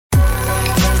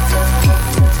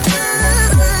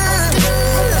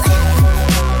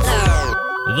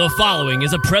The following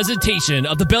is a presentation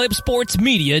of the Belly Up Sports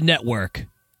Media Network.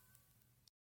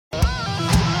 This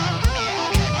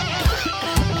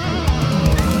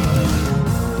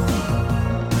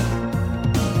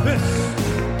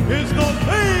is the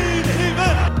main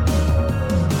event.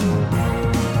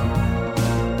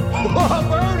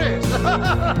 Bonus!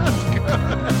 That's good.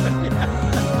 Yeah.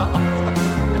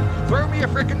 Throw me a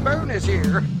freaking bonus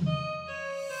here.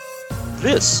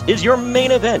 This is your main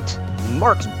event,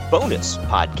 Mark's Bonus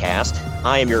Podcast.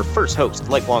 I am your first host,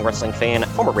 lifelong wrestling fan,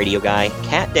 former radio guy,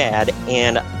 cat dad,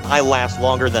 and I last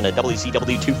longer than a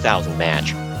WCW 2000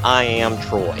 match. I am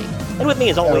Troy. And with me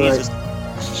as always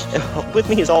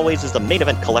is the main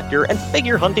event collector and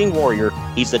figure hunting warrior.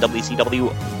 He's the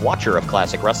WCW watcher of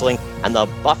classic wrestling and the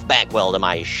Buff Bagwell to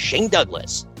my Shane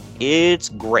Douglas. It's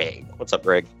Greg. What's up,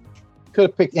 Greg? Could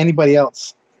have picked anybody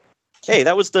else. Hey,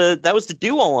 that was the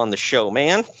duo on the show,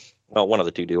 man. Well, one of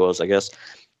the two duos, I guess.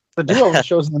 The duo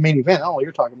shows in the main event. Oh,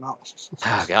 you're talking about.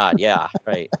 Oh God, yeah,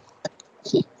 right.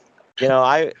 You know,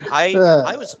 I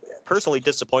was personally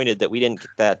disappointed that we didn't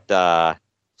get that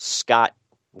Scott,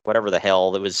 whatever the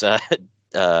hell, that was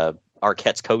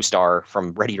Arquette's co-star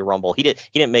from Ready to Rumble. He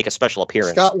didn't make a special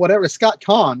appearance. Scott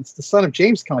Kahn. It's the son of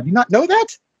James Kahn. Do you not know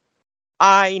that?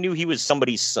 I knew he was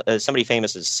somebody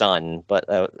famous's son, but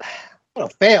what a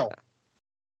fail.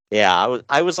 Yeah,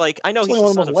 I was like, I know he's one of the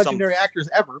the son most of legendary actors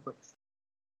ever. But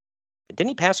didn't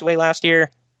he pass away last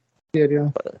year?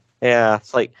 Yeah. Yeah,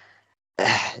 it's like,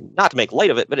 not to make light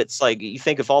of it, but it's like you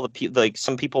think of all the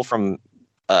some people from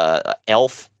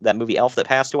Elf, that movie Elf, that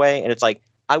passed away, and it's like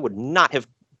I would not have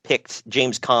picked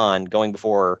James Caan going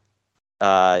before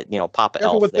Papa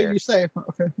Elf. What there. you say?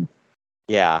 Okay.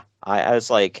 Yeah, I was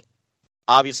like,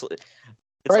 obviously, it's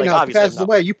right like, now, if he obviously passes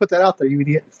away, you put that out there, you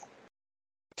idiot.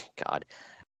 God,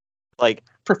 like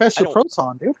Professor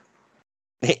Proton, dude.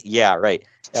 Yeah, right.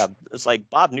 It's like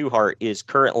Bob Newhart is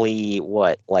currently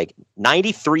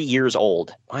 93 years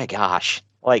old. My gosh,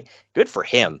 like good for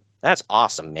him. That's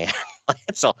awesome, man.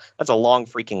 that's a long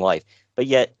freaking life. But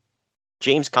yet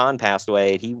James Caan passed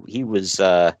away. He was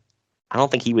I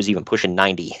don't think he was even pushing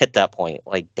 90 at that point.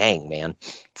 Like, dang, man.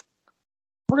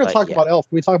 We're gonna talk about Elf.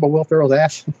 Can we talk about Will Ferrell's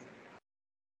ass?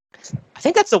 I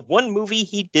think that's the one movie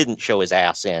he didn't show his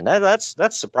ass in. That's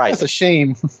surprising. That's a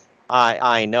shame.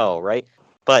 I know, right?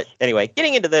 But anyway,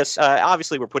 getting into this,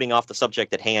 obviously we're putting off the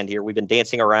subject at hand here. We've been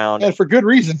dancing around. And for good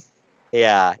reason.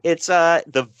 Yeah, it's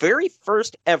the very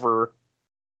first ever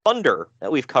Thunder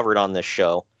that we've covered on this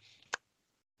show.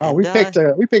 Oh, and,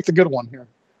 we picked a good one here.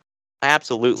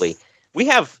 Absolutely. We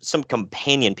have some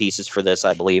companion pieces for this,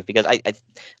 I believe, because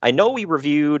I know we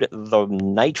reviewed the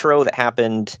Nitro that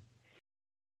happened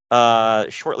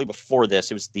shortly before this.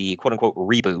 It was the quote-unquote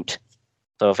reboot.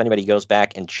 So if anybody goes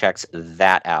back and checks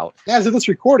that out. As of this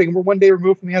recording, we're one day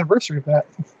removed from the anniversary of that.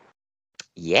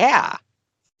 Yeah.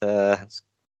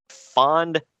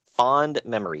 Fond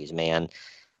memories, man.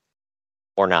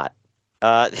 Or not.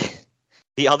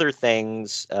 The other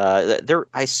things,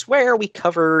 I swear we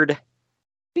covered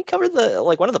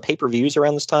the one of the pay-per-views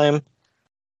around this time.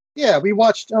 Yeah, we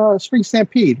watched Spring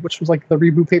Stampede, which was like the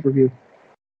reboot pay-per-view.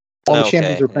 All the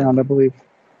champions were found, I believe.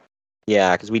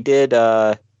 Yeah, because we did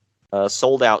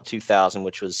Sold Out 2000,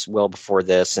 which was well before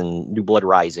this, and New Blood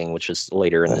Rising, which was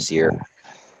later in this year.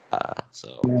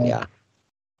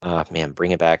 Man,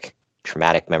 bringing back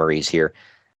traumatic memories here.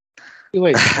 Too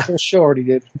late. The whole show already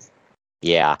did.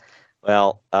 Yeah.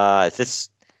 Well,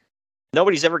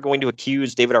 nobody's ever going to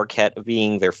accuse David Arquette of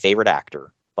being their favorite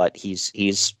actor, but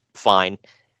he's fine.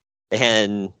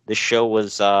 And the show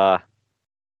was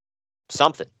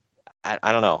something.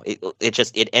 I don't know.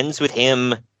 It ends with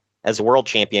him as a world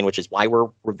champion, which is why we're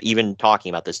even talking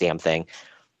about this damn thing.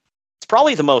 It's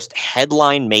probably the most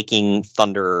headline-making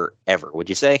Thunder ever, would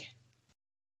you say?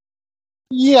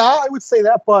 Yeah, I would say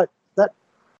that, but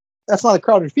that's not a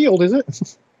crowded field, is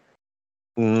it?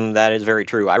 That is very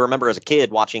true. I remember as a kid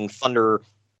watching Thunder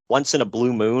once in a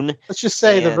blue moon. Let's just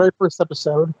say the very first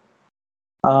episode.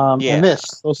 And this.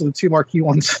 Those are the two marquee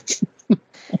ones.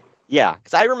 Yeah,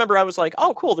 because I remember I was like,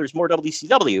 oh, cool, there's more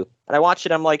WCW. And I watched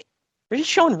it, I'm like, they're just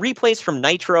showing replays from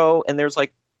Nitro, and there's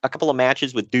like a couple of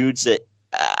matches with dudes that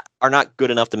are not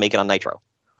good enough to make it on Nitro.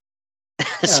 Yeah,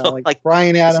 so, like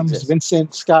Brian Adams,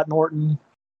 Vincent, Scott Norton.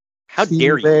 How Steve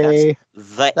dare you? Ray.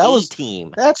 That's the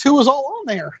A-team. That's who was all on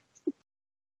there.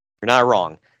 You're not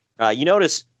wrong. You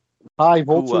notice... High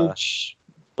Voltage.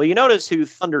 You notice who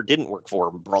Thunder didn't work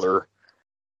for, brother.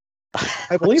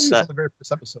 I believe he was on the very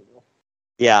first episode.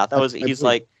 Yeah, that was. He's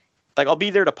like, I'll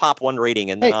be there to pop one rating,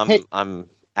 and then I'm out.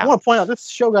 I want to point out this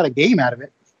show got a game out of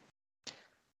it.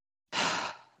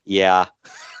 Yeah,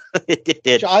 it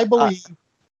did. Which I believe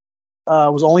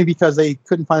was only because they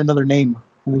couldn't find another name,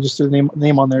 and they just threw the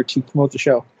name on there to promote the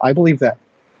show. I believe that.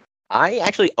 I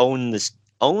actually owned this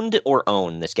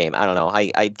game. I don't know.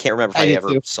 I can't remember if I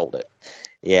ever sold it.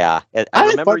 Yeah, I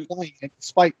remember playing it,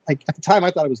 despite at the time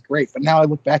I thought it was great, but now I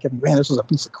look back and man, this was a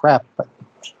piece of crap. But,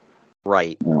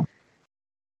 right. You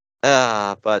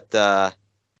know. But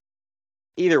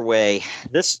either way,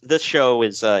 this show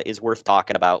is worth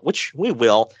talking about, which we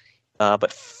will.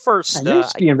 But first, you're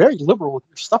just being very liberal with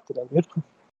your stuff today, dude.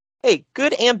 Hey,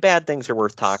 good and bad things are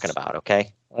worth talking about.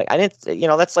 Okay, like I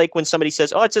didn't, that's like when somebody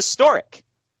says, "Oh, it's historic."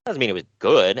 Doesn't mean it was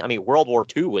good. I mean, World War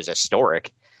II was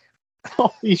historic.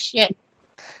 Holy shit!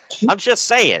 I'm just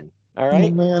saying. All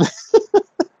right, oh, man.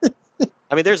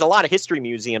 I mean, there's a lot of history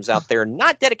museums out there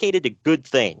not dedicated to good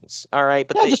things. All right,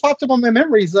 but it just popped up on my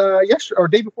memories yesterday or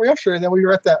day before yesterday that we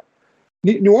were at that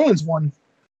New Orleans one.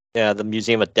 Yeah, the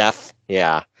Museum of Death.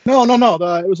 Yeah. No.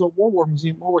 It was a World War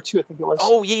museum, World War II, I think it was.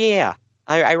 Oh yeah.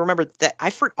 I remember that.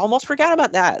 I almost forgot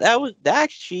about that.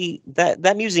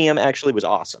 That museum actually was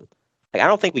awesome. Like, I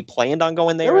don't think we planned on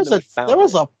going there. There was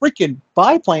a freaking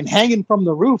biplane hanging from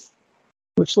the roof,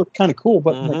 which looked kind of cool,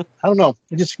 but like, I don't know.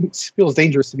 It just feels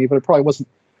dangerous to me. But it probably wasn't.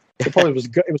 It probably was.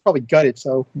 It was probably gutted.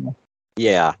 So.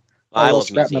 Yeah, I love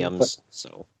museums.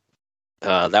 So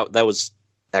that was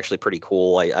actually pretty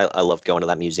cool. I loved going to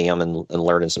that museum and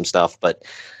learning some stuff. But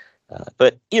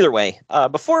either way,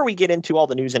 before we get into all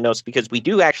the news and notes, because we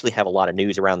do actually have a lot of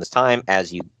news around this time,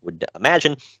 as you would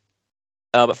imagine.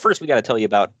 But first, we got to tell you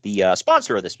about the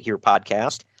sponsor of this here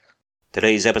podcast.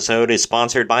 Today's episode is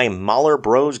sponsored by Mahler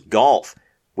Bros Golf.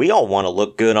 We all want to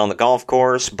look good on the golf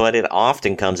course, but it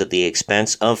often comes at the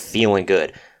expense of feeling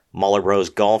good. Mahler Bros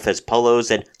Golf has polos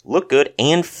that look good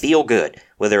and feel good.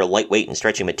 With their lightweight and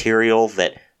stretchy material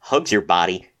that hugs your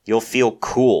body, you'll feel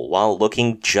cool while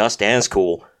looking just as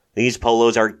cool. These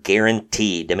polos are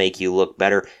guaranteed to make you look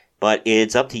better, but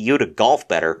it's up to you to golf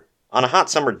better. On a hot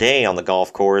summer day on the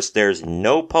golf course, there's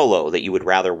no polo that you would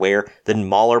rather wear than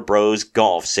Mahler Bros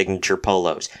Golf signature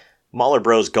polos. Mahler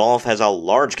Bros Golf has a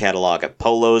large catalog of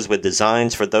polos with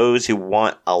designs for those who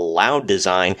want a loud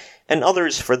design and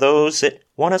others for those that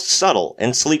want a subtle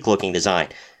and sleek-looking design.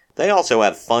 They also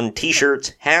have fun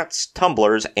t-shirts, hats,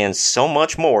 tumblers, and so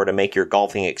much more to make your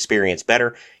golfing experience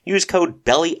better. Use code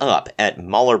BELLYUP at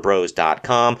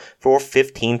MahlerBros.com for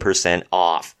 15%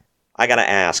 off. I gotta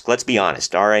ask, let's be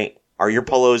honest, alright? Are your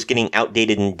polos getting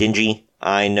outdated and dingy?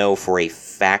 I know for a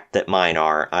fact that mine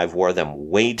are. I've wore them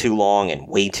way too long and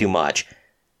way too much.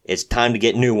 It's time to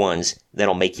get new ones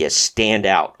that'll make you stand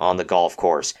out on the golf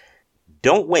course.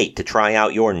 Don't wait to try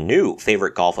out your new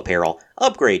favorite golf apparel.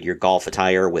 Upgrade your golf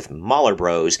attire with Mahler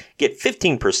Bros. Get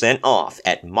 15% off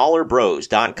at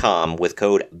MahlerBros.com with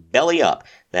code BELLYUP.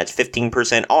 That's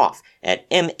 15% off at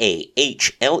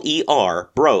MAHLER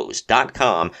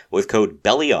Bros.com with code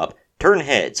BELLYUP. Turn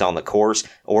heads on the course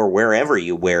or wherever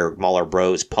you wear Mahler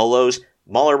Bros polos.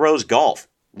 Mahler Bros Golf.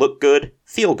 Look good,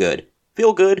 feel good,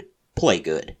 play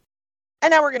good. And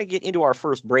now we're going to get into our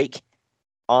first break.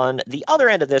 On the other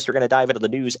end of this, we're going to dive into the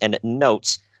news and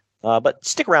notes. But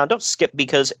stick around, don't skip,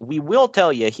 because we will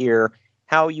tell you here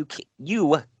how you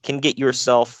can get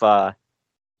yourself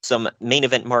some Main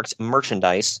Event Marks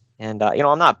merchandise. And,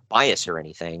 I'm not biased or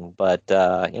anything, but,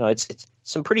 it's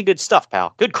some pretty good stuff,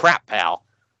 pal. Good crap, pal.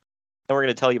 And we're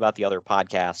going to tell you about the other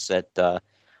podcasts that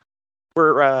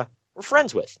we're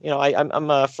friends with.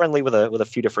 I'm friendly with a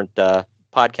few different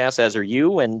podcasts, as are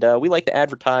you, and we like to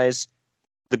advertise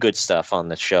the good stuff on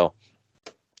this show.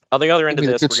 On the other end of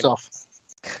this, we're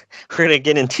going to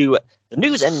get into the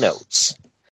news and notes.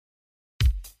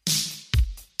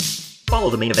 Follow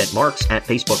the Main Event Marks at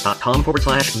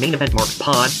Facebook.com/Main Event Marks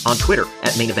Pod, on Twitter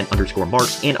at Main Event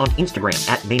 _Marks, and on Instagram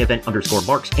at Main Event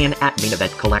 _Marks and at Main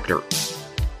Event Collector.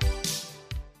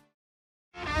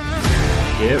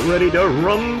 Get ready to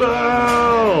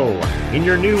rumble in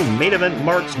your new Main Event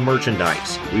Marks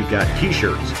merchandise. We've got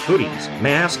t-shirts, hoodies,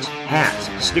 masks, hats,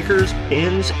 stickers,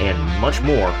 pins, and much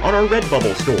more on our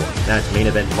Redbubble store. That's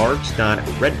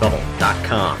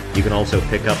maineventmarks.redbubble.com. You can also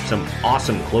pick up some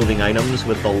awesome clothing items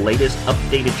with the latest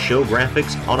updated show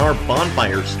graphics on our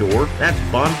Bonfire store. That's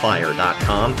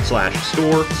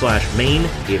bonfire.com/store/main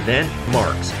event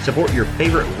marks. Support your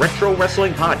favorite retro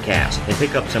wrestling podcast and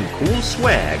pick up some cool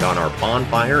swag on our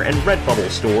Bonfire and Redbubble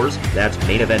stores. That's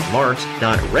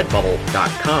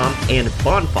maineventmarks.redbubble.com and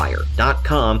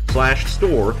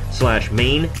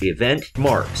bonfire.com/store/main event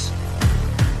marks.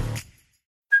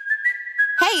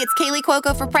 Hey, it's Kaylee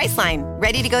Cuoco for Priceline.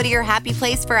 Ready to go to your happy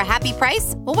place for a happy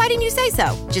price? Well, why didn't you say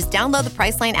so? Just download the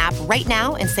Priceline app right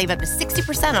now and save up to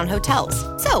 60% on hotels.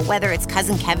 So whether it's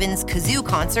Cousin Kevin's Kazoo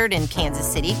Concert in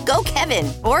Kansas City, go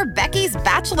Kevin, or Becky's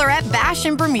Bachelorette Bash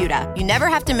in Bermuda, you never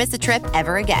have to miss a trip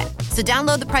ever again. So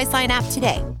download the Priceline app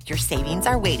today. Your savings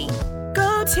are waiting.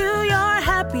 Go to your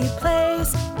happy place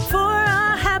for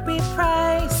a happy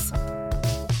price.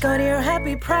 Go to your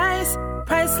happy price,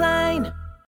 Priceline.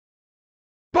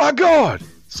 By God,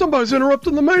 somebody's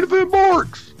interrupting the main event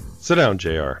marks. Sit down,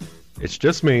 JR. It's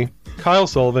just me, Kyle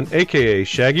Sullivan, a.k.a.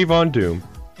 Shaggy Von Doom,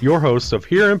 your host of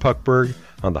Here in Puckburg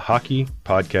on the Hockey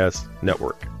Podcast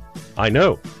Network. I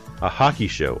know, a hockey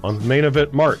show on the main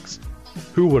event marks.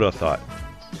 Who would have thought?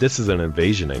 This is an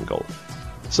invasion angle.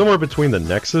 Somewhere between the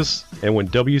Nexus and when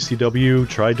WCW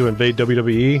tried to invade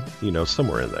WWE,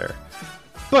 somewhere in there.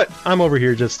 But I'm over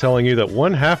here just telling you that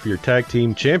one half of your tag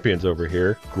team champions over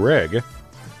here, Greg,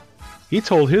 he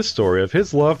told his story of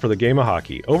his love for the game of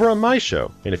hockey over on my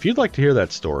show. And if you'd like to hear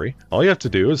that story, all you have to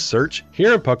do is search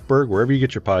Here in Puckburg wherever you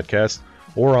get your podcast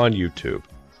or on YouTube.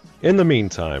 In the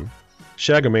meantime,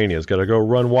 Shagamania's got to go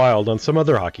run wild on some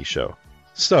other hockey show.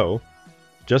 So,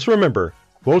 just remember,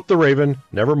 quote the Raven,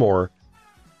 nevermore,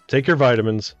 take your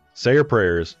vitamins, say your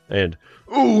prayers, and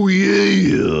oh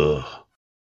yeah!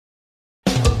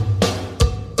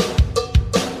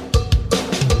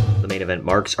 Main event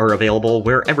marks are available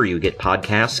wherever you get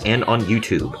podcasts and on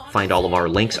YouTube. Find all of our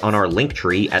links on our link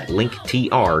tree at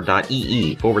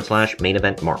linktr.ee/main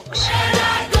event marks.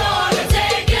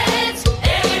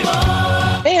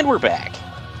 And we're back.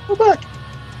 We're back.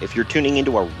 If you're tuning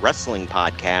into a wrestling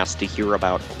podcast to hear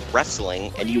about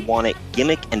wrestling and you want it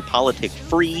gimmick and politic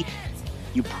free,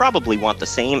 you probably want the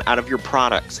same out of your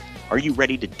products. Are you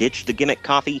ready to ditch the gimmick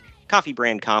coffee? Coffee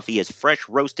Brand Coffee is fresh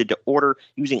roasted to order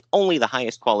using only the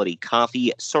highest quality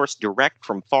coffee sourced direct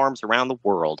from farms around the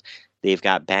world. They've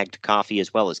got bagged coffee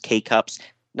as well as K-Cups.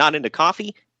 Not into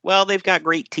coffee? Well, they've got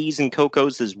great teas and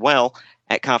cocos as well.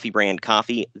 At Coffee Brand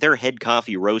Coffee, their head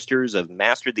coffee roasters have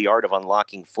mastered the art of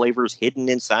unlocking flavors hidden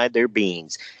inside their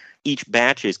beans. Each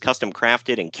batch is custom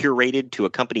crafted and curated to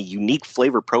accompany unique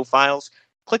flavor profiles.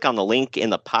 Click on the link in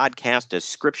the podcast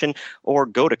description or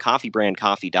go to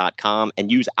coffeebrandcoffee.com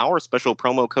and use our special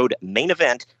promo code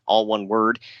MAINEVENT, all one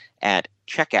word, at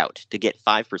checkout to get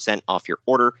 5% off your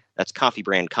order. That's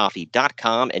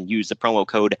coffeebrandcoffee.com and use the promo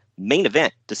code MAINEVENT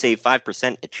to save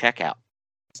 5% at checkout.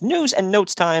 It's news and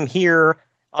notes time here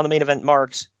on the Main Event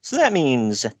Marks. So that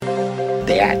means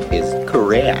that is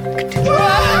correct.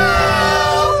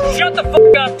 Shut the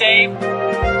fuck up, Dave!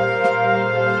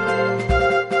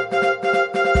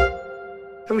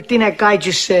 Everything that guy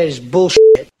just says is bullshit.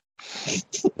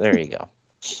 There you go.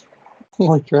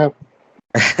 Holy crap.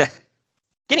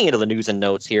 Getting into the news and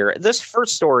notes here. This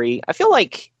first story, I feel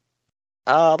like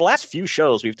the last few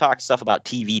shows we've talked stuff about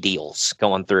TV deals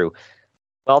going through.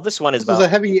 Well, this one is This is a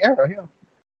heavy era, yeah.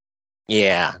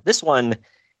 Yeah, this one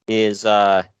is,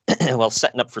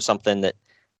 setting up for something that,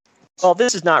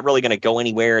 this is not really going to go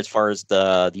anywhere as far as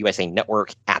the USA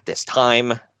Network at this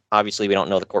time. Obviously, we don't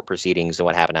know the court proceedings and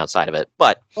what happened outside of it,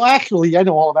 but... Well, actually, I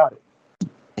know all about it.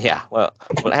 Yeah,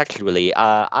 actually,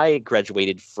 I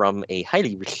graduated from a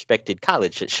highly respected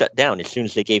college that shut down as soon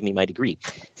as they gave me my degree.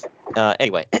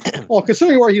 Anyway. Well,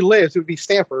 considering where he lives, it would be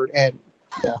Stanford, and...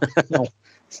 Yeah, no.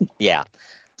 Yeah.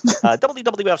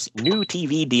 WWF's new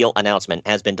TV deal announcement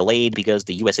has been delayed because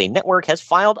the USA Network has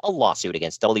filed a lawsuit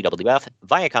against WWF,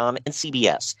 Viacom, and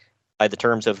CBS by the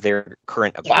terms of their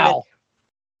current agreement. Wow.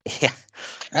 Yeah.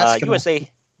 Gonna...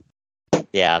 USA.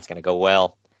 Yeah, it's going to go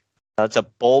well. That's a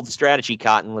bold strategy,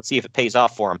 Cotton. Let's see if it pays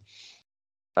off for him.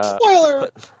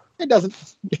 Spoiler! It doesn't.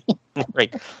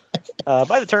 Right.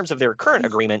 By the terms of their current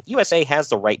agreement, USA has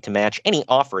the right to match any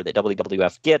offer that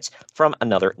WWF gets from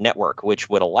another network, which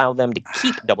would allow them to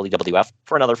keep WWF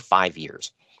for another 5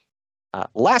 years.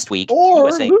 Last week, or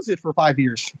USA... lose it for 5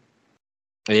 years.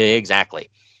 Exactly.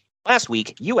 Last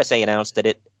week, USA announced that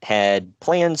it had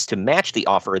plans to match the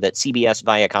offer that CBS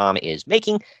Viacom is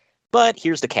making, but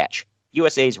here's the catch.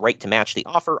 USA's right to match the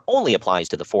offer only applies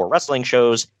to the 4 wrestling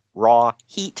shows, Raw,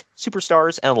 Heat,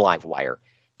 Superstars, and Livewire.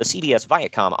 The CBS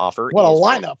Viacom offer What a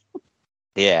lineup.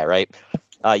 Yeah, right.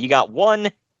 You got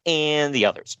one and the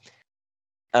others.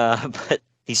 But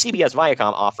the CBS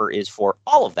Viacom offer is for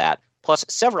all of that, plus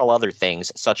several other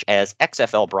things, such as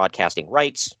XFL broadcasting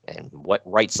rights, and what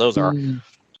rights those are.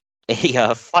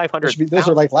 A 500. Those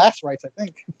are like last rights, I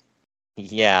think.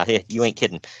 Yeah, you ain't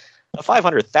kidding. A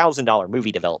 $500,000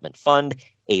 movie development fund,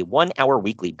 a 1-hour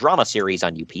weekly drama series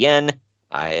on UPN.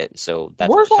 So that's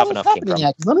Where's tough all this enough. happening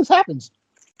at? Because none of this happens.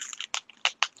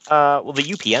 Well, the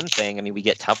UPN thing, I mean, we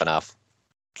get Tough Enough.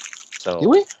 So, Do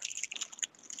we?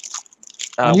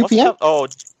 On what's UPN? up? Oh,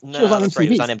 no, She was on that's right.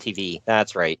 It MTV. was on MTV.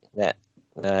 That's right. That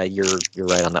you're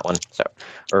right on that one. So,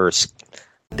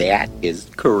 That is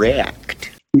correct.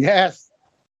 Yes.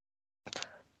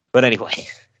 but anyway,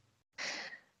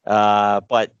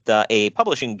 but a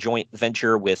publishing joint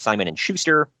venture with Simon and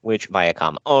Schuster, which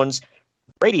Viacom owns,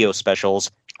 radio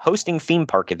specials, hosting theme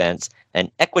park events,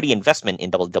 and equity investment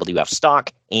in WWF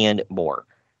stock, and more.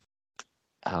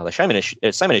 The Simon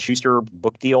and Schuster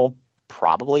book deal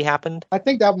probably happened. I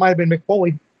think that might have been Mick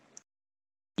Foley.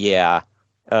 Yeah.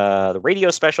 The radio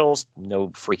specials, no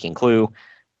freaking clue.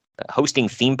 Hosting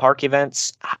theme park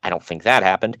events, I don't think that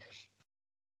happened.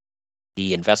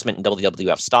 The investment in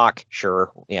WWF stock,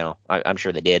 sure, I'm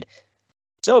sure they did.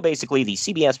 So basically, the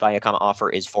CBS Viacom offer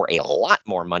is for a lot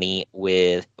more money,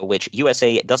 with which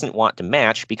USA doesn't want to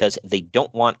match because they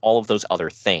don't want all of those other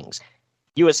things.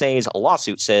 USA's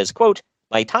lawsuit says, quote,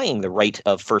 by tying the right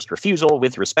of first refusal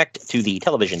with respect to the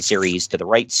television series to the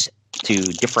rights to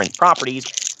different properties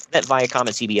that Viacom and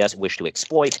CBS wish to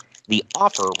exploit, the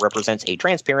offer represents a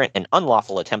transparent and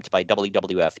unlawful attempt by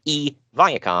WWF,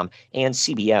 Viacom, and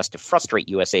CBS to frustrate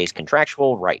USA's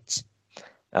contractual rights.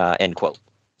 End quote.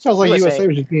 Sounds like USA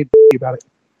was just being about it.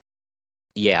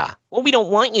 Yeah. Well, we don't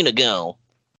want you to go.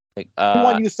 We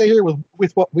want you to stay here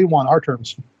with what we want, our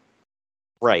terms.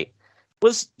 Right.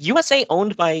 Was USA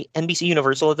owned by NBC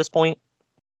Universal at this point?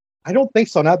 I don't think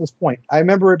so, not at this point. I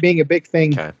remember it being a big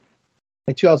thing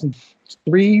in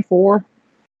 2003, 4.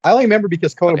 I only remember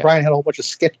because Conan O'Brien had a whole bunch of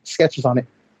sketches on it.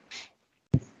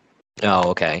 Oh,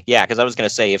 okay. Yeah, because I was going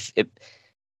to say, if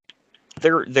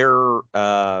they're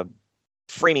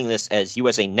framing this as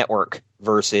USA Network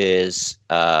versus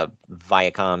Viacom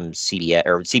CBS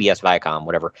or CBS Viacom,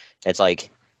 whatever. It's like,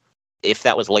 if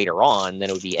that was later on, then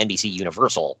it would be NBC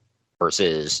Universal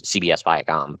versus CBS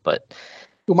Viacom. But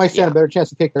who might stand a better chance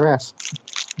to kick their ass?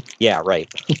 Yeah,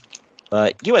 right.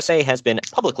 But USA has been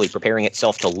publicly preparing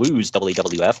itself to lose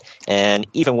WWF, and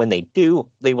even when they do,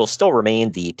 they will still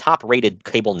remain the top-rated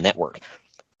cable network.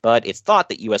 But it's thought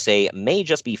that USA may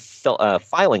just be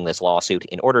filing this lawsuit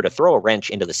in order to throw a wrench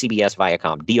into the CBS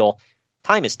Viacom deal.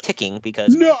 Time is ticking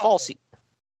because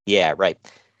Yeah, right.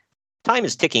 Time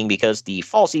is ticking because the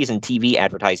fall season TV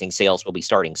advertising sales will be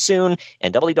starting soon,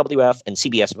 and WWF and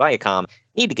CBS Viacom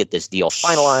need to get this deal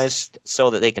finalized so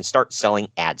that they can start selling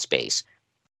ad space.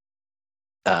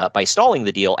 By stalling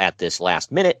the deal at this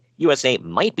last minute, USA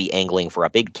might be angling for a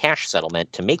big cash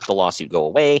settlement to make the lawsuit go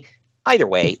away. Either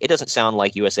way, it doesn't sound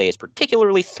like USA is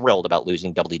particularly thrilled about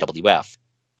losing WWF.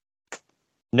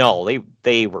 No,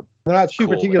 they were. They're not too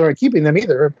particular at keeping them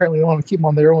either. Apparently, they want to keep them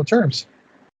on their own terms.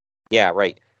 Yeah,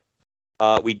 right.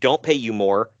 We don't pay you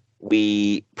more.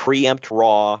 We preempt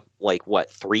Raw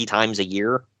 3 times a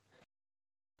year.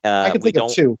 I can think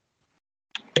of 2.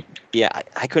 Yeah,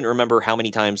 I couldn't remember how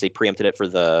many times they preempted it for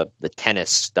the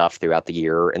tennis stuff throughout the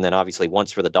year, and then obviously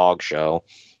once for the dog show.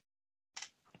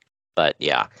 But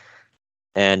yeah,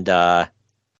 and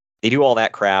they do all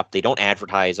that crap. They don't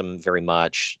advertise them very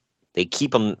much. They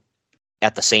keep them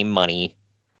at the same money.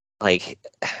 Like,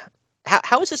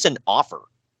 how is this an offer?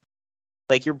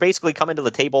 Like, you're basically coming to the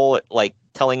table,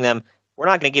 telling them, we're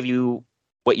not going to give you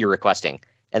what you're requesting.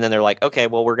 And then they're like, okay,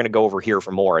 well, we're going to go over here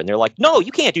for more. And they're like, no,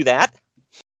 you can't do that.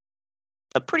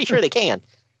 I'm pretty sure they can.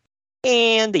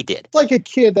 And they did. It's like a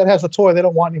kid that has a toy they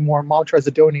don't want anymore. Mom tries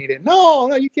to donate it.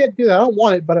 No, you can't do that. I don't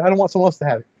want it, but I don't want someone else to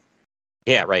have it.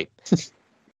 Yeah, right.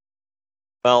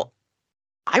 Well,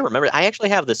 I remember, I actually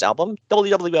have this album.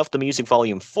 WWF The Music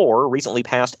Volume 4 recently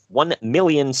passed 1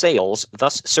 million sales,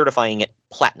 thus certifying it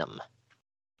platinum.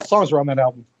 What songs were on that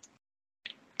album?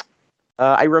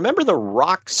 I remember the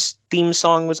Rock's theme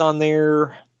song was on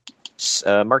there.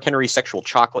 Mark Henry's Sexual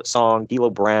Chocolate song, D'Lo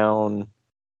Brown.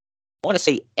 I want to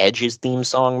say Edge's theme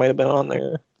song might have been on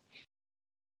there.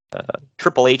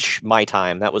 Triple H, My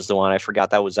Time, that was the one. I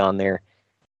forgot that was on there.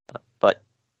 But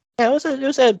yeah, it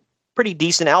was a pretty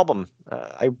decent album.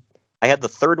 I had the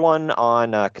third one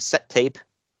on cassette tape.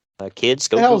 Kids,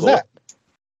 go Google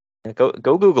it.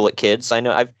 Go Google it, kids. I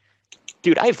know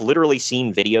I've literally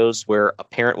seen videos where a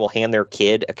parent will hand their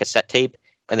kid a cassette tape,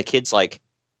 and the kid's like,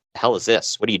 "The hell is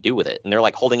this? What do you do with it?" And they're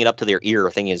like holding it up to their ear,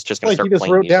 thinking it's just going to start playing.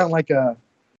 Like you just wrote down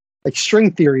like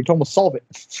string theory to almost solve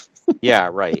it. Yeah,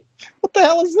 right. What the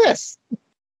hell is this?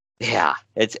 Yeah,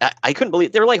 I couldn't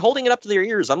believe they're like holding it up to their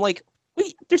ears. I'm like,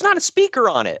 wait, there's not a speaker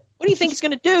on it. What do you think it's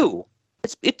going to do?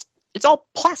 It's all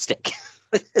plastic.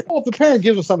 Well, if the parent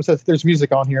gives us something and says there's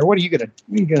music on here, what are you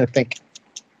gonna think?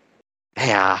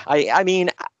 Yeah, I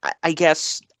mean, I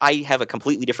guess I have a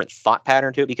completely different thought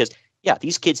pattern to it because, yeah,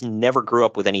 these kids never grew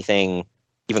up with anything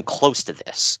even close to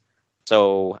this.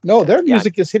 So no, their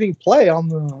music is hitting play on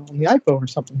the iPhone or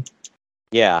something.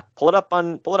 Yeah, pull it up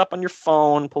on your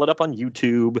phone, pull it up on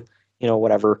YouTube,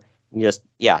 whatever. You just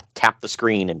tap the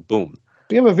screen and boom.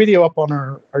 We have a video up on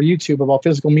our YouTube about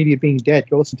physical media being dead.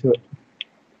 Go listen to it.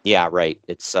 Yeah, right.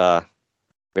 It's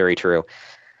very true.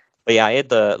 But yeah, I had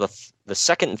the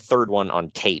second and third one on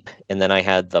tape, and then I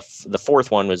had the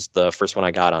fourth one was the first one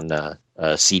I got on the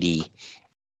CD.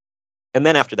 And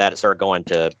then after that, it started going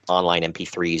to online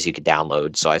MP3s you could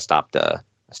download. So I stopped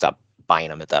buying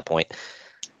them at that point.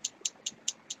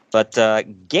 But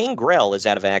Gangrel is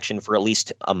out of action for at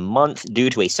least a month due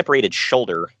to a separated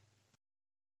shoulder.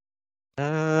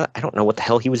 I don't know what the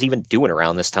hell he was even doing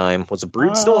around this time. Was the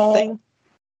Brood still a thing?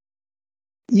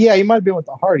 Yeah, he might have been with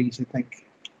the Hardys, I think.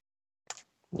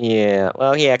 Yeah,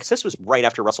 well, yeah, because this was right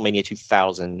after WrestleMania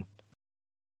 2000.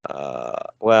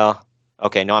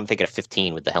 Okay, no, I'm thinking of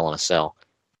 15 with the Hell in a Cell.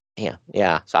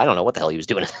 Yeah. So I don't know what the hell he was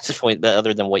doing at this point,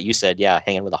 other than what you said. Yeah,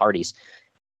 hanging with the Hardys.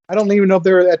 I don't even know if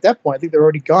they were at that point. I think they're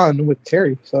already gone with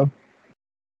Terry. So.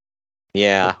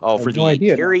 Yeah. Oh, for the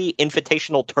Terry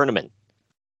Invitational Tournament.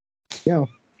 Yeah,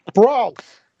 bro.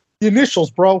 The initials,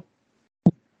 bro.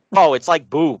 Oh, it's like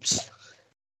boobs.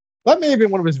 That may have been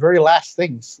one of his very last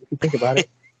things, if you think about it,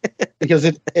 because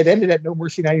it ended at No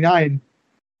Mercy 99.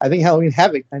 I think Halloween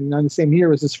Havoc 99, the same year,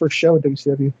 was his first show at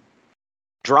WCW.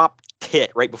 Drop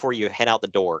tit right before you head out the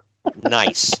door.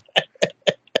 Nice.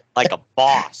 Like a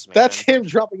boss, man. That's him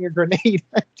dropping a grenade.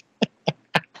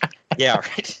 Yeah,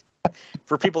 right.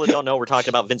 For people that don't know, we're talking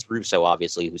about Vince Russo,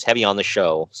 obviously, who's heavy on the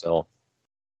show. So,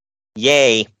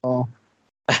 yay. Oh.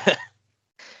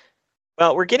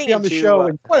 Well, we're getting on the show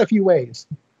in quite a few ways.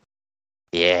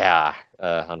 Yeah,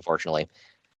 unfortunately.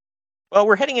 Well,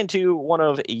 we're heading into one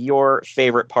of your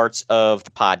favorite parts of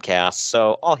the podcast,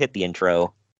 so I'll hit the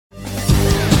intro.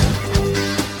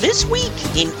 This week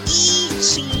in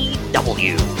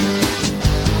ECW.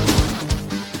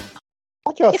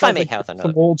 If I may have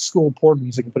some old school porn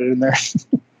music and put it in there.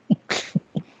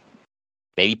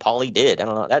 Maybe Paulie did. I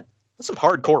don't know. That's some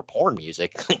hardcore porn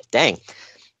music. Dang.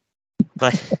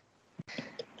 But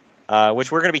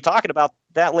which we're going to be talking about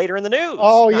that later in the news.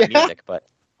 Oh, Not yeah. music, but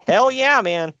hell yeah,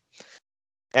 man.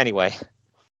 Anyway,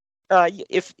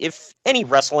 if any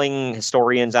wrestling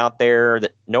historians out there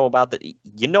that know about that,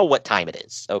 you know what time it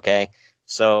is, okay?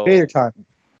 So Vader time.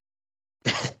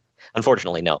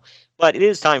 Unfortunately, no. But it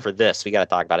is time for this. We got to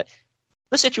talk about it.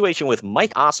 The situation with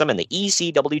Mike Awesome and the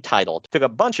ECW title took a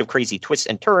bunch of crazy twists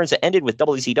and turns that ended with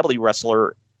WCW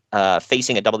wrestler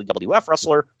facing a WWF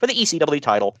wrestler for the ECW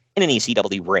title in an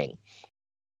ECW ring.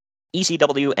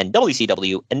 ECW and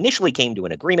WCW initially came to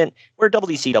an agreement where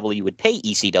WCW would pay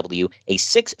ECW a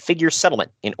 6-figure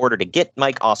settlement in order to get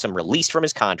Mike Awesome released from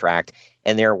his contract,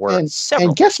 and there were several.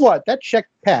 And guess what? That check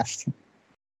passed.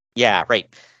 Yeah, right.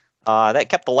 That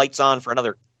kept the lights on for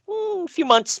another few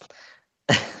months.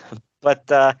 But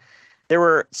there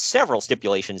were several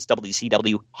stipulations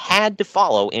WCW had to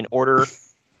follow in order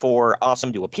for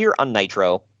Awesome to appear on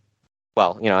Nitro.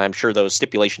 Well, I'm sure those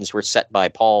stipulations were set by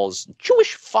Paul's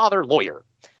Jewish father lawyer.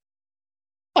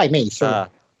 By me, sir.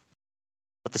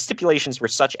 But the stipulations were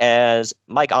such as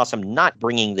Mike Awesome not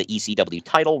bringing the ECW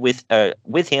title with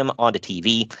him onto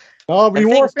TV. Oh, but he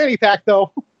wore a fanny pack,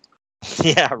 though.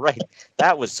 Yeah, right.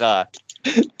 That was a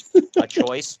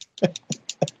choice.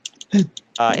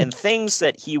 And things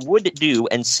that he would do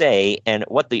and say, and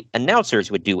what the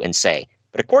announcers would do and say.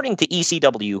 But according to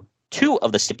ECW, 2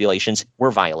 of the stipulations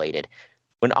were violated.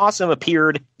 When Awesome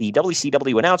appeared, the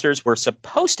WCW announcers were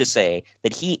supposed to say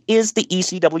that he is the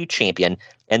ECW champion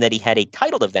and that he had a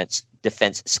title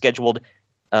defense scheduled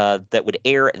that would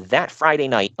air that Friday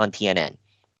night on TNN.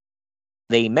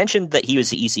 They mentioned that he was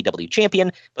the ECW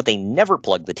champion, but they never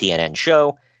plugged the TNN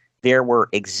show. There were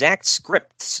exact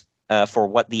scripts for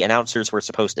what the announcers were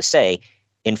supposed to say.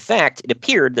 In fact, it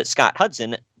appeared that Scott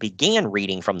Hudson began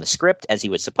reading from the script as he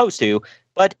was supposed to,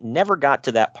 but never got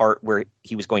to that part where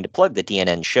he was going to plug the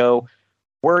TNN show.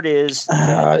 Word is...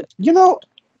 before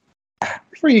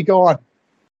you go on,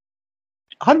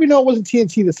 how do we know it wasn't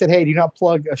TNT that said, hey, do not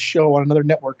plug a show on another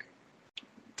network?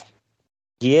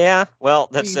 Yeah, well,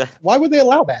 that's... why would they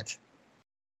allow that?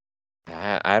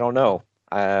 I don't know.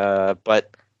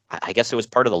 But I guess it was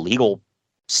part of the legal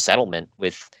settlement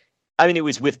with... it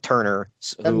was with Turner,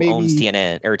 who owns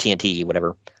TNN or TNT,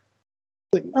 whatever.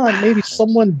 Maybe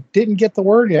someone didn't get the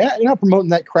word. Yeah, you're not promoting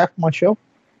that crap on my show.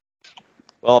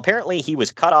 Well, apparently he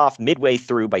was cut off midway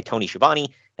through by Tony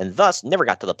Schiavone, and thus never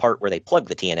got to the part where they plugged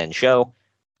the TNN show.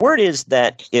 Word is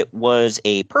that it was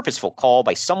a purposeful call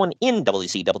by someone in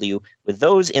WCW, with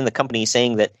those in the company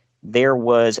saying that there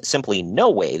was simply no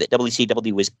way that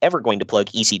WCW was ever going to plug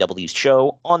ECW's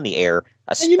show on the air.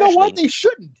 And you know what? They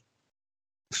shouldn't.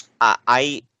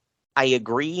 I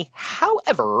agree.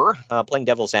 However, playing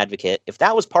devil's advocate, if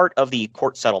that was part of the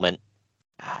court settlement,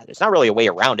 there's not really a way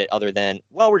around it other than,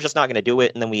 well, we're just not going to do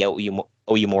it, and then we owe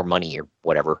you more money or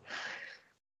whatever.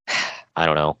 I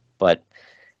don't know. But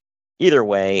either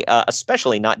way,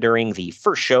 especially not during the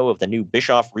first show of the new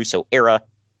Bischoff-Russo era,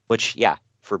 which, yeah,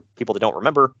 for people that don't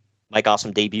remember, Mike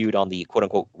Awesome debuted on the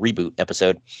quote-unquote reboot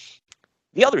episode.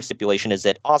 The other stipulation is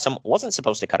that Awesome wasn't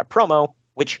supposed to cut a promo,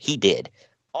 which he did.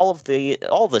 All of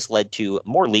this led to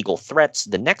more legal threats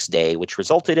the next day, which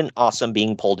resulted in Awesome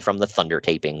being pulled from the Thunder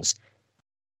tapings.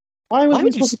 Why was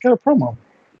he supposed to cut a promo?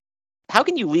 How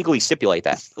can you legally stipulate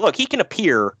that? Look, he can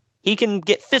appear, he can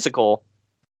get physical,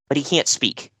 but he can't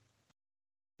speak.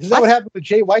 Is that what happened with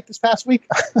Jay White this past week?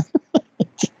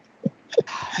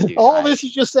 Dude, all this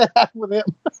is just that happened with him.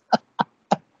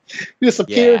 He just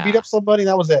appeared, beat up somebody, and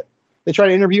that was it. They tried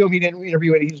to interview him, he didn't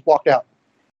interview it, he just walked out.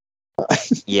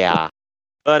 Yeah.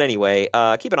 But anyway,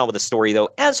 keeping on with the story, though,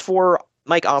 as for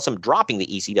Mike Awesome dropping the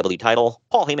ECW title,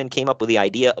 Paul Heyman came up with the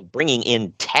idea of bringing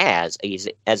in Taz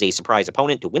as a surprise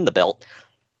opponent to win the belt.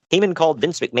 Heyman called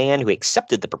Vince McMahon, who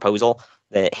accepted the proposal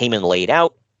that Heyman laid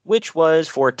out, which was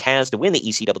for Taz to win the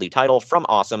ECW title from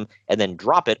Awesome and then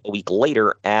drop it a week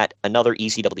later at another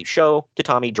ECW show to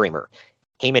Tommy Dreamer.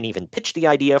 Heyman even pitched the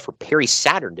idea for Perry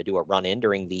Saturn to do a run-in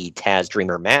during the Taz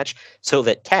Dreamer match so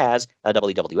that Taz, a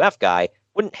WWF guy,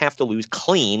 wouldn't have to lose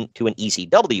clean to an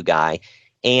ECW guy.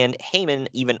 And Heyman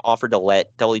even offered to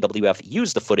let WWF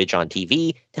use the footage on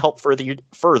TV to help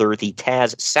further the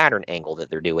Taz Saturn angle that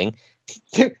they're doing.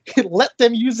 Let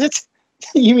them use it?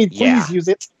 You mean please use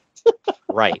it?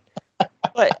 Right.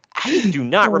 But I do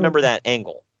not remember that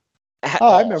angle.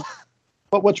 I remember.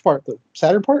 But which part? The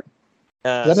Saturn part?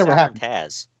 That never happened.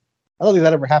 Taz. I don't think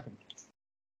that ever happened.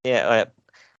 Yeah,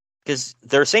 because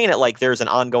they're saying it like there's an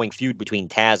ongoing feud between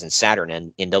Taz and Saturn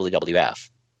in WWF.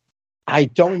 I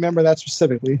don't remember that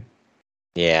specifically.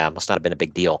 Yeah, must not have been a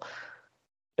big deal.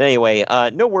 Anyway,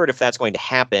 no word if that's going to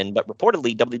happen, but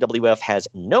reportedly WWF has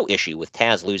no issue with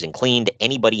Taz losing clean to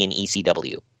anybody in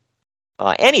ECW.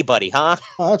 Anybody, huh?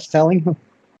 Oh, that's telling.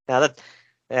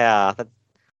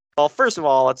 Well, first of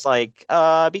all, it's like,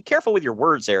 be careful with your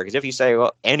words there, because if you say,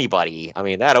 well, anybody, I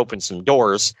mean, that opens some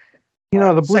doors. You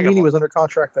know, the Blue Meanie was under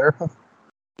contract there.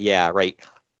 Yeah, right.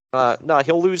 No,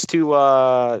 he'll lose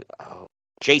to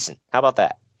Jason. How about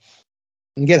that?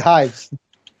 And get hives.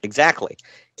 Exactly.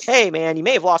 Hey, man, you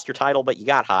may have lost your title, but you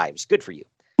got hives. Good for you.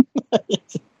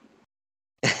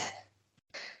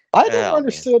 I never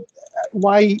understood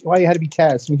why he had to be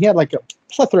Taz. I mean, he had like a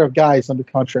plethora of guys under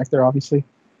contract there, obviously.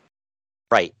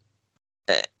 Right.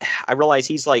 I realize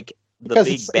he's like the because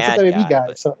big it's bad a WWE guy.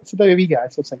 but... So it's a WWE guy,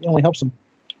 so it's like it only helps him.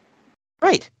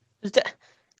 Right.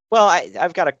 Well,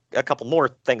 I've got a couple more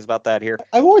things about that here.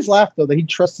 I've always laughed though that he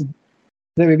trusted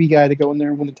the WWE guy to go in there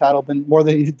and win the title than more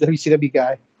than the WCW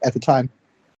guy at the time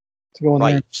to go in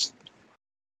there.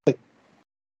 Like,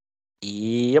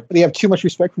 yep. But they have too much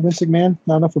respect for Vince McMahon,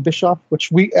 not enough for Bischoff,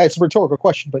 which it's a rhetorical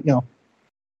question, but you know,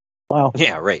 wow.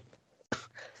 Yeah, right.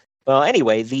 Well,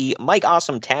 anyway, the Mike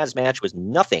Awesome Taz match was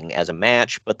nothing as a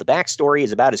match, but the backstory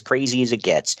is about as crazy as it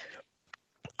gets.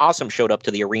 Awesome showed up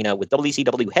to the arena with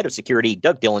WCW head of security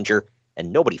Doug Dillinger,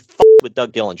 and nobody f***ed with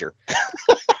Doug Dillinger.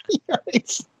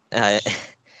 It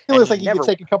looks like you could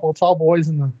take a couple of tall boys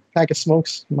and a pack of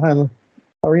smokes behind the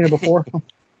arena before.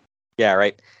 Yeah,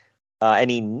 right.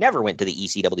 And he never went to the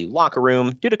ECW locker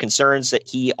room due to concerns that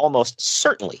he almost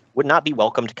certainly would not be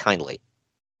welcomed kindly.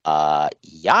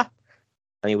 Yeah?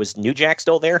 I mean, was New Jack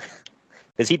still there?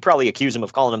 Because he'd probably accuse him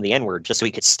of calling him the N-word just so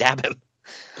he could stab him.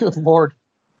 Good Lord.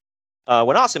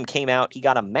 When Awesome came out, he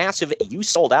got a massive "You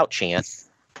sold out" chant.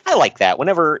 I like that.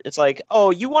 Whenever it's like,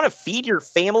 oh, you want to feed your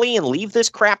family and leave this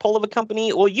crap hole of a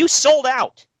company? Well, you sold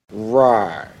out.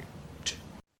 Right.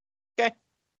 Okay.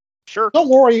 Sure. Don't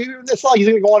worry. It's not like he's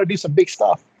going to go on to do some big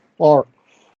stuff. Or,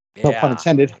 no pun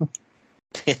intended.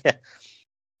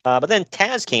 But then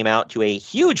Taz came out to a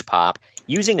huge pop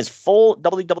using his full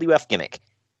WWF gimmick.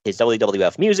 His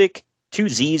WWF music, 2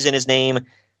 Z's in his name,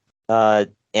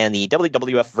 and the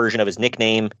WWF version of his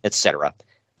nickname, etc.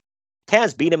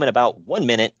 Taz beat him in about 1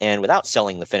 minute, and without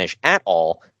selling the finish at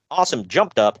all, Awesome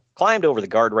jumped up, climbed over the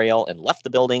guardrail, and left the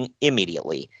building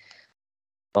immediately.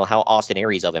 Well, how Austin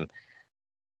Aries of him.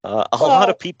 A lot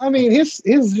of people... I mean, his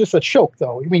is just a choke,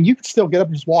 though. I mean, you can still get up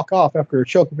and just walk off after a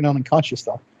choke if you're not unconscious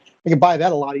stuff. I can buy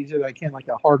that a lot easier than I can like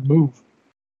a hard move.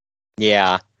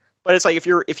 Yeah, but it's like if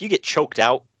you get choked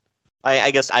out,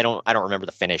 I guess I don't remember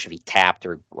the finish if he tapped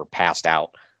or passed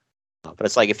out. But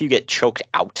it's like, if you get choked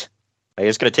out, like,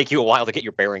 it's going to take you a while to get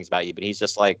your bearings about you. But he's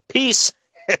just like, peace.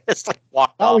 It's like,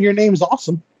 walk off. Oh, your name's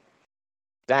awesome.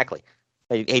 Exactly.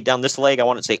 Hey, down this leg, I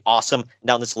want it to say awesome.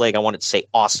 Down this leg, I want it to say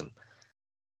awesome.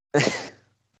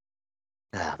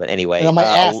 But anyway. And on my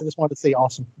ass, I just wanted to say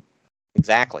awesome.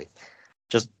 Exactly.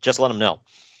 Just let them know.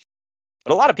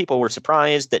 But a lot of people were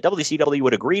surprised that WCW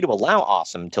would agree to allow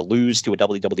Awesome to lose to a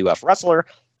WWF wrestler.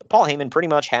 But Paul Heyman pretty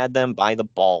much had them by the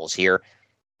balls here.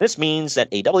 This means that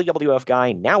a WWF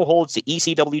guy now holds the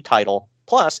ECW title.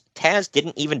 Plus, Taz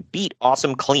didn't even beat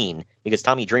Awesome clean because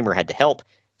Tommy Dreamer had to help.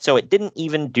 So it didn't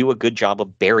even do a good job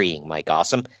of burying Mike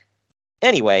Awesome.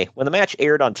 Anyway, when the match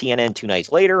aired on TNN 2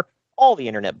 nights later, all the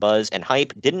internet buzz and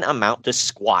hype didn't amount to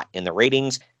squat in the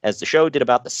ratings, as the show did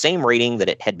about the same rating that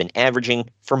it had been averaging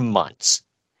for months.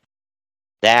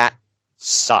 That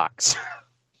sucks.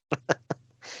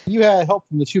 You had help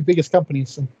from the two biggest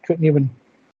companies and couldn't even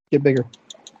get bigger.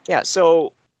 Yeah,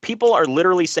 so people are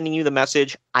literally sending you the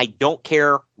message, I don't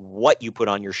care what you put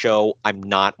on your show, I'm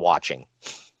not watching.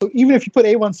 So even if you put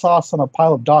A1 sauce on a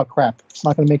pile of dog crap, it's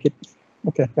not going to make it.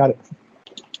 Okay, got it.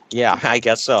 Yeah, I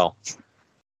guess so.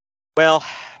 Well,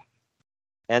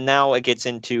 and now it gets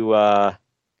into I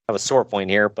have a sore point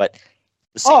here, but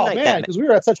the same night man, because we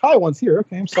were at such high ones here.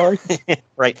 Okay, I'm sorry.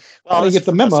 Right. Well, I didn't get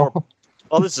the memo.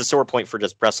 Well, this is a sore point for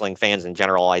just wrestling fans in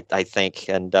general, I think,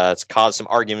 and it's caused some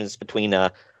arguments between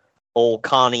old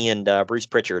Connie and Bruce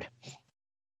Pritchard.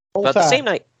 But the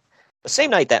same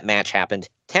night that match happened,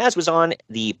 Taz was on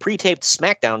the pre-taped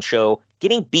SmackDown show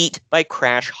getting beat by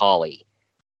Crash Holly.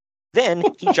 Then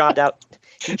he jobbed out.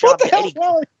 He jobbed to Eddie.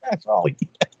 Crash Holly?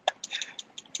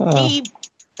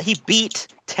 He beat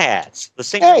Taz the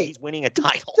same way he's winning a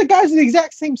title. The guy's the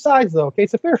exact same size, though. Okay,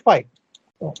 it's a fair fight.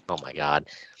 Oh my God.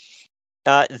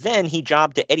 Then he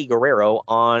jobbed to Eddie Guerrero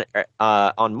on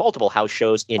multiple house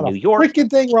shows in New York. Freaking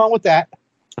thing wrong with that.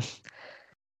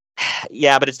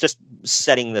 Yeah, but it's just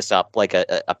setting this up like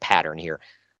a pattern here.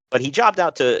 But he jobbed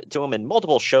out to him in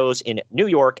multiple shows in New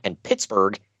York and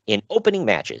Pittsburgh in opening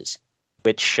matches,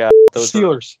 which those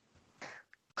Steelers.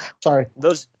 Sorry,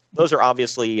 those are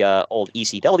obviously old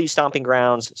ECW stomping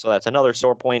grounds, so that's another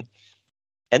sore point.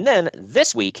 And then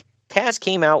this week, Taz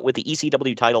came out with the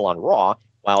ECW title on Raw,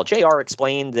 while JR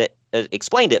explained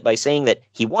it by saying that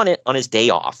he won it on his day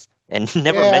off and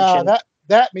never mentioned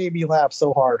that made me laugh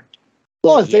so hard.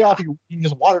 Well, his day off, he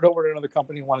just wandered over to another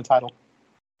company and won a title.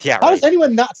 Yeah, How does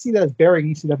anyone not see that as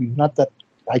burying ECW? Not that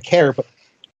I care, but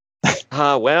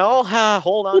hold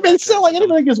on. You've been selling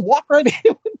anything, just walk right in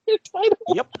with your title.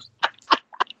 Yep.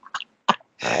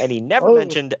 And he never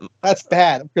mentioned. That's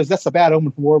bad, because that's a bad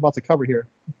omen for what we're about to cover here.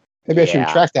 Maybe I should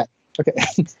retract that. Okay.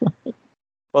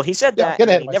 Well, he said that.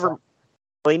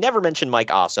 He never mentioned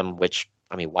Mike Awesome, which,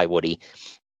 I mean, why would he?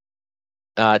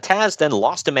 Taz then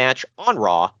lost a match on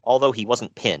Raw, although he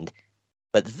wasn't pinned.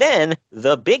 But then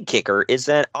the big kicker is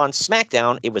that on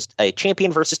SmackDown, it was a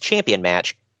champion versus champion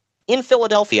match in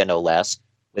Philadelphia, no less,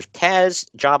 with Taz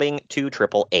jobbing to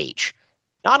Triple H.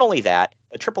 Not only that,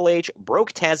 but Triple H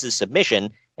broke Taz's submission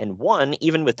and won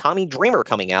even with Tommy Dreamer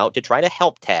coming out to try to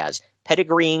help Taz,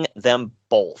 pedigreeing them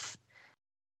both.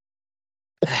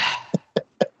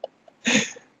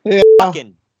 Yeah.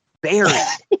 Fucking buried.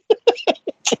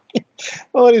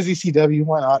 Well, it is ECW.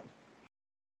 Why not?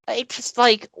 It's just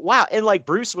like, wow. And like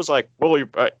Bruce was like, well,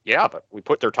 yeah, but we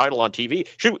put their title on TV.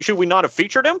 Should we not have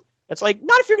featured him? It's like,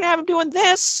 not if you're going to have him doing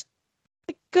this.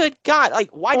 Like, good God. Like,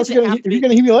 why does it have to be? If you're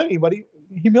going to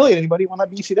humiliate anybody, why not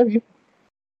be ECW?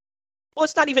 Well,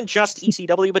 it's not even just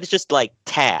ECW, but it's just like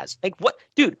Taz. Like, what?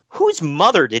 Dude, whose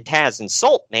mother did Taz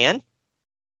insult, man?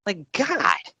 Like,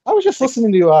 God. I was just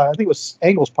listening to, I think it was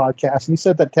Angle's podcast, and he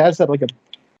said that Taz had like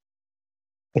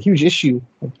a huge issue.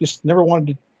 Like, just never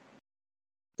wanted to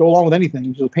go along with anything. He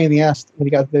was a pain in the ass when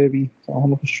he got to WWE. So I don't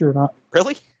know if it's true or not.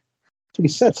 Really? That's what he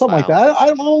said. Something like that.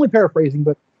 I'm only paraphrasing,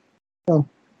 but.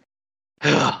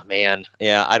 Oh, man.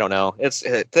 Yeah, I don't know. It's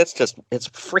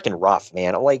freaking rough,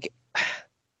 man. I'm like,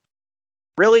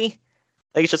 really?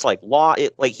 Like, it's just like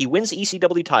like he wins the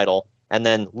ECW title and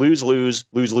then lose.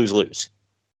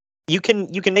 You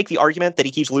can make the argument that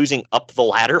he keeps losing up the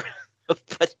ladder,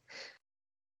 but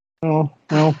no.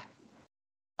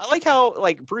 I like how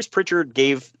like Bruce Pritchard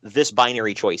gave this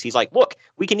binary choice. He's like, look,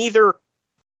 we can either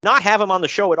not have him on the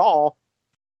show at all,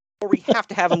 or we have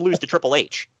to have him lose to Triple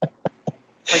H.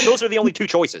 Like, those are the only two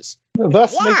choices.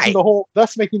 Thus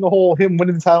making the whole him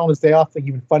winning the title on his day off thing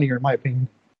even funnier, in my opinion.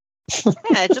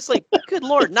 Yeah, it's just like, good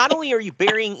Lord, not only are you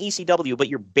burying ECW, but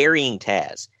you're burying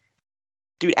Taz.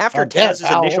 Dude, after Taz's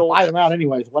initial... We'll buy them out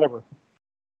anyways, whatever.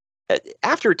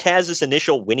 After Taz's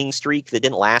initial winning streak that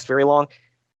didn't last very long,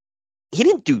 he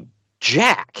didn't do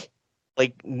jack.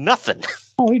 Like, nothing.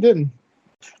 Oh, he didn't.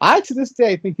 To this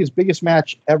day, I think his biggest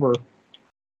match ever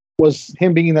was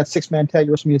him being in that 6-man tag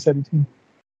at WrestleMania 17.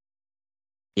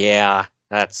 Yeah,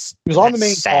 he was on the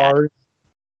main card.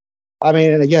 I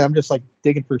mean, and again, I'm just like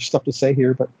digging for stuff to say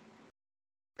here, but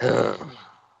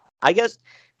I guess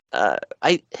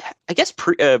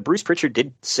Bruce Pritchard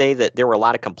did say that there were a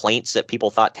lot of complaints that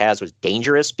people thought Taz was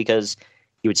dangerous because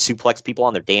he would suplex people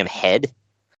on their damn head.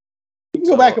 You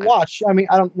can go back and watch. I mean,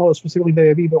 I don't know specifically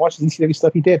WWE, but watch the ECW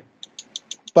stuff he did.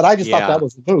 But I just thought that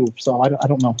was the move, so I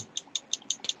don't know.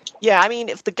 Yeah, I mean,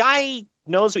 if the guy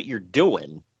knows what you're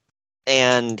doing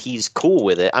and he's cool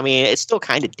with it, I mean, it's still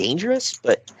kind of dangerous,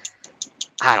 but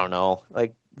I don't know.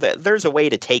 Like, there's a way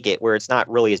to take it where it's not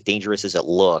really as dangerous as it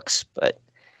looks, but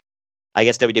I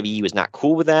guess WWE was not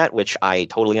cool with that, which I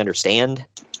totally understand.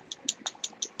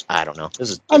 I don't know.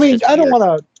 I don't want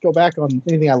to go back on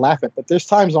anything I laugh at, but there's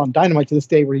times on Dynamite to this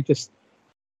day where he just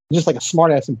like a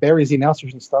smartass and buries the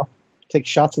announcers and stuff. Takes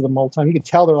shots of them all the time. You can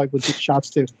tell they're like legit shots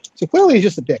too. So clearly he's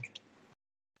just a dick.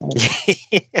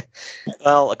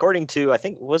 Well, according to, I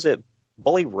think, was it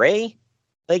Bully Ray?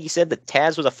 I think he said that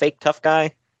Taz was a fake tough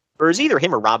guy. Or it was either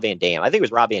him or Rob Van Dam. I think it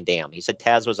was Rob Van Dam. He said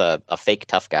Taz was a fake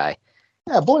tough guy.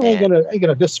 Yeah, Bully ain't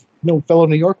gonna just fellow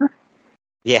New Yorker.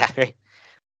 Yeah.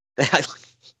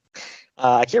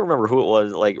 I can't remember who it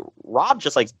was. Like, Rob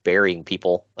just likes burying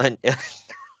people on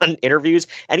interviews,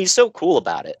 and he's so cool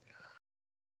about it.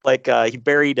 Like, he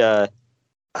buried, I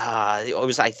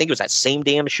think it was that same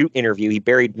damn shoot interview. He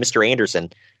buried Mr.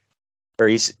 Anderson, where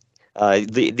he's,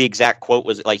 the exact quote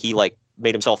was like, he like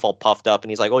made himself all puffed up,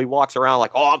 and he's like, oh, he walks around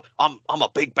like, oh, I'm a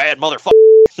big bad motherfucker.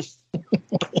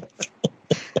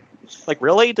 Like,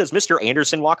 really? Does Mr.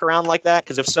 Anderson walk around like that?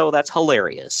 Because if so, that's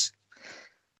hilarious.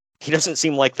 He doesn't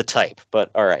seem like the type,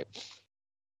 but all right.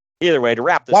 Either way, to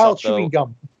wrap this While up, chewing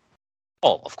gum.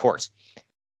 Oh, of course.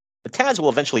 But Taz will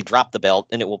eventually drop the belt,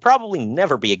 and it will probably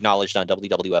never be acknowledged on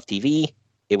WWF TV.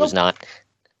 It was not.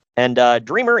 And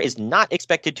Dreamer is not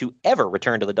expected to ever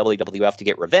return to the WWF to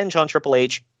get revenge on Triple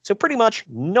H, so pretty much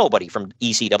nobody from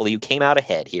ECW came out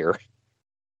ahead here.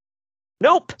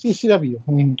 Nope. ECW.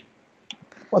 I mean,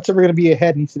 what's ever going to be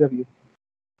ahead in ECW?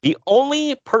 The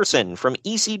only person from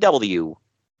ECW,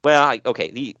 well,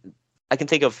 okay, I can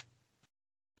think of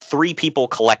 3 people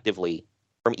collectively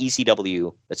from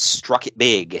ECW that struck it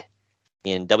big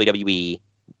in WWE,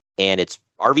 and it's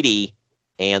RVD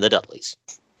and the Dudleys.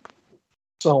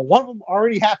 So one of them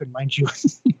already happened, mind you.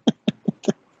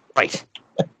 Right.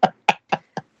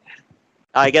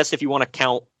 I guess if you want to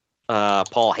count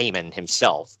Paul Heyman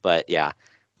himself, but yeah.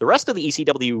 The rest of the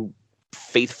ECW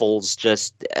faithfuls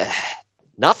just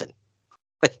nothing.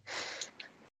 But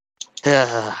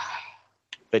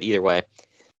either way.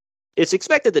 It's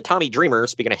expected that Tommy Dreamer,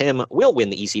 speaking of him, will win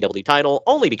the ECW title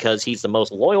only because he's the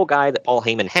most loyal guy that Paul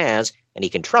Heyman has, and he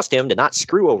can trust him to not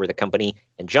screw over the company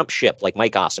and jump ship like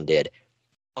Mike Awesome did.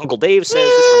 Uncle Dave says...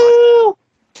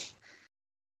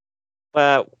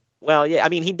 Well, yeah, I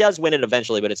mean, he does win it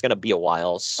eventually, but it's going to be a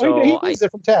while. So he loses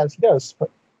it from Taz. He does, but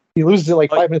he loses it like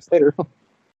 5 minutes later.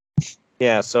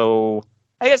 Yeah, so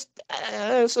I guess...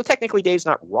 so technically Dave's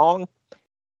not wrong,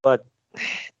 but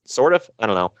sort of. I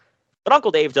don't know. But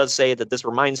Uncle Dave does say that this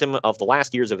reminds him of the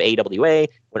last years of AWA,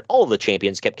 when all of the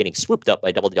champions kept getting swooped up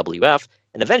by WWF,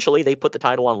 and eventually they put the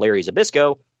title on Larry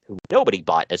Zbyszko, who nobody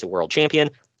bought as a world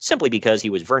champion, simply because he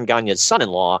was Vern Gagne's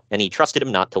son-in-law, and he trusted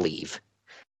him not to leave.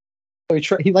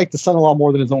 So he liked the son-in-law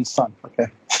more than his own son. Okay.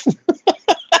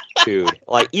 Dude,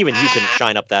 like, even you couldn't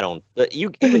shine up that own...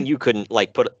 Even you couldn't,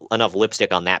 like, put enough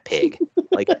lipstick on that pig.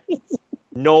 Like,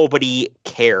 nobody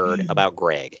cared about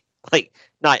Greg. Like,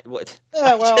 not what?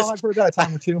 Yeah, well, I've heard that a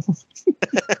time or two.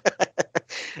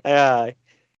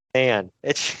 Man,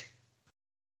 it's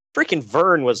freaking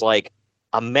Vern was like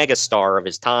a megastar of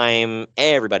his time.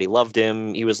 Everybody loved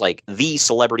him. He was like the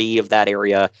celebrity of that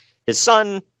area. His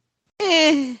son,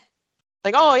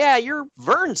 like, oh yeah, you're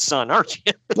Vern's son, aren't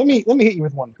you? let me hit you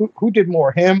with one. Who did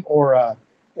more, him or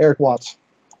Eric Watts?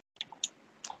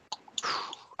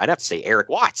 I'd have to say Eric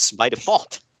Watts by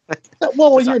default.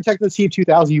 Well, when you're in Techno Team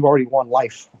 2000, you've already won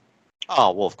life.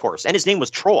 Oh, well, of course. And his name was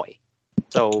Troy.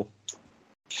 So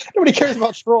nobody cares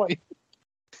about Troy.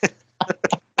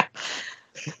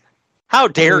 How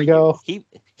dare you?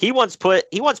 He once put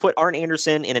Arn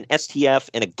Anderson in an STF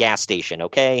in a gas station,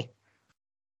 okay?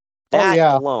 That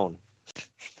alone.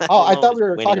 I thought we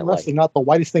were talking wrestling, not the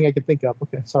whitest thing I could think of.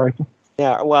 Okay, sorry.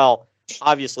 Yeah, well,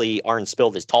 obviously Arn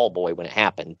spilled his tall boy when it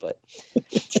happened, but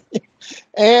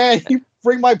and you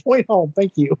bring my point home.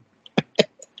 Thank you.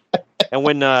 And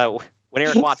when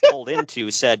Eric Watts pulled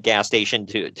into said gas station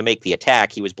to make the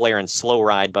attack, he was blaring "Slow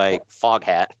Ride" by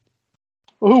Foghat.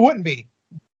 Well, who wouldn't be?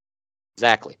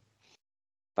 Exactly.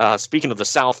 Speaking of the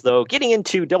South, though, getting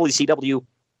into WCW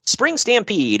Spring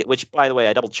Stampede, which, by the way,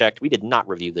 I double-checked. We did not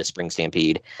review this Spring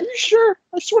Stampede. Are you sure?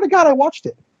 I swear to God, I watched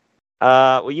it.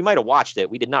 Well, you might have watched it.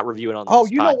 We did not review it on this Oh,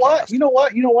 you know what? You know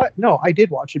what? No, I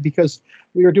did watch it because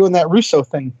we were doing that Russo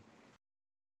thing.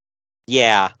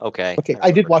 Yeah, okay. Okay, I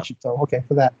did watch it, though. Okay,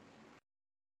 for that.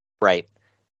 Right.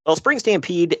 Well, Spring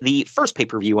Stampede, the first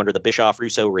pay-per-view under the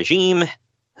Bischoff-Russo regime,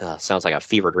 sounds like a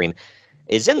fever dream,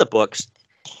 is in the books,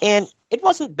 and it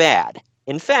wasn't bad.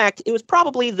 In fact, it was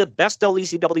probably the best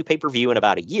WCW pay-per-view in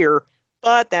about a year,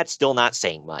 but that's still not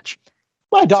saying much.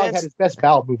 My dog had his best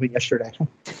bowel movement yesterday.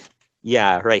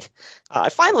 Yeah, right. I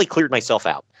finally cleared myself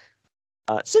out.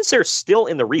 Since they're still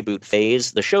in the reboot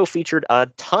phase, the show featured a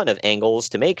ton of angles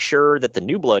to make sure that the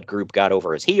New Blood group got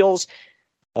over his heels,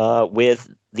 with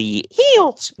the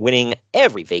heels winning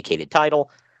every vacated title.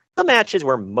 The matches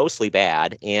were mostly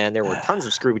bad, and there were tons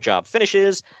of screw job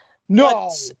finishes.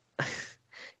 No!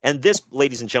 And this,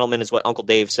 ladies and gentlemen, is what Uncle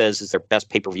Dave says is their best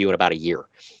pay-per-view in about a year.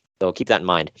 So keep that in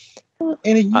mind.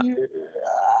 In a year?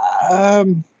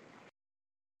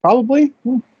 Probably.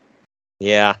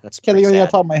 Yeah, that's can't think of anything on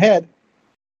top of my head.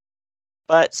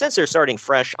 But since they're starting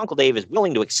fresh, Uncle Dave is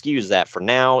willing to excuse that for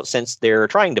now, since they're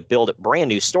trying to build brand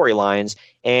new storylines,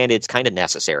 and it's kind of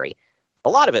necessary. A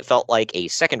lot of it felt like a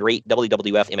second-rate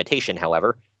WWF imitation,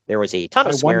 however. There was a ton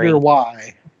of swearing. I wonder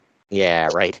why. Yeah,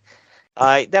 right.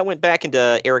 That went back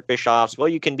into Eric Bischoff's, well,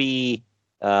 you can be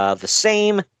the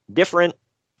same, different,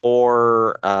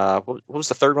 or what was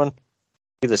the third one?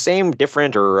 Be the same,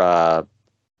 different, or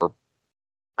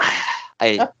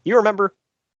you remember?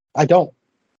 I don't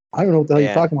know what the hell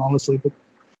you're talking about, honestly. But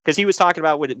because he was talking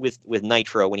about with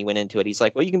Nitro when he went into it, he's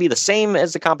like, well, you can be the same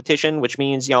as the competition, which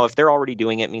means, you know, if they're already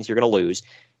doing it, it means you're going to lose,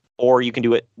 or you can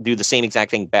do the same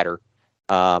exact thing better,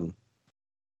 or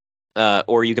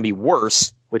you can be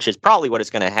worse, which is probably what it's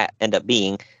going to end up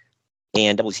being,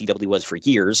 and WCW was for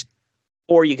years,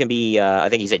 or you can be, I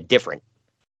think he said different.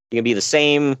 You can be the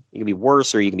same, you can be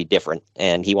worse, or you can be different,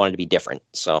 and he wanted to be different.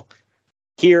 So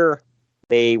here,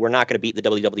 they were not going to beat the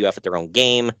WWF at their own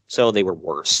game, so they were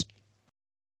worse.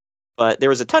 But there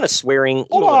was a ton of swearing.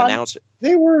 Hold on.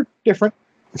 They were different.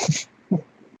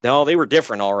 No, they were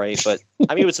different, all right. But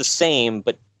I mean, it was the same,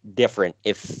 but different,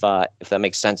 if that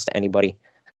makes sense to anybody.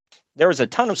 There was a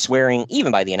ton of swearing,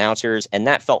 even by the announcers, and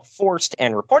that felt forced,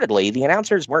 and reportedly, the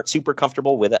announcers weren't super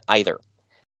comfortable with it either.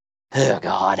 Oh,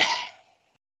 God.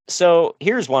 So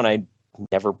here's one I'd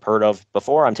never heard of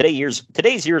before.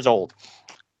 Today's years old.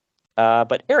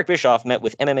 But Eric Bischoff met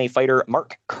with MMA fighter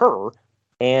Mark Kerr,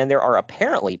 and there are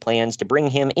apparently plans to bring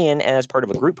him in as part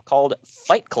of a group called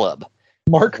Fight Club.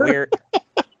 Marker?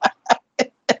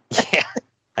 Yeah,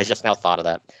 I just now thought of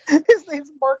that. His name's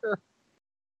Marker.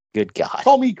 Good God.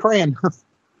 Call me Cran.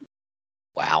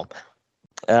 Wow.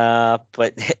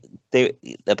 But they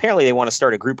want to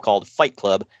start a group called Fight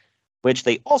Club, which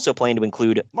they also plan to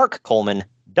include Mark Coleman,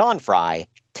 Don Fry,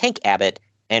 Tank Abbott,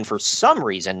 and for some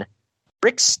reason,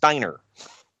 Rick Steiner.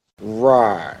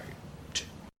 Right.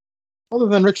 Other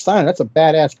than Rick Steiner, that's a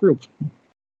badass group.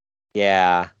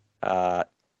 Yeah.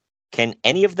 Can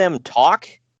any of them talk?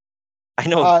 I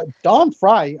know. Don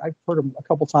Fry, I've heard him a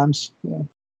couple times. Yeah.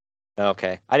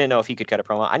 Okay. I didn't know if he could cut a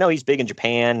promo. I know he's big in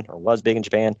Japan, or was big in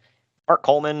Japan. Mark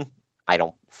Coleman, I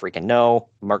don't freaking know.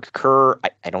 Mark Kerr,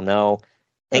 I don't know.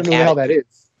 I don't know how that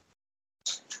is.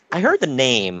 I heard the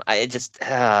name. I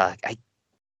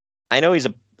know he's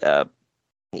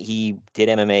he did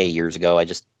MMA years ago. I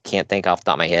just can't think off the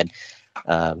top of my head.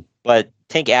 But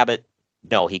Tank Abbott,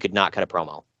 no, he could not cut a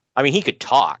promo. I mean, he could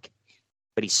talk,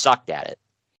 but he sucked at it.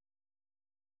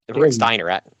 Rick Steiner,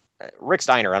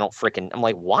 I don't freaking. I'm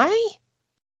like, why?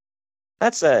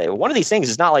 That's one of these things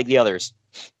is not like the others.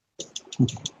 You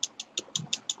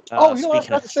know what I was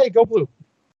about to say? Go Blue.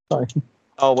 Sorry.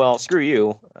 Oh, well, screw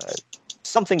you.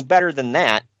 Something better than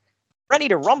that. Ready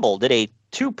to Rumble did a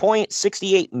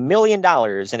 $2.68 million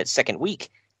in its second week,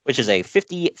 which is a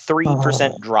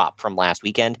 53% drop from last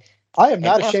weekend. I am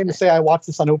not ashamed to say I watched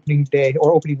this on opening day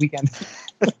or opening weekend.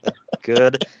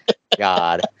 Good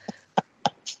God.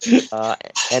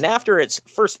 And after its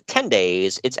first 10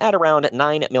 days, it's at around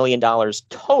 $9 million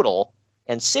total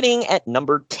and sitting at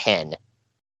number 10.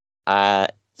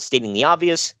 Stating the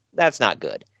obvious, that's not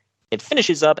good. It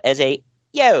finishes up as a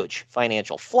huge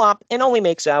financial flop and only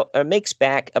makes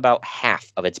back about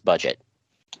half of its budget.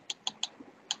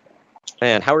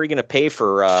 Man, how are you going to pay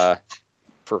for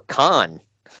Khan?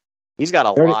 He's got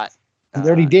a lot. He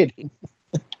already did.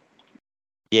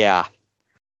 Yeah.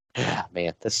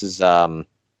 Man, this is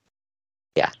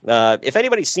if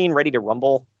anybody's seen Ready to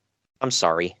Rumble, I'm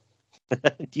sorry.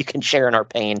 You can share in our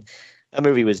pain. That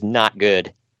movie was not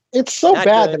good. It's so Not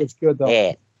bad good. that it's good, though.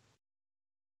 Bad.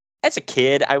 As a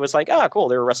kid, I was like, oh, cool,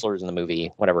 there were wrestlers in the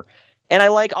movie, whatever. And I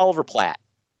like Oliver Platt.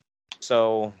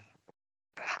 So,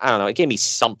 I don't know, it gave me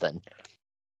something.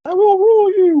 I will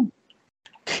rule you.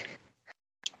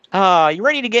 You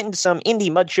ready to get into some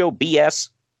indie mud show BS?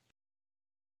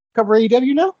 Cover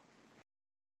AEW now?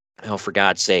 Oh, for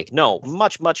God's sake. No,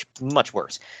 much, much, much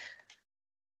worse.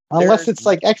 Unless it's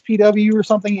like XPW or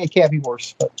something, it can't be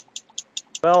worse. But.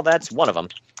 Well, that's one of them.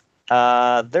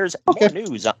 There's more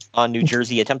news on New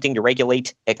Jersey attempting to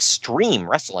regulate extreme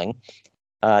wrestling.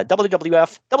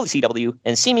 WWF, WCW,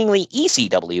 and seemingly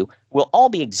ECW will all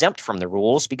be exempt from the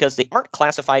rules because they aren't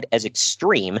classified as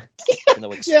extreme.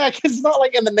 Yeah, because it's not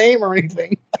like in the name or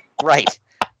anything. Right.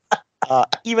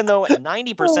 Even though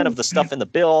 90% of the stuff in the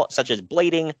bill, such as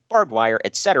blading, barbed wire,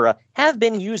 etc., have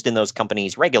been used in those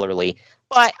companies regularly.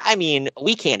 But, I mean,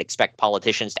 we can't expect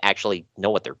politicians to actually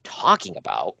know what they're talking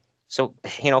about. So,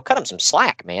 cut them some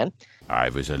slack, man. I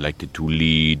was elected to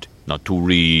lead, not to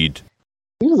read.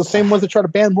 These are the same ones that try to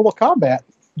ban Mortal Kombat.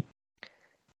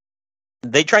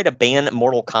 They tried to ban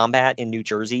Mortal Kombat in New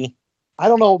Jersey. I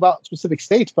don't know about specific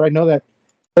states, but I know that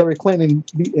Hillary Clinton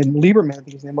and Lieberman, I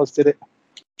think his name was, did it.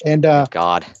 And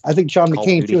God, I think John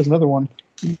McCain, too, is another one.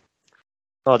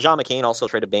 Well, John McCain also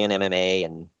tried to ban MMA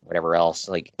and whatever else.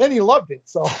 Then he loved it,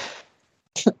 so.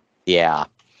 Yeah.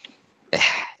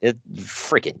 It's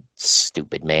freaking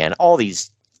stupid, man. All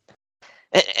these...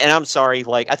 And I'm sorry,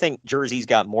 I think Jersey's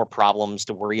got more problems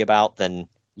to worry about than,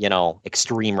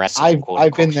 extreme wrestling.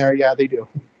 I've been there, yeah, they do.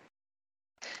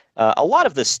 A lot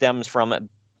of this stems from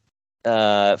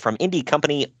indie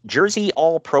company Jersey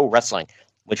All Pro Wrestling,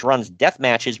 which runs death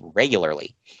matches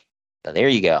regularly. So there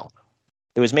you go.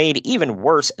 It was made even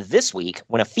worse this week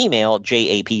when a female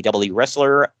JAPW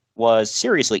wrestler was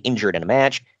seriously injured in a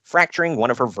match, fracturing one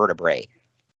of her vertebrae.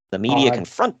 When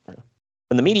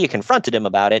the media confronted him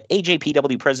about it,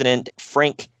 AJPW President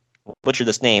Frank, butcher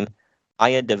this name,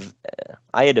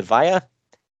 Ayadavaya,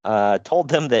 told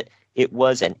them that it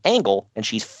was an angle and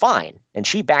she's fine, and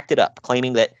she backed it up,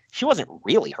 claiming that she wasn't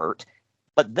really hurt.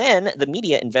 But then the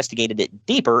media investigated it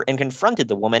deeper and confronted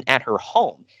the woman at her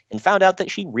home and found out that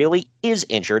she really is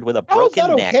injured with a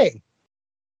broken neck. Okay?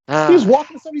 She was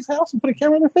walking to somebody's house and put a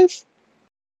camera in their face?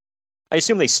 I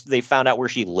assume they found out where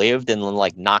she lived and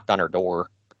knocked on her door.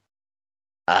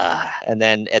 And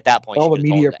then at that point, all the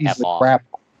media are pieces of crap.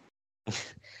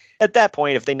 At that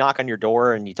point, if they knock on your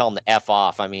door and you tell them to F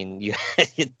off, I mean,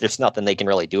 there's nothing they can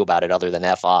really do about it other than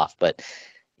F off. But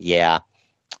yeah,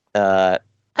 I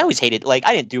always hated,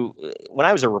 when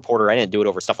I was a reporter, I didn't do it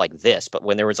over stuff like this. But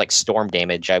when there was storm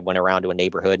damage, I went around to a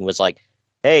neighborhood and was like,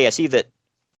 hey, I see that,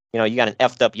 you got an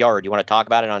effed up yard. You want to talk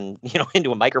about it on,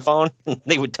 into a microphone?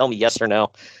 They would tell me yes or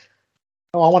no.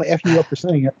 Oh, I want to F you up for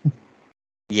saying it.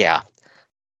 Yeah.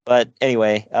 But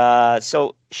anyway,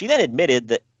 so she then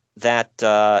admitted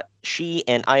that she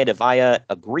and Ayadavaya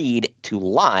agreed to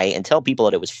lie and tell people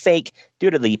that it was fake due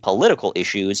to the political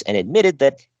issues, and admitted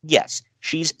that, yes,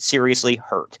 she's seriously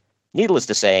hurt. Needless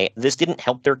to say, this didn't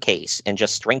help their case and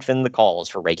just strengthened the calls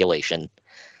for regulation.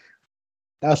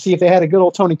 Now, see, if they had a good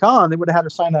old Tony Khan, they would have had her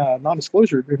sign a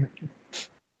non-disclosure agreement.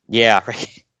 Yeah,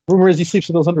 right. Rumor is he sleeps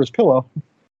with those under his pillow.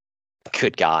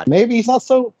 Good God. Maybe he's not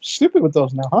so stupid with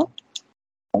those now, huh?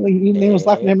 I think he was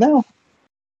laughing at him now.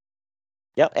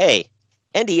 Yeah, hey,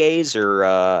 NDAs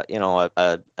are,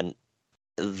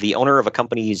 the owner of a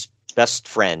company's best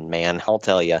friend, man, I'll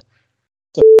tell you.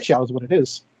 So, show is what it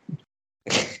is.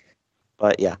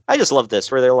 But yeah, I just love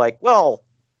this, where they're like, well,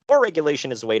 more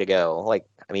regulation is the way to go.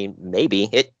 Maybe.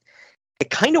 It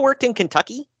kind of worked in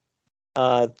Kentucky.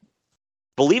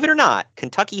 Believe it or not,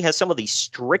 Kentucky has some of the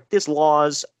strictest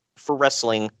laws for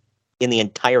wrestling in the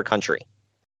entire country.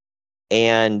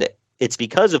 And it's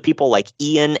because of people like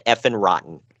Ian effing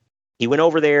Rotten. He went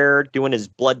over there doing his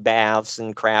blood baths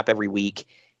and crap every week,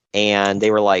 and they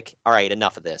were like, all right,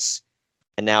 enough of this.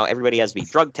 And now everybody has to be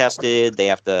drug tested. They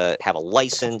have to have a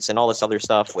license and all this other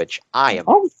stuff, which I am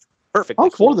perfectly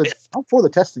cool with. I'm for the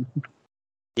testing.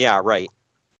 Yeah, right.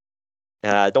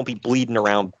 Don't be bleeding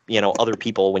around, other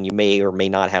people when you may or may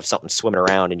not have something swimming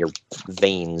around in your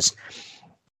veins.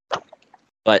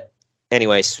 But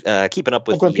anyways, keeping up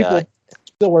with when people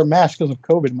still wear masks because of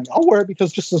COVID. I'm like, I'll wear it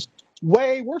because just this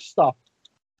way worse stuff.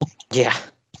 Yeah.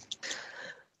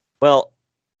 Well,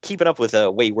 keeping up with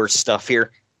way worse stuff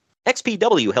here.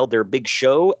 XPW held their big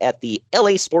show at the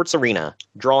LA Sports Arena,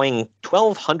 drawing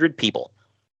 1,200 people.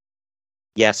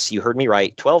 Yes, you heard me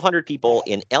right. 1,200 people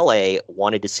in LA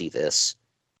wanted to see this.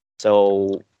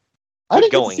 So, I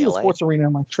didn't get to see the Sports Arena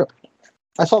on my trip.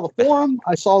 I saw the Forum.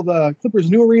 I saw the Clippers'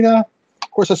 new arena.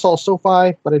 Of course, I saw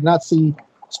SoFi, but I did not see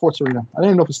Sports Arena. I didn't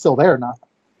even know if it's still there or not.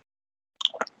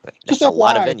 That's Just a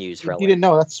lot of FYI, venues. you didn't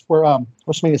know that's where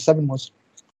WrestleMania 7 was.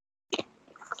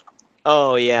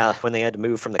 Oh, yeah, when they had to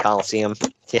move from the Coliseum.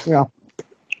 Yeah.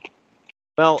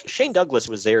 Well, Shane Douglas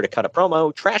was there to cut a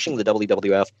promo, trashing the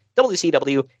WWF,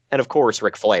 WCW, and of course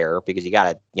Ric Flair, because you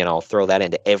got to, throw that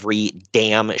into every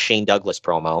damn Shane Douglas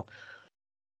promo.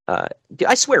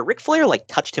 I swear, Ric Flair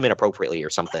touched him inappropriately or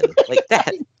something like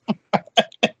that.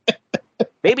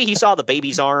 Maybe he saw the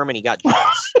baby's arm and he got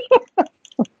jealous.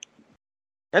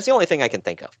 That's the only thing I can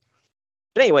think of.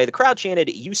 But anyway, the crowd chanted,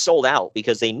 "You sold out,"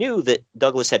 because they knew that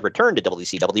Douglas had returned to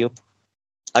WCW.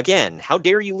 Again, how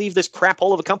dare you leave this crap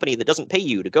hole of a company that doesn't pay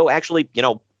you to go actually,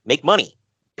 make money?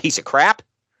 Piece of crap.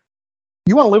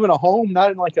 You want to live in a home,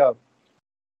 not in a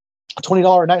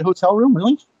 $20 a night hotel room,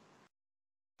 really?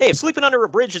 Hey, if sleeping under a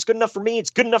bridge is good enough for me, it's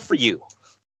good enough for you.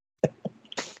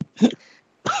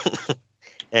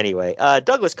 Anyway,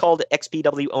 Douglas called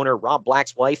XPW owner Rob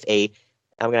Black's wife I'm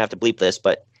going to have to bleep this,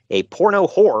 but a porno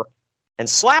whore, and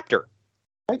slapped her.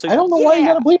 So, I don't know why you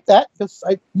got to bleep that, because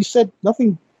you said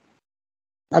nothing.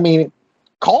 I mean,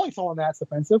 calling someone that's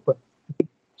offensive, but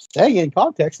saying it in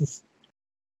context is...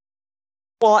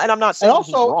 Well, and I'm not saying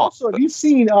he's wrong. Also, have you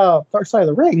seen Dark Side of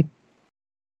the Ring?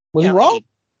 Was he wrong?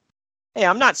 Hey,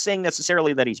 I'm not saying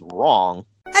necessarily that he's wrong.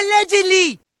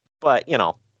 Allegedly! But,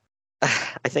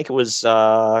 I think it was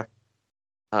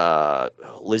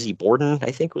Lizzie Borden,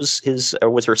 I think was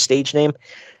her stage name. Is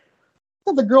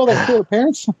that the girl that killed her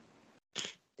parents?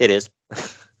 It is.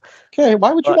 Okay,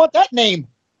 why would you want that name?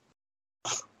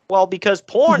 Well, because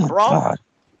porn, bro. God.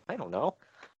 I don't know.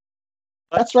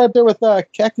 That's right there with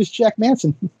Cactus Jack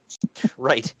Manson.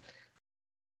 Right.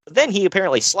 But then he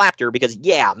apparently slapped her because,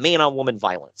 man-on-woman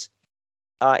violence.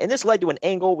 And this led to an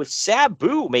angle with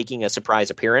Sabu making a surprise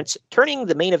appearance, turning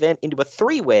the main event into a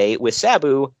three-way with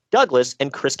Sabu, Douglas,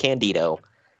 and Chris Candido.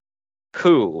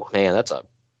 Whew, man, that's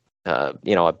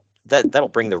that'll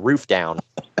bring the roof down.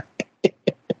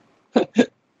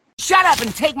 Shut up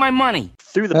and take my money.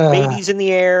 Threw the babies in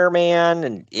the air, man,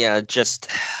 and just...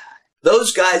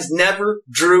 Those guys never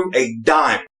drew a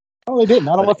dime. Oh, they didn't.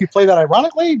 I don't know if you play that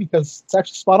ironically, because it's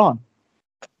actually spot on.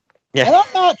 Yeah. And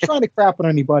I'm not trying to crap on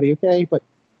anybody, okay? But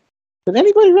did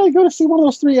anybody really go to see one of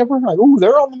those three ever?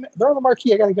 They're on the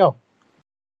marquee. I got to go.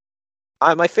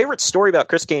 My favorite story about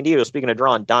Chris Candido, speaking of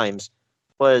drawing dimes,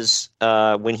 was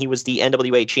when he was the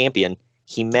NWA champion.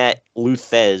 He met Lou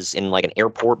Thez in an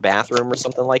airport bathroom or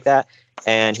something like that,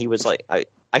 and he was like, "I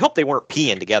hope they weren't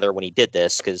peeing together when he did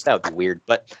this, because that would be weird."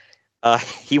 But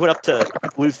he went up to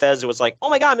Lou Thez and was like, "Oh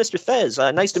my God, Mr.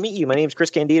 Thez, nice to meet you. My name's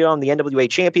Chris Candido. I'm the NWA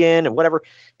champion and whatever."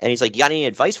 And he's like, "You got any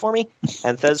advice for me?"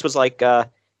 And Thez was like,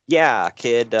 "Yeah,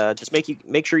 kid, just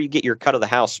make sure you get your cut of the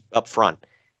house up front."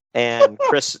 And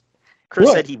Chris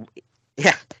said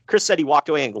Chris said he walked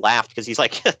away and laughed because he's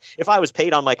like, "If I was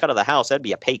paid on my cut of the house, that'd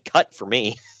be a pay cut for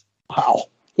me." Wow,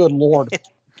 good Lord.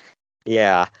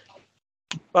 Yeah.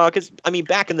 Well, because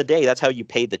back in the day, that's how you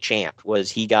paid the champ. Was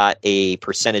he got a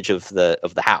percentage of the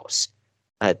house?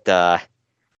 That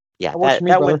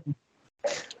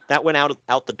went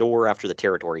out the door after the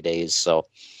territory days. So,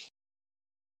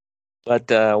 but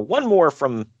one more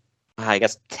from, I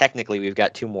guess technically we've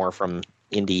got two more from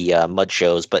indie mud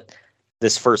shows, but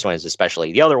this first one is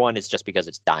especially. The other one is just because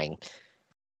it's dying.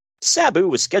 Sabu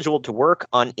was scheduled to work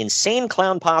on Insane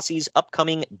Clown Posse's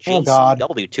upcoming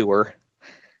JCW tour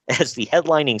as the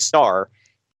headlining star.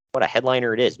 What a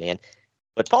headliner it is, man.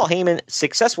 But Paul Heyman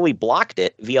successfully blocked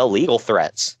it via legal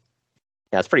threats.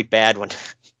 Now, it's pretty bad when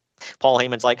Paul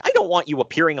Heyman's like, "I don't want you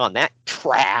appearing on that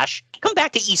trash. Come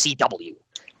back to ECW."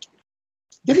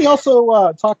 Didn't he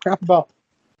also talk crap about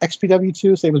XPW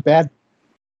too, say it was bad?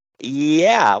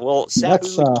 Yeah, well,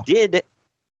 Sabu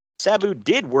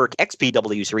did work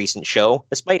XPW's recent show,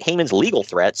 despite Heyman's legal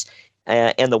threats.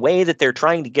 And the way that they're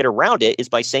trying to get around it is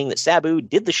by saying that Sabu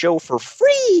did the show for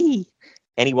free,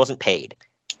 and he wasn't paid.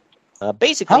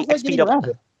 Basically,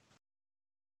 XPW,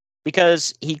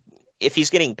 because if he's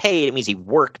getting paid, it means he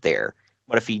worked there.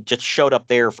 But if he just showed up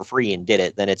there for free and did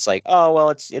it, then it's like, oh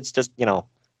well, it's just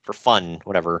for fun,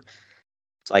 whatever.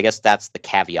 So I guess that's the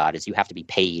caveat: is you have to be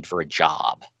paid for a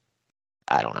job.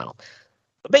 I don't know.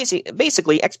 But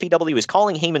basically, XPW is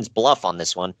calling Heyman's bluff on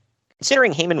this one,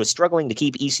 considering Heyman was struggling to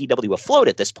keep ECW afloat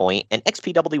at this point, and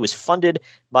XPW was funded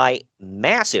by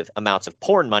massive amounts of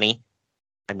porn money.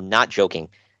 I'm not joking.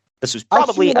 This was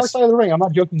probably I've seen Dark Side of the Ring. I'm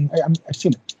not joking. I've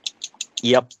seen it.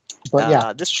 Yep.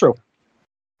 But this is true.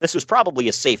 This was probably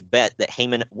a safe bet that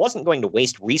Heyman wasn't going to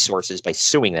waste resources by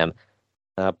suing them.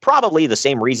 Probably the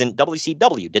same reason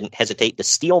WCW didn't hesitate to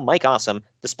steal Mike Awesome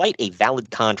despite a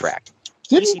valid contract.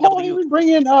 Didn't Paul even bring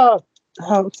in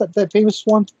what's that famous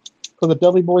one for the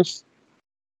Dudley Boys?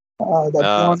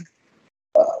 That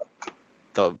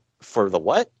one. For the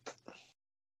what?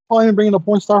 Paul even bring in a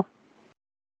porn star.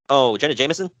 Oh, Jenna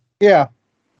Jameson? Yeah.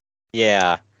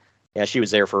 Yeah, she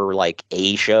was there for like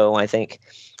a show, I think.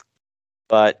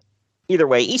 But either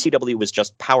way, ECW was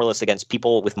just powerless against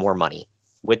people with more money,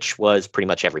 which was pretty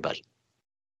much everybody.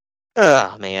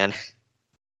 Oh, man.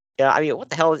 Yeah, I mean, what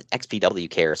the hell does XPW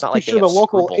care? It's not like I'm sure the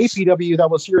local APW that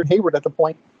was here in Hayward at the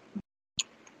point.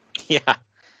 Yeah.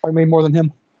 I made more than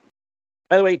him.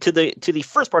 By the way, to the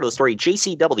first part of the story,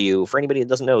 JCW, for anybody that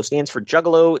doesn't know, stands for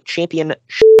Juggalo Champion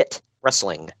Shit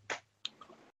Wrestling.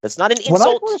 That's not an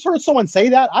insult. When I first heard someone say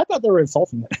that, I thought they were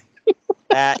insulting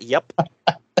it. Yep. But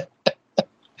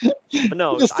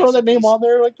no, just throw that name on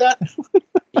there like that.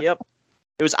 Yep.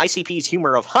 It was ICP's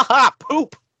humor of, haha,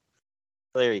 poop.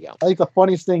 So there you go. I think the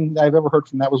funniest thing I've ever heard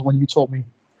from that was when you told me,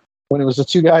 when it was the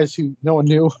two guys who no one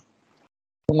knew.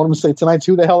 I want them to say, tonight's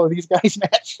Who the Hell Are These Guys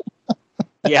match?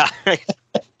 Yeah.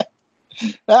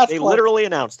 They literally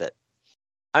announced it.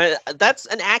 That's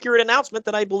an accurate announcement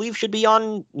that I believe should be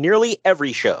on nearly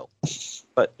every show.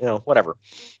 But, whatever.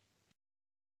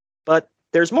 But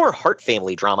there's more Hart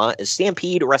family drama as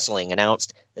Stampede Wrestling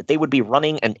announced that they would be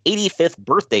running an 85th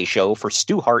birthday show for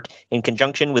Stu Hart in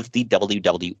conjunction with the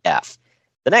WWF.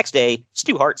 The next day,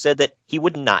 Stu Hart said that he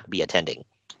would not be attending.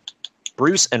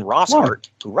 Bruce and Ross Hart,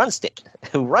 who run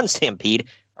Stampede,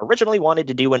 originally wanted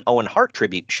to do an Owen Hart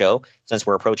tribute show since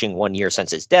we're approaching 1 year since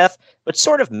his death, but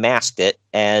sort of masked it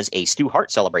as a Stu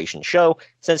Hart celebration show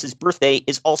since his birthday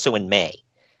is also in May.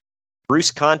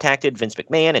 Bruce contacted Vince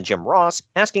McMahon and Jim Ross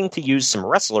asking to use some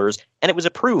wrestlers, and it was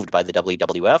approved by the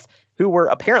WWF, who were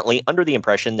apparently under the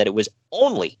impression that it was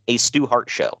only a Stu Hart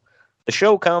show. The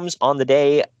show comes on a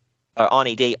day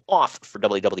off for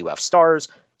WWF stars,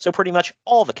 so pretty much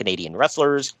all the Canadian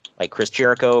wrestlers, like Chris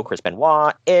Jericho, Chris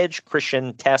Benoit, Edge,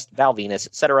 Christian, Test, Val Venus,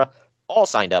 etc., all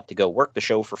signed up to go work the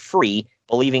show for free,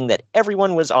 believing that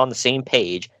everyone was on the same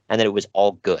page and that it was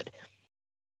all good.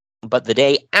 But the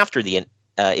day after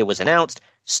it was announced,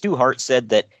 Stu Hart said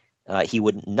that he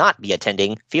would not be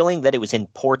attending, feeling that it was in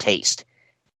poor taste.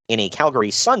 In a Calgary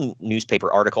Sun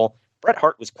newspaper article, Bret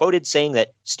Hart was quoted saying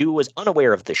that Stu was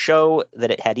unaware of the show,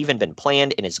 that it had even been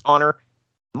planned in his honor.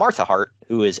 Martha Hart,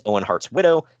 who is Owen Hart's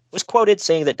widow, was quoted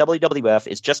saying that WWF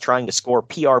is just trying to score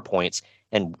PR points,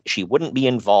 and she wouldn't be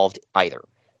involved either.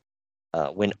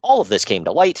 When all of this came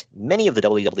to light, many of the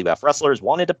WWF wrestlers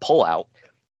wanted to pull out.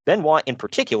 Benoit, in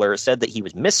particular, said that he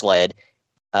was misled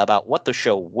about what the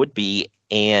show would be,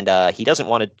 and he doesn't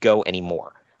want to go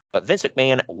anymore. But Vince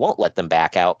McMahon won't let them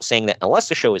back out, saying that unless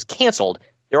the show is canceled,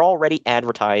 they're already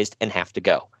advertised and have to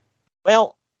go.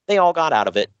 Well, they all got out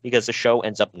of it because the show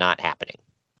ends up not happening.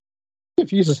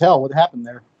 Confused as hell what happened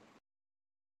there.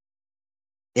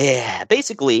 Yeah,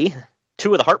 basically,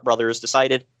 two of the Hart brothers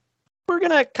decided, we're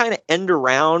going to kind of end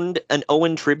around an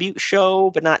Owen tribute show,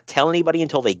 but not tell anybody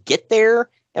until they get there,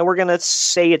 and we're going to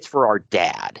say it's for our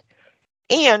dad.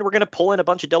 And we're going to pull in a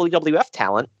bunch of WWF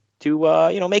talent to,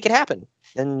 make it happen,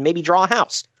 and maybe draw a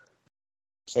house.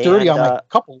 It's dirty on a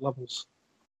couple levels.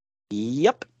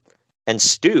 Yep. And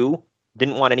Stu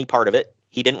didn't want any part of it.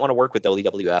 He didn't want to work with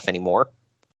WWF anymore.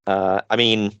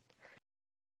 We've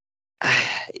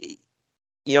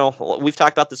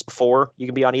talked about this before. You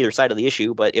can be on either side of the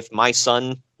issue, but if my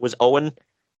son was Owen,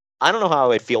 I don't know how I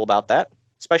would feel about that,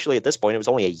 especially at this point. It was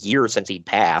only a year since he'd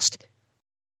passed.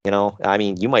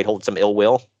 You might hold some ill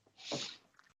will.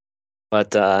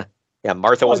 But,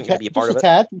 Martha wasn't going to be a part of it.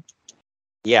 Tad.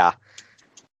 Yeah.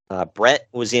 Brett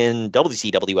was in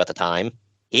WCW at the time.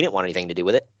 He didn't want anything to do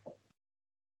with it.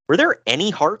 Were there any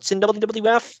Harts in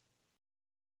WWF?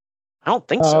 I don't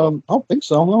think so. I don't think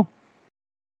so, no.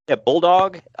 Yeah,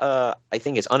 Bulldog, I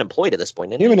think, is unemployed at this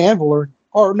point. Him and Anvil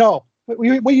or no.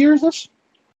 What year is this?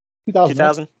 2000.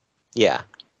 2000? Yeah.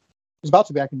 He's about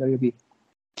to be back in WWE.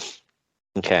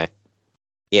 Okay.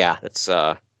 Yeah, that's...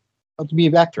 About to be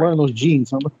back to wearing those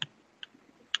jeans, remember?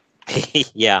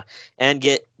 Yeah, and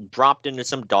get dropped into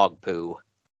some dog poo.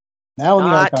 Now in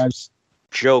the archives.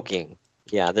 Joking.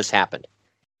 Yeah, this happened.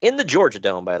 In the Georgia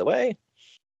Dome, by the way.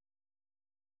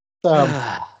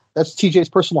 That's TJ's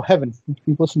personal heaven. If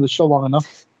you've listened to the show long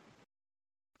enough.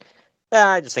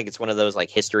 I just think it's one of those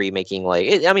history making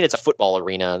it's a football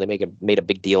arena. They made a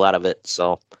big deal out of it.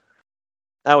 So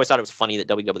I always thought it was funny that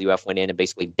WWF went in and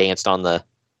basically danced on the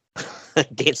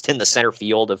danced in the center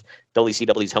field of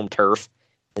WCW's home turf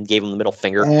and gave them the middle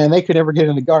finger. And they could never get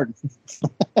in the garden.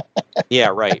 Yeah,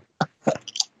 right.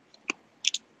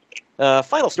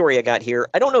 Final story I got here.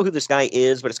 I don't know who this guy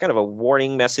is, but it's kind of a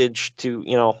warning message to,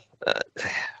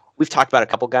 we've talked about a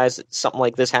couple guys that something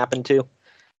like this happened to.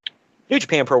 New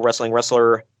Japan Pro Wrestling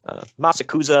wrestler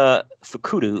Masakura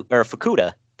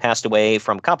Fukuda passed away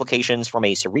from complications from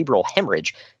a cerebral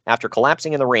hemorrhage after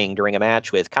collapsing in the ring during a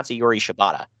match with Katsuyori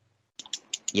Shibata.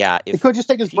 Yeah. He could just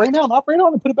take his brain out and operate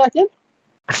on and put it back in?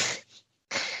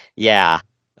 Yeah.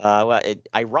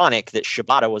 Ironic that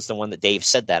Shibata was the one that Dave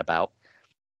said that about.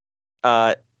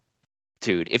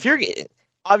 Dude, if you're...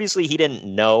 Obviously, he didn't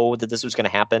know that this was going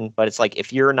to happen, but it's like,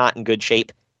 if you're not in good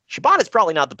shape, Shibata's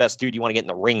probably not the best dude you want to get in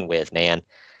the ring with, man.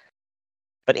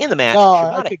 But in the match,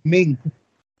 Shibata... I think Ming.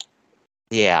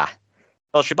 Yeah.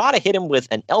 Well, Shibata hit him with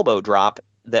an elbow drop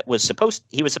that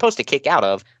he was supposed to kick out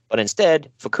of, but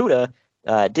instead, Fukuda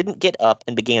didn't get up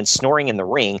and began snoring in the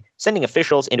ring, sending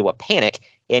officials into a panic,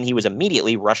 and he was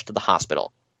immediately rushed to the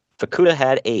hospital. Fukuda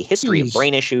had a history of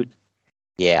brain issues.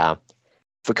 Yeah.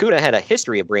 Fukuda had a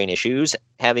history of brain issues,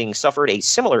 having suffered a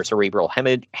similar cerebral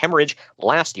hemorrhage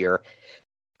last year,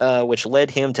 which led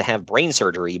him to have brain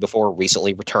surgery before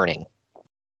recently returning.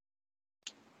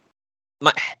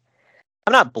 I'm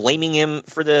not blaming him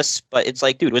for this, but it's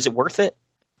like, dude, was it worth it?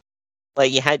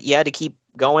 Like, you had to keep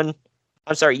going.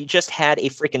 I'm sorry, you just had a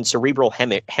freaking cerebral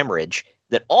hemorrhage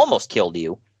that almost killed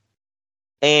you,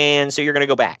 and so you're going to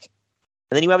go back.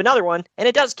 And then you have another one, and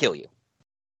it does kill you.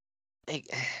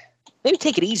 Maybe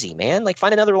take it easy, man. Like,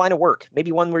 find another line of work.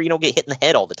 Maybe one where you don't get hit in the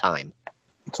head all the time.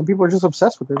 Some people are just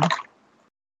obsessed with it.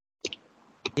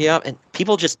 Yeah, and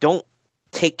people just don't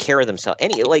take care of themselves.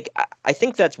 I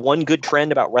think that's one good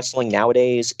trend about wrestling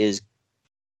nowadays is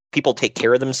people take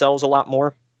care of themselves a lot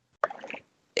more.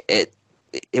 It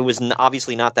was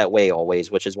obviously not that way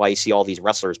always, which is why you see all these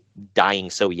wrestlers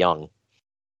dying so young.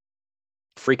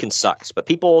 Freaking sucks. But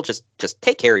people just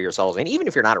take care of yourselves, and even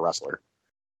if you're not a wrestler.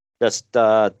 Just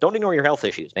don't ignore your health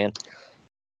issues, man.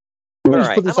 All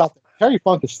right. Put this out there. Terry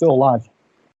Funk is still alive.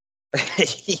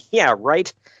 Yeah,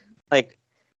 right? Like,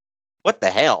 what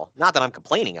the hell? Not that I'm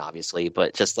complaining, obviously,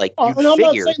 but just like, I'm not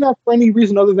saying that for any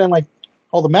reason other than like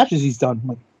all the matches he's done.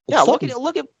 Like, yeah, look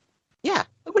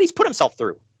what he's put himself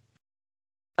through.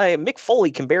 Mick Foley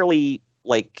can barely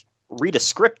like read a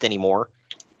script anymore,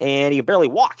 and he can barely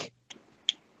walk.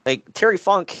 Like Terry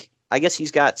Funk, I guess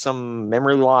he's got some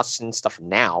memory loss and stuff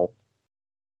now.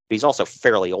 But he's also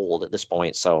fairly old at this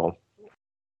point, so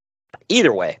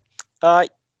either way.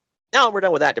 Now we're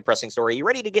done with that depressing story. You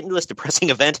ready to get into this depressing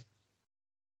event?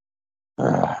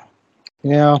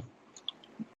 Yeah.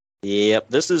 Yep.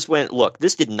 This is when, look,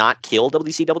 this did not kill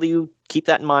WCW. Keep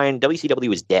that in mind.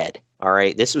 WCW is dead. All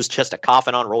right. This was just a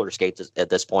coffin on roller skates at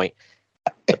this point.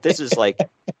 But this is like,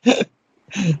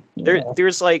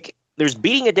 there's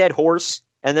beating a dead horse,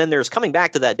 and then there's coming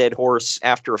back to that dead horse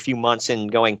after a few months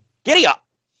and going, giddy up.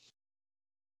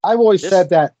 I've always said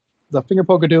that the finger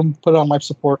poke of doom put it on life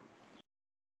support.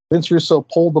 Vince Russo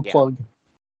pulled the plug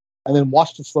and then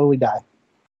watched it slowly die.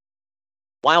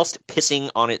 Whilst pissing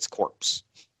on its corpse.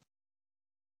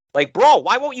 Like, bro,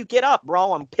 why won't you get up,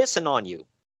 bro? I'm pissing on you.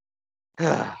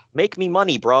 Make me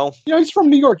money, bro. You know, he's from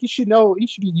New York. He should know. He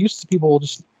should be used to people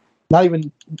just not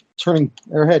even turning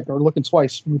their head or looking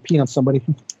twice when you pee on somebody.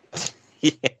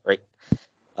 Yeah, right.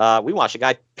 We watched a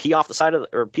guy pee off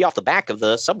the back of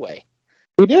the subway.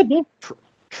 We did, yeah.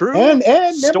 True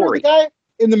and story. The guy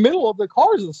in the middle of the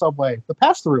cars of the subway, the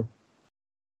pass-through.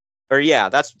 Or yeah,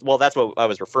 that's what I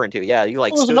was referring to. Yeah, you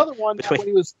like. There was another one when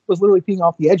he was literally peeing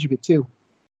off the edge of it too.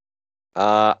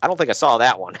 I don't think I saw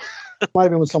that one. Might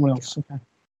have been with someone else. Okay.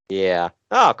 Yeah.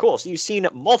 Oh, cool. So you've seen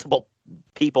multiple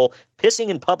people pissing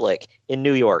in public in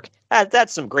New York.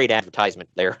 That's some great advertisement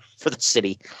there for the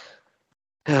city.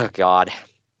 Oh, God.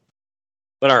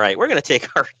 But all right, we're going to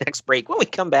take our next break. When we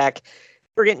come back,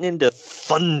 we're getting into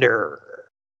Thunder.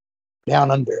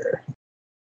 Down Under.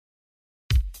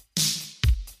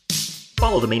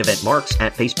 Follow the Main Event Marks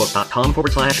at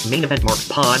Facebook.com/Main Event Marks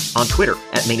Pod, on Twitter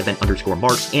at Main Event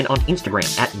 _Marks, and on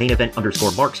Instagram at Main Event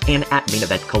 _Marks and at Main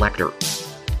Event Collector.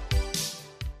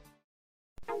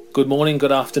 Good morning,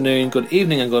 good afternoon, good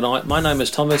evening, and good night. My name is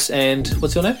Thomas, and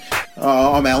what's your name?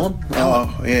 I'm Alan.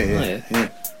 Oh, yeah.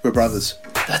 We're brothers.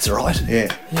 That's right.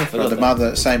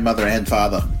 Yeah. Same mother and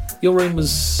father. Your room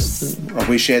was...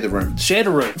 we shared the room. Shared a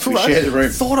room? We shared the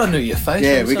room. Thought I knew your face.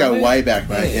 Yeah, we go way back,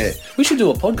 mate. Yeah. We should do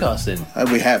a podcast then.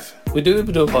 We have. We do a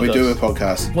podcast? We do a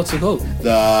podcast. What's it called?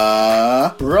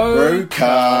 The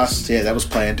Broadcast. Yeah, that was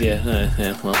planned.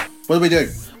 Yeah, well... What do we do?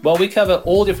 Well, we cover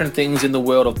all different things in the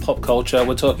world of pop culture.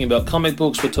 We're talking about comic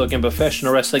books, we're talking about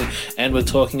professional wrestling, and we're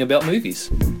talking about movies.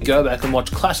 Go back and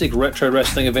watch classic retro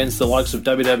wrestling events, the likes of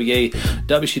WWE,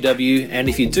 WCW, and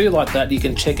if you do like that, you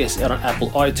can check us out on Apple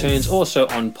iTunes, also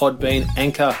on Podbean,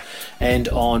 Anchor, and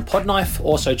on Podknife.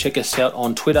 Also check us out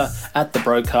on Twitter at The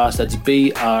Broadcast. That's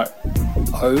BROKAST.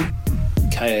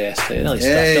 I nearly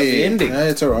stuffed up the ending. Hey,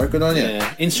 it's all right. Good on you.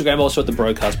 Yeah. Instagram also at The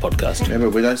Broadcast Podcast. Remember,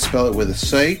 we don't spell it with a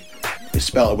C. We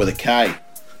spell it with a K.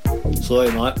 Sorry,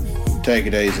 mate. Take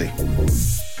it easy.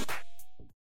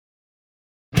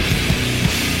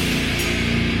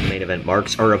 Main event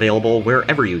marks are available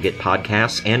wherever you get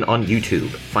podcasts and on YouTube.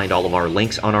 Find all of our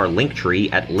links on our link tree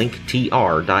at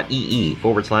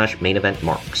linktr.ee/main event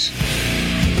marks.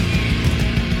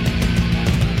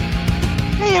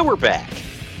 And we're back.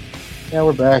 Yeah,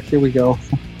 we're back. Here we go.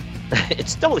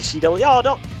 It's WCW. Oh,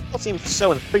 don't seem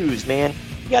so enthused, man.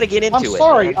 You got to get into it. I'm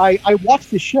sorry. Man. I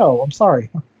watched the show. I'm sorry.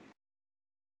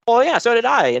 Well, yeah, so did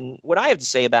I. And what I have to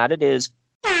say about it is,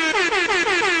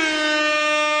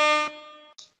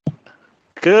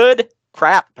 good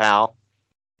crap, pal.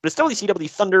 It's WCW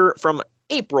Thunder from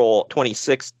April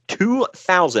 26,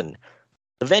 2000.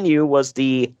 The venue was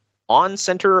the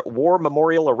On-Center War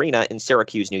Memorial Arena in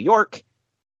Syracuse, New York.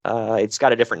 It's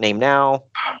got a different name now.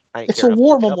 It's a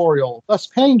war memorial, thus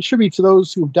paying tribute to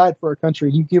those who have died for our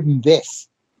country. You give them this.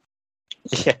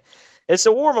 Yeah, it's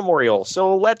a war memorial,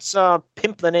 so let's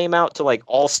pimp the name out to like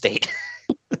Allstate.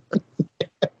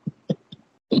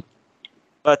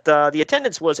 But the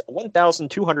attendance was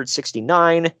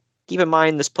 1,269. Keep in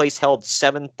mind, this place held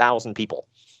 7,000 people.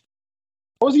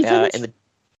 What was the attendance?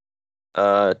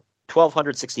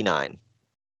 1,269.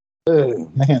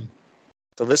 Oh, man.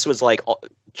 So this was like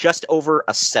just over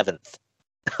a seventh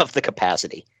of the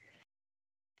capacity.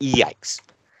 Yikes.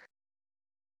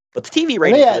 But the TV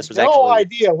rating for this was actually... no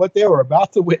idea what they were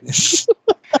about to witness.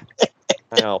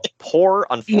 I know. Poor,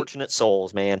 unfortunate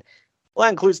souls, man. Well, that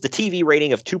includes the TV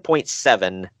rating of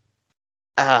 2.7.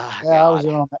 Yeah,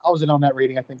 I was in on that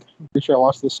rating, I think. I'm pretty sure I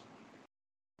watched this.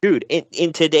 Dude,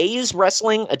 in today's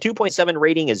wrestling, a 2.7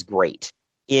 rating is great.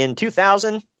 In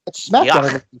 2000... It's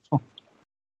SmackDown.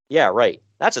 Yeah, right.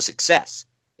 That's a success.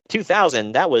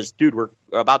 2000, that was, dude, we're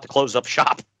about to close up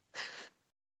shop.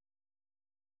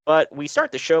 But we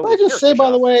start the show. Can I just say, by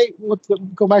the way,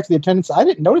 go back to the attendance. I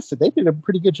didn't notice it. They did a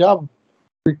pretty good job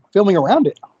filming around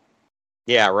it.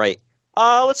 Yeah, right.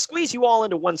 Let's squeeze you all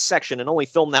into one section and only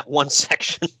film that one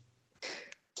section.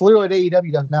 It's literally what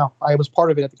AEW does now. I was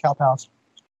part of it at the Cow Palace.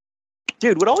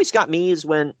 Dude, what always got me is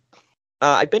when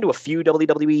I've been to a few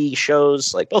WWE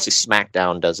shows, like mostly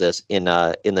SmackDown does this in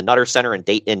the Nutter Center in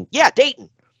Dayton. Yeah, Dayton.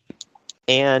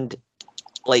 And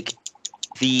like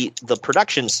the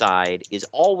production side is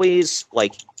always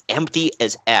like empty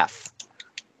as F.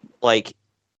 Like,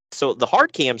 so the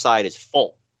hard cam side is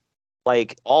full.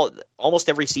 Like almost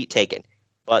every seat taken.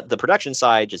 But the production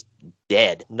side just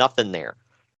dead. Nothing there.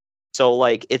 So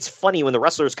like it's funny when the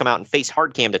wrestlers come out and face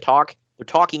hard cam to talk, they're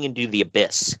talking into the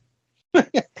abyss.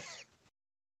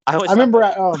 I remember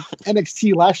at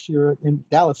NXT last year in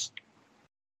Dallas.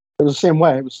 It was the same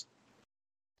way. It was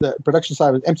the production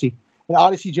side was empty. And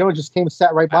Odyssey Jones just came and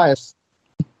sat right by us.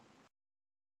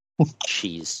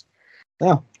 Jeez.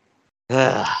 Yeah.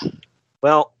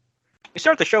 Well, we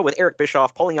start the show with Eric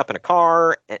Bischoff pulling up in a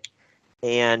car,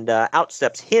 and out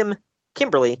steps him,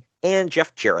 Kimberly, and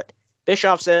Jeff Jarrett.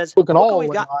 Bischoff says, "Looking all we've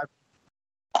got."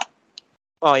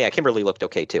 Oh yeah, Kimberly looked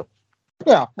okay too.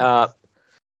 Yeah.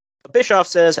 Bischoff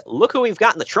says, "Look who we've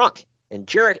got in the trunk," and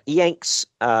Jarrett yanks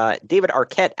David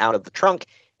Arquette out of the trunk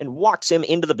and walks him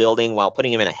into the building while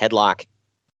putting him in a headlock.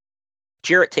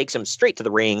 Jarrett takes him straight to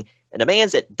the ring and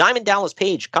demands that Diamond Dallas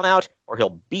Page come out or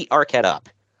he'll beat Arquette up.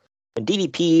 When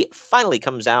DDP finally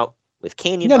comes out with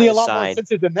Canyon by his a lot side... more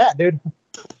sensitive than that, dude.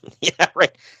 Yeah,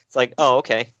 right. It's like, oh,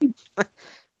 okay.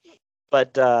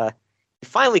 But he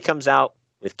finally comes out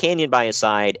with Canyon by his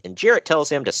side, and Jarrett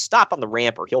tells him to stop on the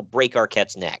ramp or he'll break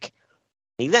Arquette's neck.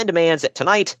 He then demands that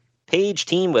tonight, Page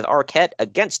team with Arquette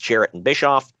against Jarrett and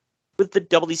Bischoff with the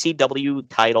WCW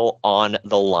title on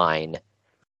the line.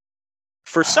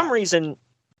 For some reason,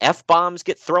 F-bombs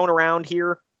get thrown around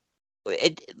here.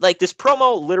 Like, this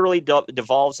promo literally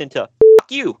devolves into, fuck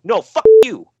you. No, fuck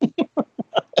you.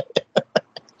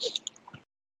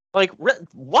 Like,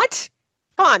 what?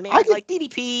 Come on, man. Like,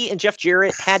 DDP and Jeff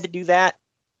Jarrett had to do that.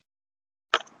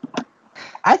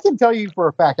 I can tell you for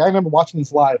a fact, I remember watching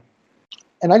these live,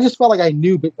 and I just felt like I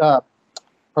knew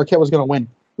Arquette was going to win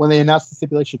when they announced the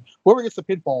stipulation. Whoever gets the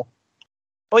pinfall.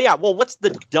 Oh, yeah. Well, what's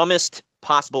the dumbest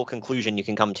possible conclusion you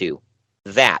can come to?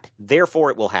 That.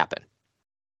 Therefore, it will happen.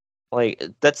 Like,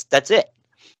 that's it.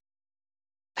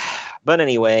 But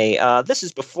anyway, this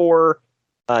is before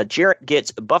Jarrett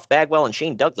gets Buff Bagwell and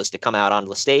Shane Douglas to come out onto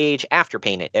the stage after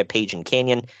Page and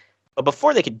Canyon. But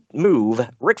before they could move,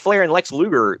 Ric Flair and Lex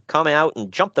Luger come out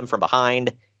and jump them from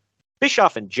behind.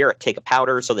 Bischoff and Jarrett take a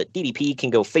powder so that DDP can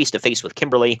go face-to-face with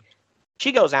Kimberly.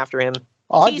 She goes after him.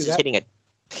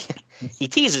 He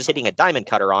teases hitting a diamond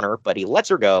cutter on her, but he lets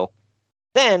her go.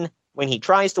 Then, when he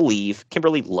tries to leave,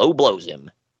 Kimberly low blows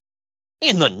him.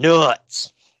 In the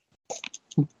nuts!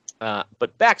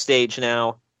 But backstage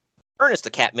now, Ernest the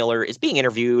Cat Miller is being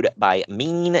interviewed by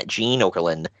Mean Gene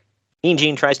Okerlund. Mean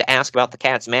Gene tries to ask about the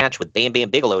Cat's match with Bam Bam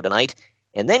Bigelow tonight,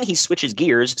 and then he switches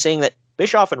gears, saying that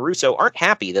Bischoff and Russo aren't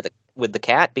happy with the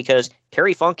Cat because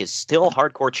Terry Funk is still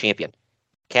hardcore champion.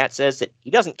 Cat says that he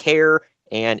doesn't care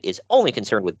and is only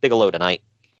concerned with Bigelow tonight.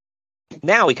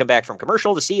 Now we come back from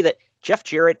commercial to see that Jeff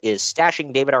Jarrett is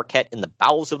stashing David Arquette in the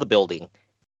bowels of the building.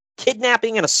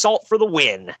 Kidnapping and assault for the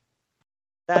win.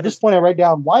 At this point, I write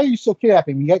down, why are you still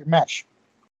kidnapping? You got your match.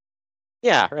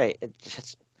 Yeah, right. It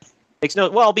just makes no...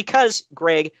 Well, because,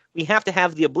 Greg, we have to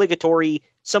have the obligatory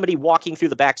somebody walking through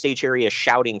the backstage area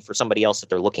shouting for somebody else that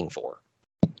they're looking for.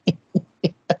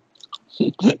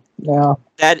 Yeah.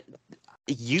 That...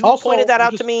 You also pointed that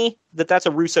out to me, that's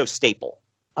a Russo staple.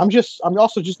 I'm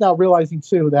also just now realizing,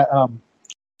 too, that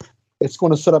it's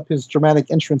going to set up his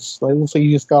dramatic entrance. Like, looks like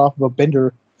he just got off of a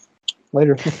bender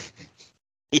later.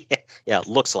 Yeah,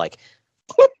 looks like.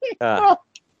 Oh,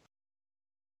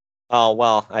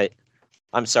 well,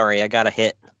 I'm sorry, I got a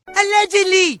hit.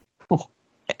 Allegedly!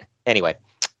 Anyway.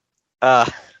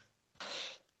 But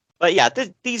yeah,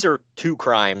 these are two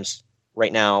crimes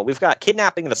right now. We've got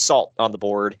kidnapping and assault on the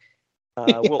board.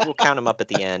 We'll count them up at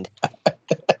the end.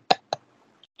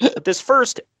 But this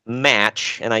first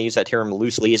match, and I use that term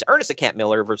loosely, is Ernest the Cat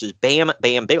Miller versus Bam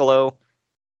Bam Bigelow.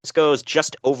 This goes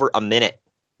just over a minute.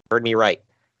 Heard me right.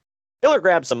 Miller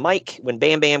grabs the mic when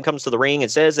Bam Bam comes to the ring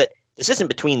and says that this isn't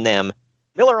between them.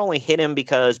 Miller only hit him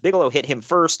because Bigelow hit him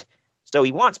first, so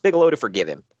he wants Bigelow to forgive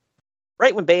him.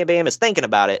 Right when Bam Bam is thinking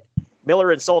about it,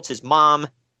 Miller insults his mom,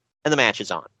 and the match is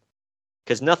on.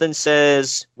 Because nothing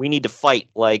says we need to fight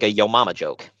like a Yo Mama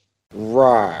joke.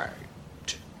 Right.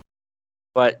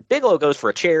 But Bigelow goes for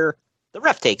a chair, the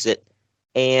ref takes it,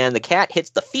 and the Cat hits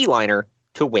the feliner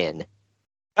to win.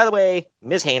 By the way,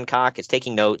 Ms. Hancock is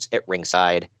taking notes at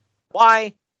ringside.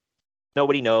 Why?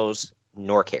 Nobody knows,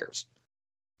 nor cares.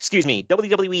 Excuse me,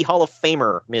 WWE Hall of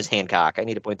Famer Ms. Hancock. I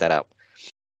need to point that out.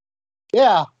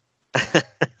 Yeah.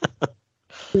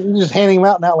 You're just handing them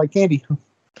out now like candy.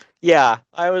 Yeah,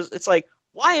 it's like,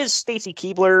 why is Stacy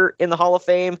Keibler in the Hall of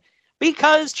Fame?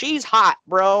 Because she's hot,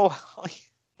 bro.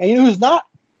 And you know who's not?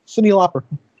 Cyndi Lauper.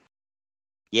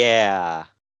 Yeah.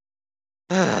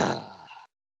 I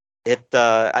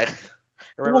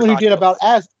The one who did about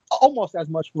almost as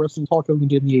much wrestling as Hulk Hogan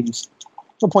did in the 80s.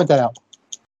 I'll point that out.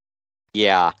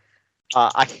 Yeah.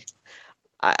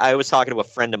 I was talking to a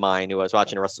friend of mine who I was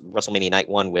watching WrestleMania Night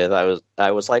 1 with.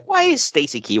 I was like, why is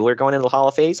Stacy Keibler going into the Hall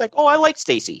of Fame? He's like, oh, I like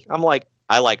Stacy. I'm like,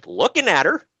 I liked looking at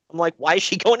her. I'm like, why is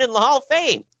she going into the Hall of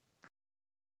Fame?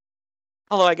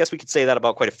 Although I guess we could say that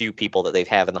about quite a few people that they've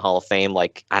had in the Hall of Fame,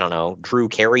 like, I don't know, Drew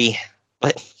Carey,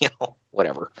 but,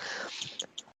 whatever.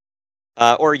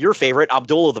 Or your favorite,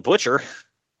 Abdullah the Butcher.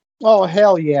 Oh,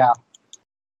 hell yeah.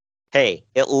 Hey,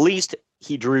 at least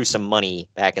he drew some money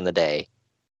back in the day.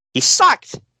 He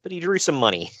sucked, but he drew some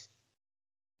money.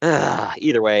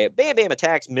 Either way, Bam Bam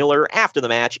attacks Miller after the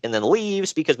match and then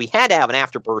leaves because we had to have an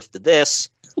afterbirth to this.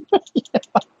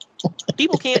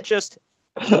 People can't just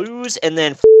lose and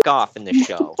then f*** off in this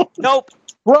show. Nope.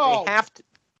 Bro. They have to.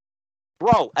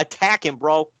 Bro, attack him,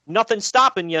 bro. Nothing's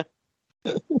stopping you.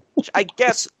 Which I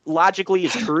guess logically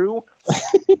is true.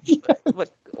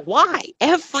 But why?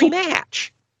 Every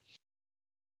match.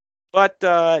 But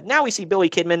now we see Billy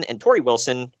Kidman and Tori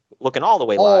Wilson looking all the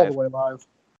way live. All the way live.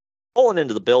 Pulling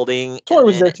into the building. Tori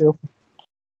was there too.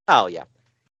 Oh, yeah.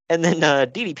 And then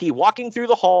DDP walking through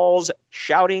the halls,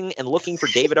 shouting and looking for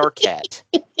David Arquette.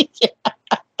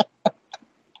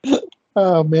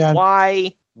 Oh, man.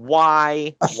 Why?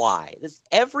 This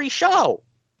every show.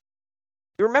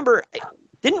 You remember,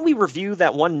 didn't we review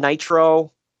that one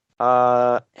Nitro?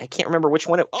 I can't remember which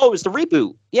one. It was the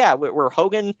reboot. Yeah, where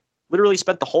Hogan literally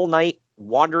spent the whole night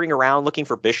wandering around looking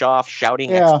for Bischoff,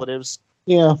 shouting expletives.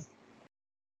 Yeah.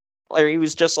 Like, he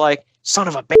was just like, son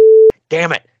of a bitch,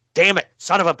 damn it,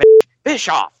 son of a bitch,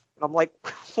 Bischoff. And I'm like,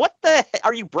 what the heck?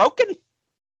 Are you broken?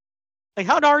 Like,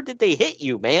 how hard did they hit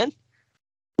you, man?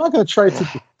 I'm not going to try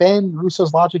to defend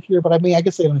Russo's logic here, but I mean, I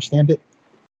guess I understand it.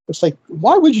 It's like,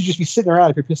 why would you just be sitting around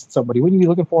if you're pissed at somebody? Wouldn't you be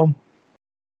looking for them?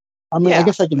 I mean, I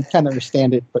guess I can kind of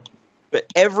understand it, but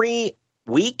every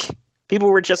week, People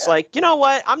were just like, you know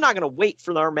what? I'm not going to wait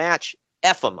for our match.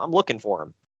 F them. I'm looking for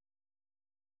him.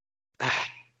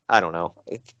 I don't know.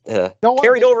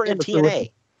 Carried over into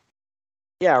TNA.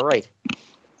 Yeah, right.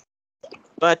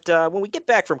 But when we get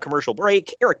back from commercial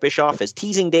break, Eric Bischoff is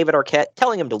teasing David Arquette,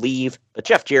 telling him to leave, but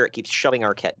Jeff Jarrett keeps shoving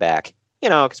Arquette back.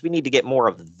 Because we need to get more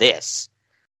of this.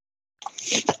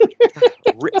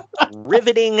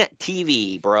 Riveting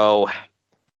TV, bro.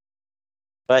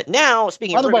 But now,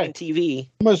 speaking of riveting TV,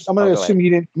 I'm going to assume you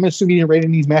didn't rate any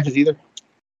of these matches either.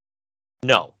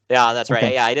 No, yeah, that's right.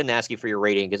 Okay. Yeah, I didn't ask you for your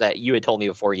rating because you had told me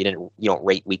before you don't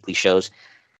rate weekly shows.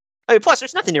 I mean, plus,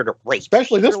 there's nothing there to rate,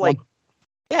 especially this one.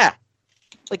 Yeah,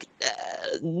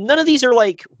 none of these are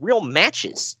like real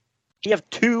matches. You have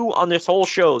 2 on this whole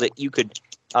show that you could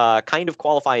kind of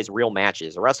qualify as real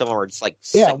matches. The rest of them are just like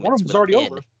one of them's already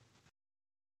over.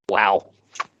 Wow.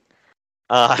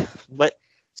 But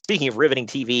speaking of riveting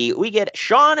TV, we get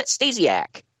Sean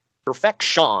Stasiak, Perfect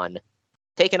Sean,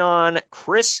 taking on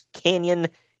Chris Kanyon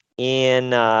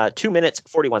in 2 minutes,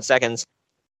 41 seconds.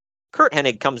 Kurt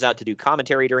Hennig comes out to do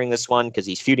commentary during this one because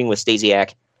he's feuding with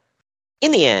Stasiak.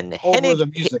 In the end, over the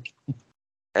music.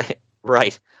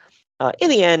 Right. In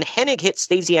the end, Hennig hits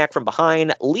Stasiak from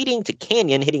behind, leading to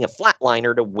Kanyon hitting a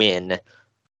flatliner to win.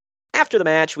 After the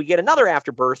match, we get another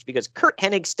afterbirth because Kurt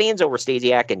Hennig stands over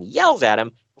Stasiak and yells at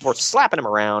him before slapping him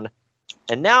around.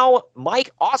 And now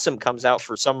Mike Awesome comes out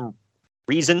for some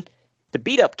reason to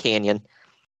beat up Kanyon.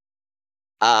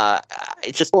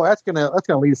 It's just that's gonna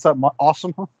lead to something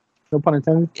awesome, huh? No pun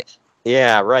intended.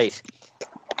 Yeah, right.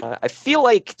 I feel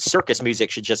like circus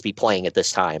music should just be playing at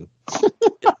this time.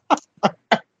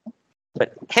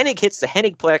 But Hennig hits the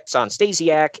Hennigplex on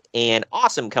Stasiak, and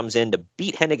Awesome comes in to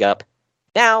beat Hennig up.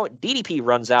 Now DDP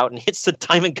runs out and hits the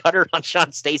Diamond Cutter on Sean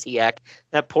Stasiak,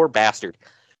 that poor bastard,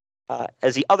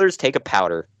 as the others take a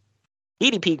powder.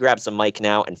 DDP grabs the mic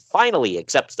now and finally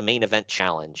accepts the main event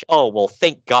challenge. Oh, well,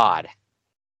 thank God.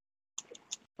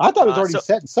 I thought it was already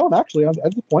set in stone, actually, at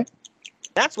this point.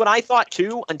 That's what I thought,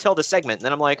 too, until the segment. And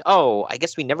then I'm like, oh, I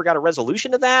guess we never got a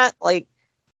resolution to that? Like,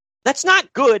 that's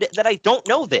not good that I don't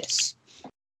know this.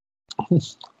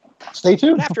 Stay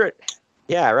tuned.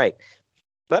 Yeah, right.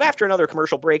 But after another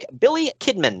commercial break, Billy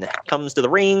Kidman comes to the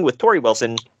ring with Tori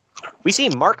Wilson. We see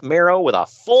Mark Marrow with a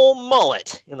full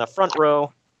mullet in the front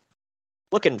row.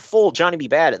 Looking full Johnny B.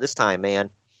 Bad at this time, man.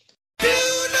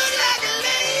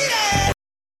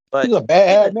 But he's a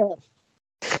bad man.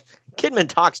 Kidman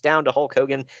talks down to Hulk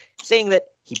Hogan, saying that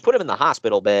he put him in the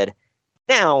hospital bed.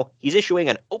 Now he's issuing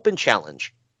an open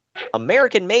challenge.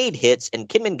 American Made hits, and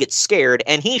Kidman gets scared,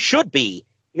 and he should be,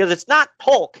 because it's not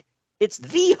Hulk, it's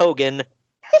the Hogan,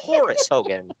 Horace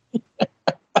Hogan.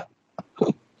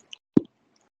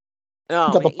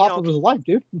 Got the pop of his life,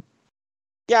 dude.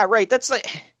 Yeah, right. That's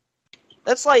like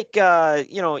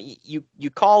you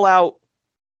call out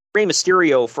Rey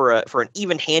Mysterio for an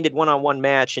even-handed one-on-one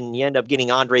match, and you end up getting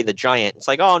Andre the Giant. It's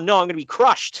like, oh no, I'm going to be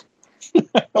crushed.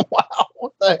 Wow,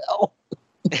 what the hell?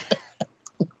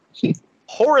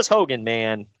 Horace Hogan,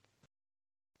 man.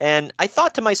 And I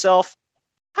thought to myself,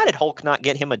 how did Hulk not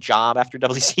get him a job after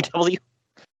WCW?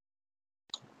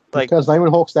 Because not even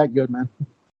Hulk's that good, man.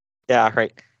 Yeah,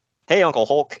 right. Hey, Uncle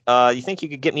Hulk, you think you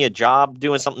could get me a job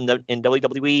doing something in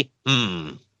WWE?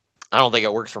 I don't think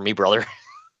it works for me, brother.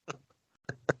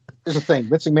 Here's the thing.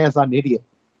 Vince McMahon's not an idiot.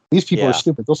 These people are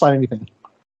stupid. They'll sign anything.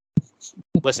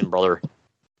 Listen, brother.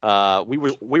 We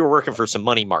were working for some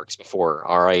money marks before,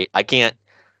 all right? I can't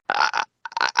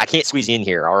squeeze you in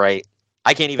here, all right?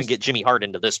 I can't even get Jimmy Hart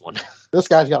into this one. This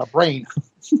guy's got a brain.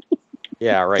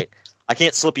 Yeah, right. I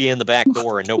can't slip you in the back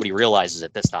door and nobody realizes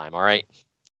it this time, all right?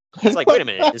 It's like, wait a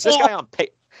minute, is this guy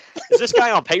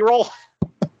on payroll?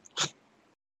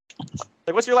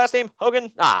 Like, what's your last name?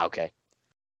 Hogan? Ah, okay.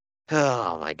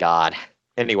 Oh my God.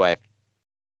 Anyway.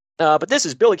 But this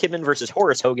is Billy Kidman versus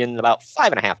Horace Hogan in about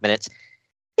 5.5 minutes.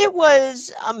 It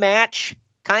was a match,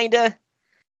 kinda.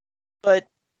 But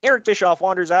Eric Bischoff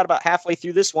wanders out about halfway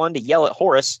through this one to yell at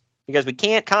Horace because we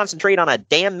can't concentrate on a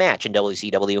damn match in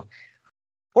WCW.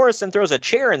 Horace then throws a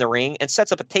chair in the ring and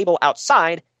sets up a table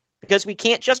outside because we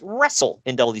can't just wrestle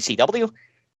in WCW.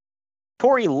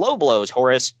 Tori low blows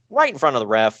Horace right in front of the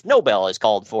ref. No bell is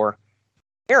called for.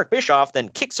 Eric Bischoff then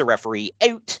kicks the referee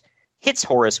out, hits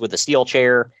Horace with a steel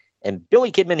chair, and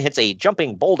Billy Kidman hits a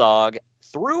jumping bulldog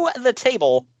through the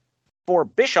table for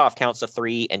Bischoff counts to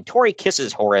 3, and Tori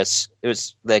kisses Horace. It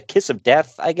was the kiss of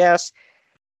death, I guess.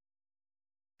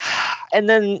 And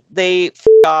then they f***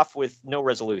 off with no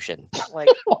resolution. Like,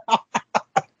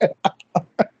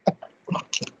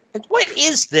 what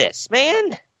is this,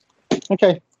 man?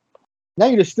 Okay. Now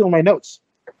you're just stealing my notes.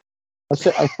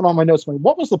 I put on my notes.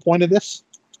 What was the point of this?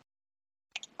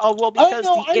 Oh, well, because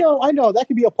I know. That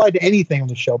could be applied to anything on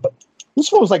the show, but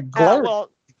this one was like glaring.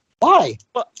 Why?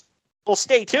 Well,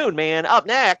 stay tuned, man. Up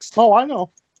next. Oh, I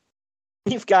know.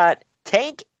 We've got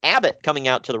Tank Abbott coming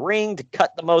out to the ring to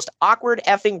cut the most awkward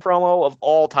effing promo of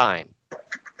all time.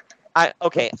 I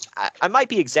might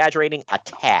be exaggerating a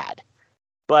tad,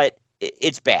 but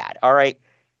it's bad, all right?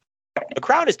 The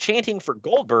crowd is chanting for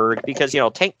Goldberg because,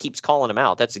 Tank keeps calling him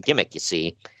out. That's a gimmick, you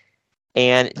see.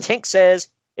 And Tank says,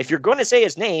 if you're going to say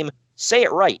his name, say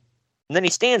it right. And then he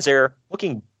stands there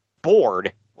looking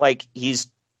bored, like he's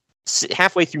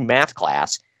halfway through math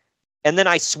class. And then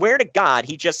I swear to God,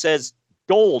 he just says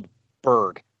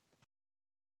Goldberg.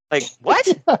 Like, what?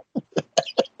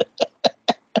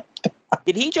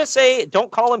 Did he just say,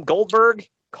 don't call him Goldberg,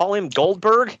 call him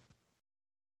Goldberg?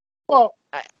 Well,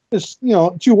 it's,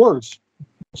 2 words,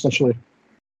 essentially.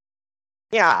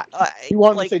 Yeah. He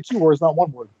wanted to say 2 words, not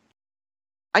 1 word.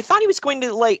 I thought he was going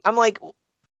to, I'm like,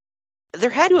 there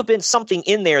had to have been something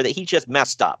in there that he just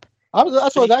messed up.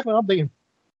 That's what exactly I'm thinking.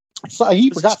 So he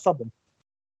forgot something.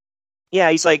 Yeah,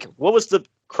 he's like, what was the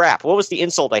crap? What was the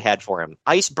insult I had for him?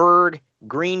 Iceberg,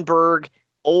 Greenberg,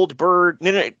 Oldberg,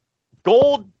 no,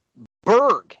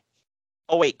 Goldberg.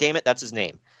 Oh, wait, damn it, that's his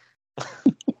name.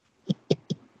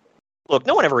 Look,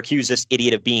 no one ever accused this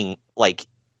idiot of being,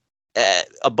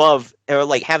 above,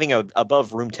 or, having a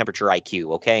above room temperature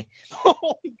IQ, okay?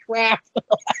 Holy crap.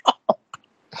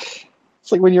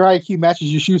 It's like when your IQ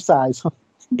matches your shoe size.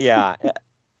 Yeah.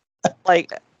 I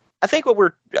think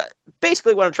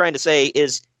basically what I'm trying to say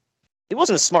is he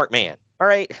wasn't a smart man, all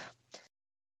right?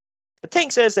 The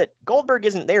Tank says that Goldberg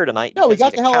isn't there tonight. No, we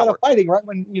got the hell out of fighting right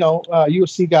when,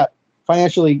 UFC got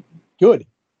financially good.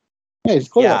 Yeah, he's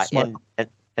clearly smart.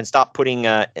 And stop putting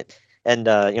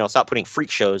stop putting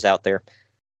freak shows out there.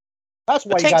 That's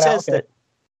why he got out there.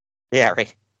 Yeah,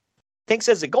 right. Tank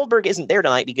says that Goldberg isn't there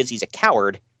tonight because he's a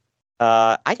coward.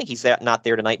 I think he's not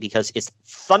there tonight because it's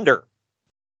Thunder.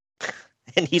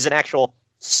 And he's an actual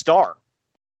star.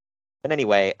 But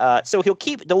anyway, so he'll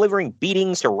keep delivering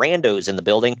beatings to randos in the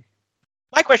building.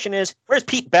 My question is, where's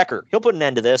Pete Becker? He'll put an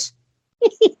end to this.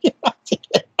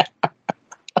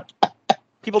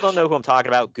 People don't know who I'm talking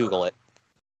about. Google it.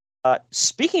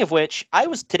 Speaking of which, I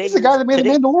was today. He's the guy that made the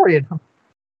Mandalorian.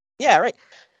 Yeah, right.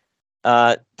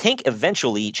 Tank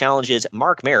eventually challenges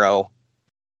Mark Marrow.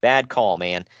 Bad call,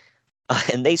 man.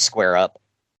 And they square up.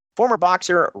 Former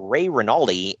boxer Ray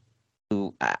Rinaldi,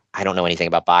 who I don't know anything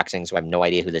about boxing, so I have no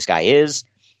idea who this guy is.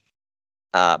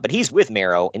 But he's with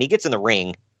Marrow, and he gets in the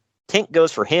ring. Tank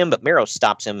goes for him, but Marrow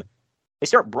stops him. They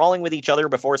start brawling with each other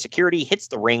before security hits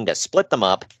the ring to split them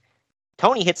up.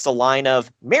 Tony hits the line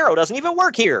of, Marrow doesn't even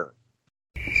work here.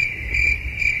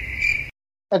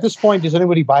 At this point, does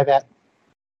anybody buy that?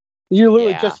 You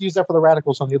literally just use that for the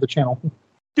radicals on the other channel.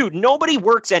 Dude, nobody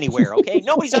works anywhere, okay?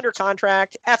 Nobody's under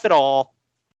contract. F it all.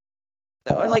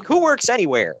 Who works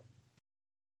anywhere?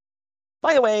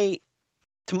 By the way,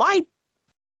 to my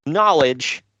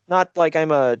knowledge, not like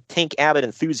I'm a Tank Abbott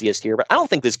enthusiast here, but I don't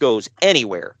think this goes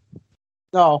anywhere.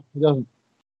 No, it doesn't.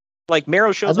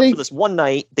 Marrow shows up for this one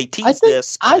night. They tease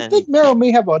this. I think Marrow may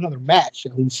have another match,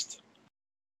 at least.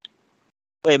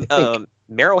 Wait,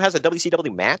 Marrow has a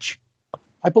WCW match?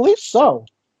 I believe so.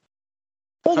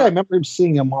 I think I remember him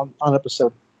seeing him on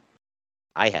episode.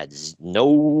 I had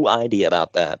no idea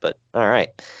about that, but all right.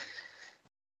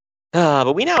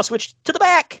 But we now switch to the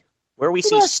back, where we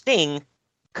see Sting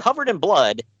covered in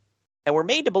blood, and we're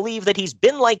made to believe that he's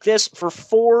been like this for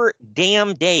 4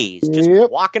 damn days,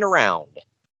 just walking around.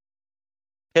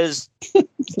 Because,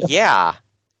 yeah.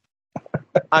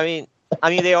 I mean,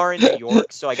 they are in New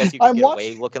York, so I guess you can get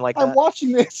away looking like that. I'm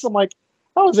watching this. I'm like,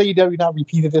 how has AEW not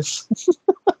repeated this?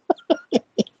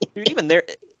 Dude, even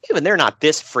they're not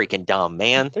this freaking dumb,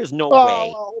 man. There's no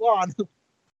way. Hold on.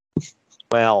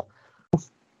 Well,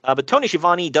 but Tony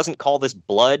Schiavone doesn't call this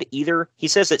blood either. He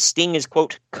says that Sting is,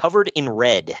 quote, covered in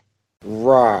red.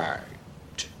 Right.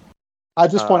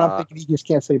 At this point, I'm thinking he just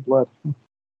can't say blood.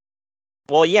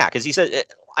 Well, yeah, because he says,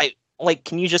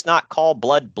 can you just not call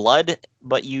blood?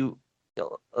 But you,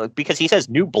 because he says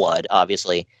new blood,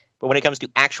 obviously. But when it comes to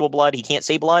actual blood, he can't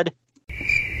say blood.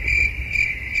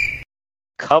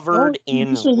 Covered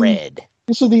in red.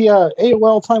 These are the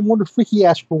AOL Time Warner freaky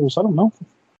ass rules. I don't know.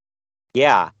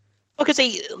 Yeah. Because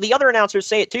the other announcers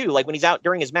say it too. Like when he's out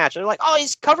during his match, they're like, "Oh,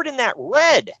 he's covered in that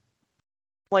red."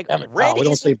 Like red. We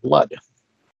don't say blood.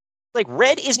 Like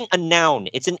red isn't a noun;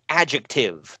 it's an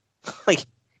adjective. Like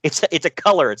it's a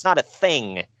color. It's not a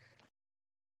thing.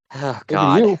 Oh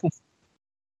God.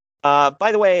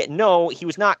 By the way, no, he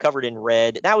was not covered in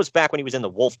red. That was back when he was in the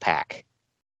Wolf Pack.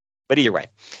 But either way.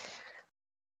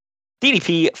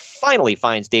 DDP finally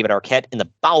finds David Arquette in the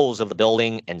bowels of the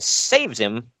building and saves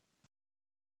him.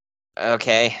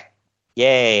 Okay.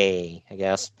 Yay, I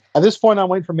guess. At this point, I'm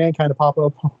waiting for Mankind to pop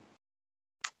up.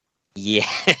 Yeah.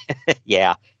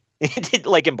 Yeah.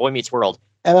 Like in Boy Meets World.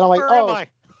 And then I'm like, Where am I?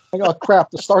 oh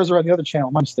crap, the stars are on the other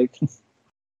channel. My mistake.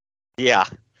 Yeah.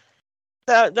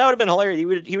 That would have been hilarious. He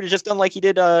would have just done like he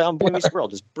did on Boy Meets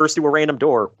World. Just burst through a random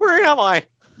door. Where am I?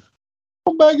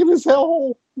 I'm back in this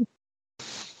hellhole.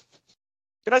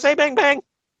 Did I say bang bang?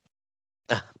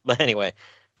 But anyway,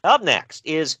 up next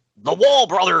is the Wall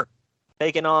Brother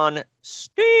taking on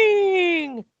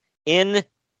Sting in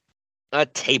a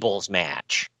tables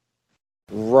match.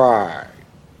 Right.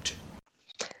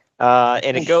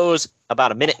 And it goes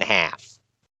about a minute and a half.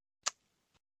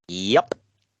 Yep.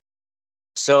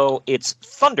 So it's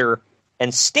Thunder,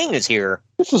 and Sting is here.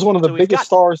 This is one of the biggest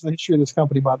stars in the history of this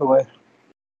company, by the way.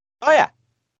 Oh, yeah.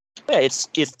 Yeah, it's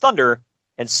Thunder,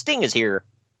 and Sting is here.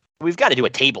 We've got to do a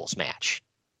tables match.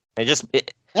 And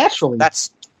Actually,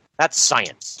 that's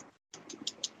science.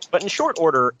 But in short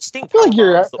order, Sting. I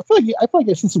feel like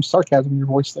I see some sarcasm in your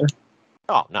voice there.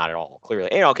 Oh, not at all. Clearly,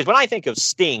 because when I think of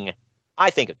Sting,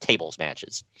 I think of tables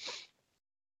matches.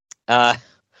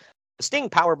 Sting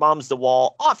power bombs the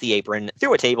Wall off the apron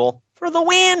through a table for the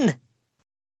win.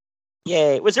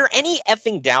 Yay! Was there any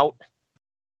effing doubt?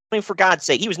 I mean, for God's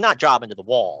sake, he was not jobbing to the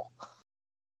Wall.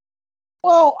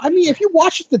 Well, I mean, if you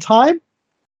watch at the time,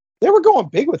 they were going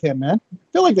big with him, man. I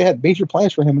feel like they had major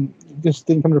plans for him, and it just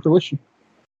didn't come to fruition.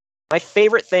 My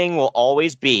favorite thing will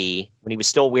always be when he was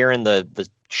still wearing the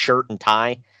shirt and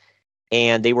tie,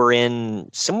 and they were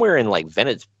somewhere in like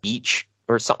Venice Beach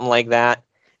or something like that,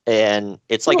 and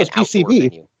it's like an outdoor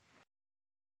venue.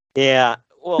 Yeah,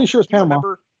 well, pretty sure it's Panama.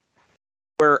 Remember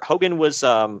where Hogan was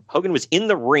in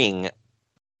the ring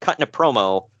cutting a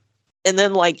promo, and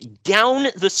then like down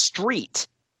the street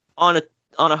on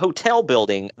a hotel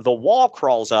building, the Wall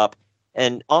crawls up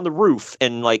and on the roof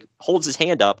and like holds his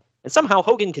hand up, and somehow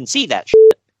Hogan can see that shit.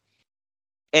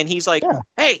 And he's like,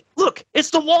 "Hey, look,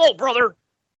 it's the Wall, brother."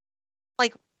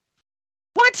 Like,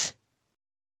 what?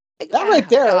 That right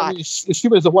there, I mean, as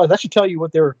stupid as it was, that should tell you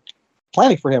what they were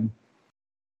planning for him.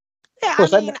 Yeah, of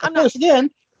course, I'm not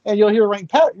again, and you'll hear a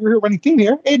running theme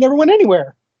here. It never went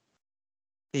anywhere.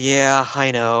 Yeah,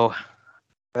 I know.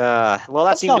 Well,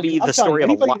 that seemed to be the story of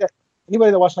a lot.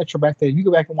 Anybody that watched Nitro back then, you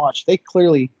go back and watch. They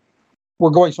clearly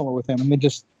were going somewhere with him, and they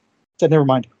just said, "Never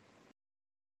mind."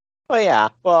 Oh yeah.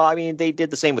 Well, I mean, they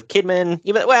did the same with Kidman.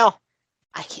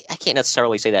 I can't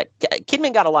necessarily say that.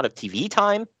 Kidman got a lot of TV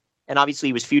time, and obviously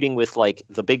he was feuding with like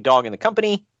the big dog in the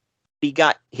company. He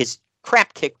got his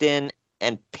crap kicked in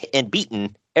and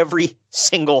beaten every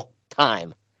single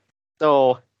time.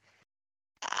 So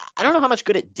I don't know how much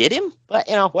good it did him, but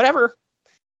whatever.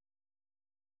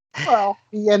 Well,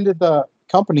 he ended the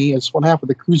company as one half of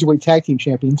the Cruiserweight Tag Team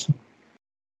Champions.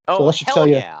 Oh, so that should tell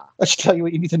you. That should tell you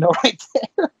what you need to know right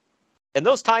there. And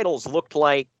those titles looked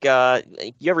like,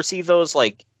 you ever see those,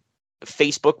 like,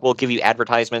 Facebook will give you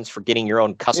advertisements for getting your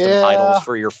own custom titles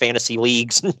for your fantasy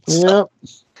leagues and stuff.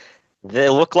 They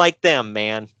look like them,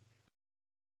 man.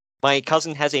 My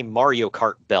cousin has a Mario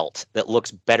Kart belt that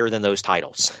looks better than those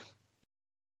titles.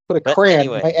 Put a crayon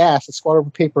in my ass and squat over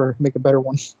paper make a better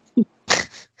one.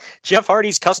 Jeff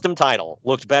Hardy's custom title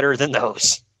looked better than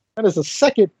those. That is the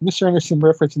second Mr. Anderson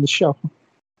reference in the show.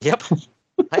 Yep.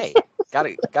 Hey,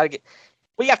 gotta get.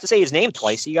 Well, you have to say his name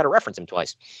twice, so you got to reference him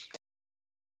twice.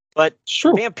 But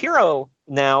Vampiro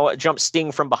now jumps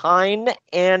Sting from behind,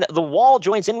 and the Wall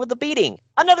joins in with the beating.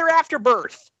 Another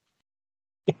afterbirth.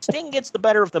 Sting gets the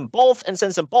better of them both and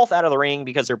sends them both out of the ring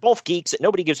because they're both geeks that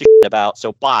nobody gives a shit about.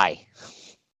 So bye.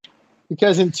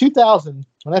 Because in 2000,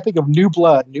 when I think of new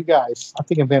blood, new guys, I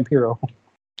think of Vampiro.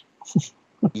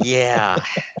 Yeah.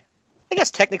 I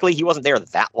guess technically he wasn't there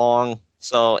that long,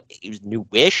 so he was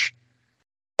new-ish.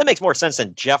 That makes more sense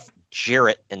than Jeff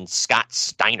Jarrett and Scott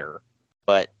Steiner.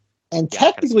 And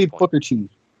technically Booker T.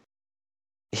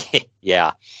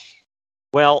 Yeah.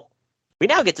 Well, we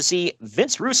now get to see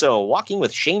Vince Russo walking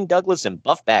with Shane Douglas and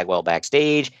Buff Bagwell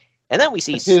backstage, and then we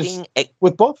see Sting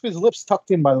with both of his lips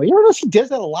tucked in. By the way, you ever notice he does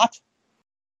that a lot?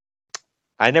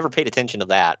 I never paid attention to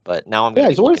that, but now I'm going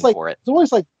to be looking for it. It's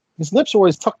always like his lips are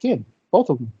always tucked in, both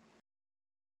of them.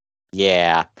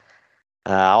 Yeah,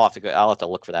 I'll have to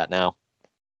look for that now.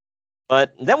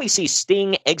 But then we see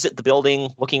Sting exit the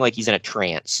building, looking like he's in a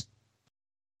trance.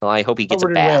 Well, I hope he gets a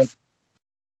bath.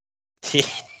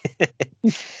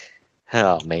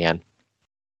 Oh man!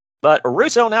 But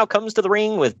Russo now comes to the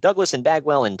ring with Douglas and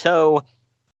Bagwell in tow.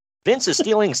 Vince is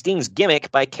stealing Sting's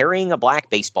gimmick by carrying a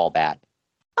black baseball bat.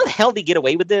 How the hell did he get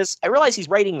away with this? I realize he's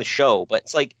writing the show, but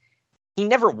it's like he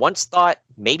never once thought,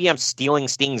 maybe I'm stealing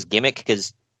Sting's gimmick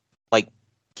because, like,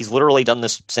 he's literally done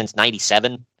this since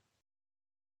 97.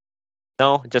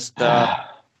 No, just,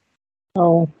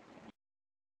 Oh.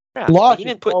 Yeah, he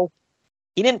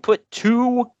didn't put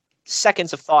 2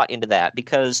 seconds of thought into that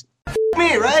because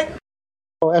Me, right?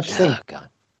 Oh, FC. Oh, God.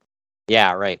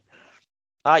 Yeah, right.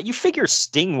 You figure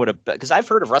Sting would have, because I've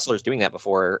heard of wrestlers doing that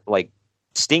before. Like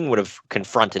Sting would have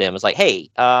confronted him. It's like, hey,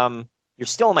 you're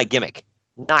still my gimmick.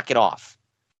 Knock it off.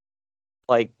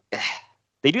 Like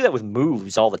they do that with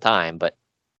moves all the time, but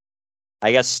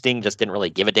I guess Sting just didn't really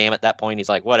give a damn at that point. He's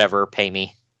like, whatever, pay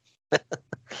me.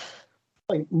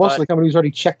 Like most of the companies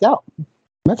already checked out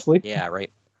mentally. Yeah,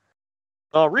 right.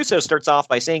 Well, Russo starts off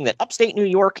by saying that upstate New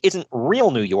York isn't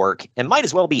real New York and might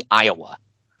as well be Iowa.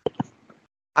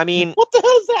 I mean, what the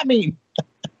hell does that mean?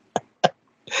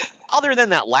 Other than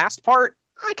that last part,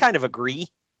 I kind of agree.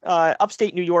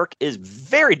 Upstate New York is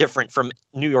very different from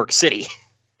New York City.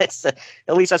 It's at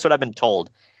least that's what I've been told.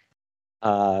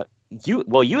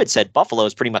 You had said Buffalo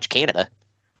is pretty much Canada.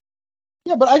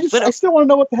 Yeah, but I still want to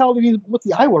know what the hell what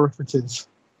the Iowa reference is.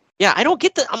 Yeah, I don't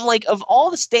get I'm like, of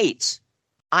all the states,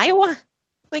 Iowa?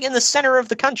 Like in the center of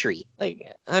the country.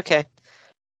 Like, okay.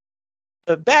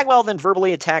 Bagwell then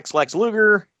verbally attacks Lex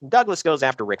Luger. Douglas goes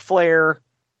after Ric Flair.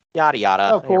 Yada, yada.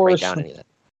 Of course. Write down any of that.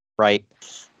 Right.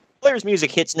 Flair's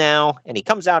music hits now, and he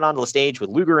comes out onto the stage with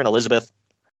Luger and Elizabeth.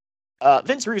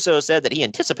 Vince Russo said that he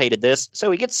anticipated this,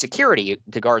 so he gets security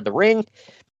to guard the ring.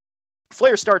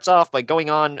 Flair starts off by going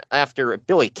on after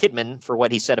Billy Kidman for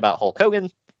what he said about Hulk Hogan.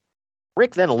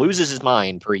 Rick then loses his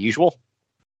mind, per usual,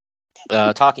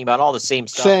 talking about all the same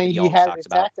stuff. Saying he had it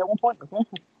back at one point?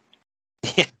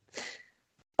 Okay.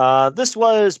 This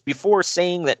was before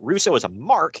saying that Russo is a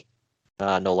mark,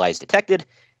 no lies detected,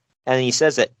 and he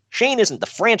says that Shane isn't the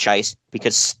franchise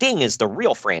because Sting is the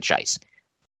real franchise.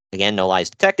 Again, no lies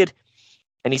detected.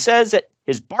 And he says that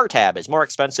his bar tab is more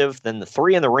expensive than the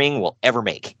 3 in the ring will ever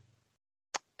make.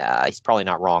 He's probably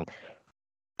not wrong.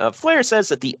 Flair says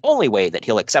that the only way that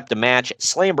he'll accept a match at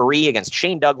Slamboree against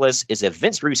Shane Douglas is if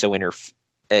Vince Russo interferes,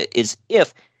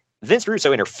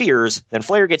 then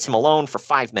Flair gets him alone for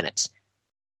 5 minutes.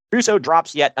 Russo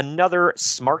drops yet another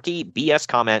smarky BS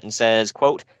comment and says,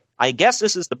 quote, I guess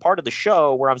this is the part of the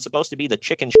show where I'm supposed to be the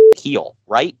chicken heel,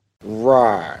 right?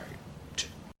 Right.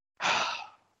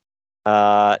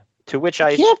 To which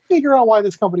I can't figure out why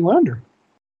this company went under.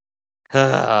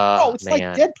 It's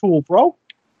man. like Deadpool, bro.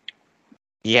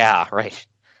 Yeah, right.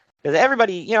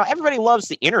 Everybody loves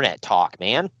the internet talk,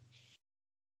 man.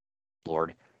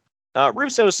 Lord.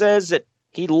 Russo says that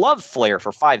he loved Flair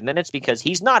for 5 minutes because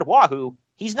he's not Wahoo,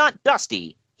 he's not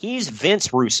Dusty, he's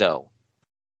Vince Russo.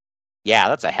 Yeah,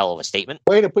 that's a hell of a statement.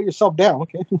 Way to put yourself down,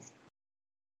 okay?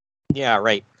 Yeah,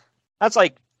 right. That's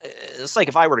like, it's like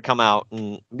if I were to come out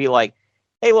and be like,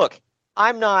 hey, look,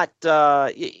 I'm not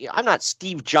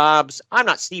Steve Jobs, I'm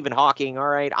not Stephen Hawking, all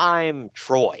right? I'm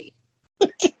Troy.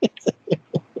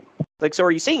 Like, so are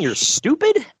you saying you're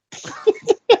stupid?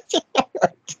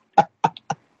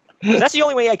 That's the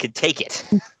only way I could take it.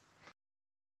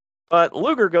 But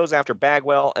Luger goes after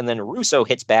Bagwell, and then Russo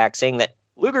hits back, saying that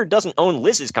Luger doesn't own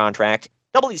Liz's contract,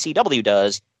 WCW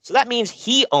does, so that means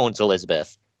he owns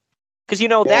Elizabeth. Because,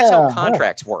 that's how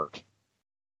contracts work.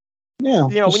 Yeah.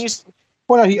 When you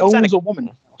point out he owns a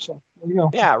woman. So,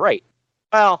 Yeah, right.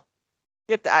 Well,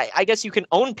 I guess you can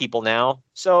own people now,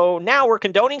 so now we're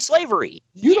condoning slavery.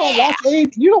 You don't watch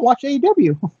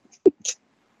AEW.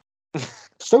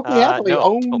 Stokely Hathaway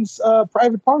owns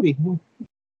Private Party.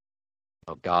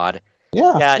 Oh God.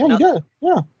 Yeah, he does.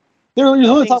 Yeah. They're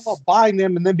really talking about buying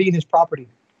them and then being his property.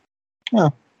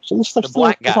 Yeah. So this stuff's the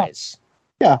black guys.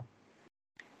 Yeah.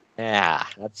 Yeah,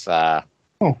 that's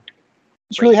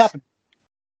It's really happened.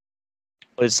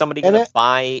 Was somebody going to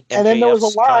buy MJF's and then there was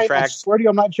a line, contract? I swear to you,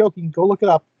 I'm not joking. Go look it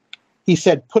up. He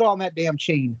said, put on that damn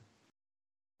chain.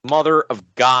 Mother of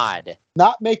God.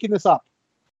 Not making this up.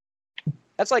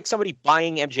 That's like somebody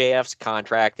buying MJF's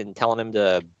contract and telling him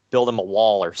to build him a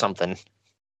wall or something.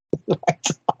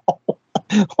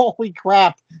 Holy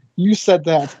crap. You said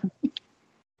that.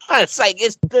 It's like,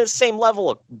 it's the same level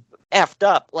of effed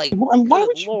up. Like,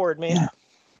 good Lord, man. Yeah.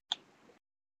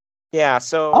 Yeah,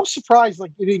 so I'm surprised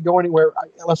it didn't go anywhere,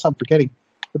 unless I'm forgetting.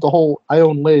 But the whole I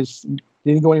own Liz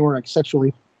didn't go anywhere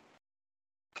sexually.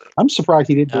 I'm surprised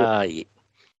he didn't do it.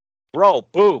 Bro,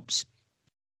 boobs.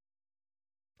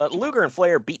 But Luger and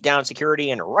Flair beat down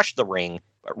security and rush the ring,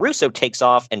 but Russo takes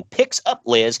off and picks up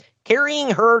Liz,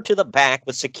 carrying her to the back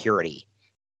with security.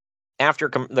 After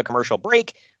the commercial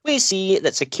break, we see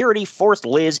that security forced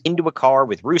Liz into a car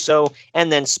with Russo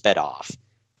and then sped off.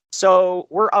 So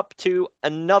we're up to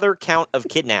another count of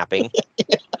kidnapping.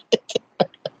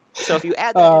 So if you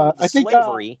add that in with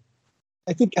slavery...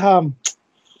 I think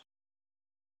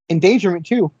endangerment,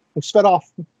 too. They sped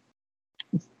off.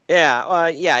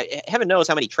 Yeah, heaven knows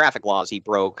how many traffic laws he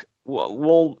broke.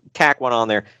 We'll tack one on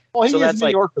there. Well, he so is that's New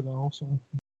Yorker, though. So.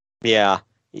 Yeah,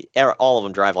 all of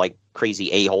them drive like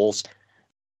crazy a-holes.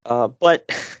 But...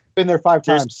 Been there 5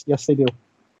 times. Yes, they do.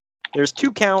 There's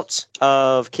 2 counts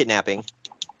of kidnapping,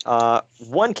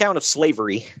 1 count of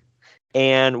slavery,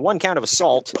 and 1 count of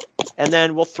assault, and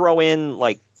then we'll throw in,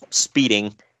 like,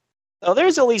 speeding. So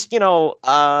there's at least,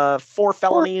 4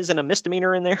 felonies and a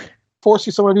misdemeanor in there.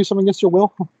 Forcing someone to do something against your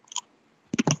will?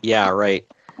 Yeah, right.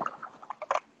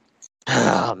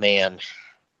 Oh, man.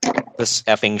 This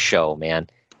effing show, man.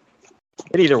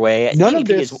 But either way... None of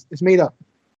this is made up.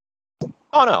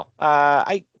 Oh, no.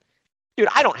 Dude,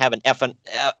 I don't have an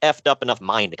effed up enough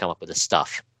mind to come up with this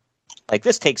stuff. Like,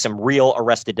 this takes some real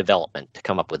Arrested Development to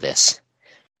come up with this.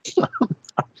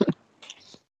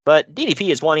 But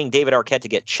DDP is wanting David Arquette to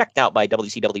get checked out by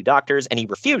WCW doctors, and he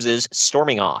refuses,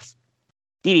 storming off.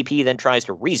 DDP then tries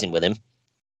to reason with him.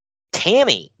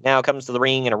 Tammy now comes to the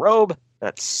ring in a robe.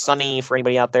 That's sunny for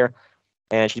anybody out there.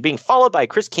 And she's being followed by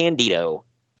Chris Candido.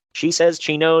 She says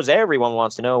she knows everyone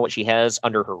wants to know what she has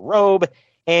under her robe,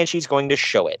 and she's going to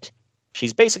show it.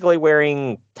 She's basically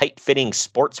wearing tight-fitting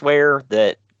sportswear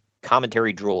that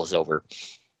commentary drools over.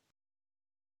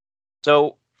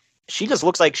 So she just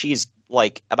looks like she's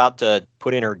like about to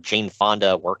put in her Jane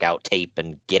Fonda workout tape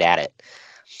and get at it.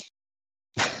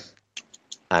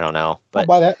 I don't know. But I'll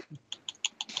buy that.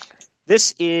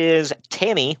 This is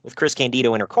Tammy with Chris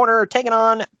Candido in her corner, taking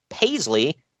on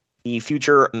Paisley, the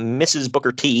future Mrs.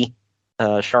 Booker T,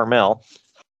 Charmel.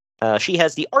 She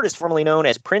has the artist formerly known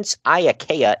as Prince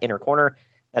Iakea in her corner.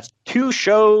 That's 2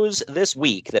 shows this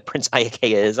week that Prince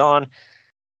Iakea is on.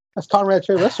 That's Conrad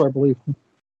Trey Wrestler, I believe.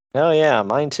 Oh, yeah,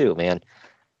 mine too, man.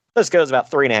 This goes about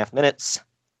 3.5 minutes.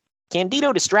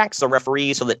 Candido distracts the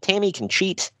referee so that Tammy can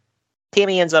cheat.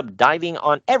 Tammy ends up diving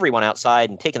on everyone outside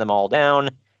and taking them all down.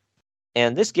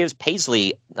 And this gives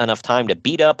Paisley enough time to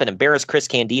beat up and embarrass Chris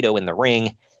Candido in the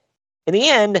ring. In the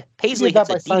end, Paisley hits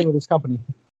by signing with his company.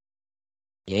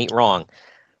 You ain't wrong.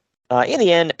 In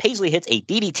the end, Paisley hits a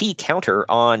DDT counter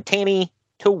on Tammy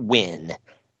to win.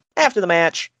 After the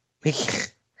match,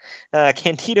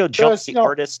 Candido jumps the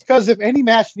artist. Because if any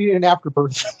match needed an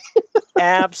afterbirth.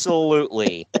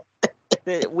 Absolutely.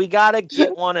 We got to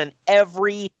get one in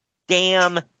every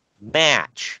damn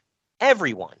match.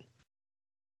 Everyone.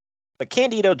 But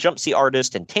Candido jumps the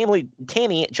artist, and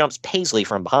Tammy jumps Paisley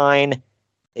from behind.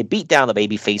 They beat down the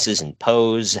baby faces and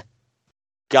pose.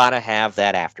 Gotta have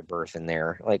that afterbirth in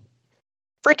there. Like,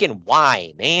 freaking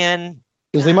why, man?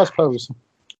 Because they must pose.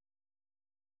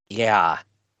 Yeah.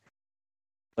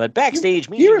 But backstage...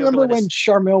 Do you remember when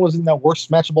Charmel was in that worst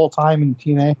match of all time in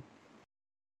TNA?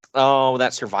 Oh,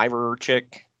 that Survivor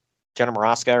chick? Jenna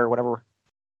Maraska or whatever? I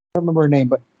don't remember her name,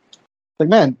 but... Like,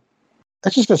 man,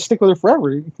 that's just going to stick with her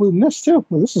forever, including this, too.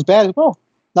 Well, this is bad as well.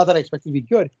 Not that I expect it to be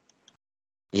good.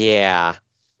 Yeah.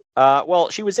 Well,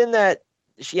 she was in that...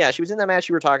 she was in that match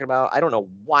you were talking about. I don't know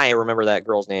why I remember that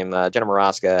girl's name. Jenna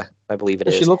Maraska, I believe it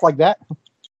is. Does she look like that?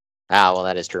 Ah, well,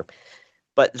 that is true.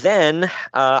 But then,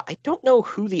 I don't know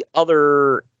who the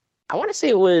other... I want to say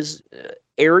it was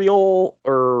Ariel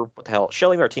or what the hell?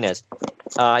 Shelly Martinez.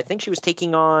 I think she was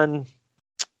taking on...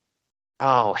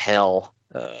 Oh, hell.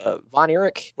 Von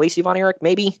Erich? Lacey Von Erich,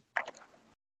 maybe?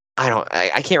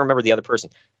 I can't remember the other person.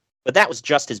 But that was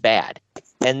just as bad.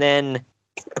 And then...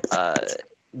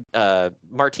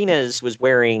 Martinez was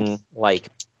wearing like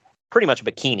pretty much a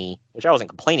bikini, which I wasn't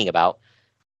complaining about,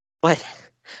 but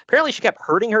apparently she kept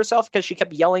hurting herself because she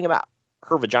kept yelling about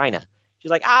her vagina.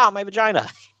 She's like, my vagina.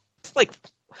 It's like,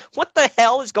 what the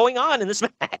hell is going on in this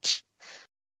match?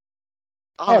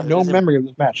 I have no memory of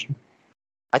this match.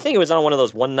 I think it was on one of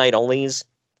those one night onlys.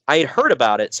 I had heard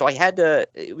about it, so I had to,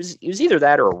 it was either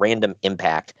that or a Random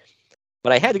Impact,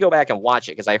 but I had to go back and watch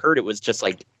it because I heard it was just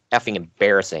like effing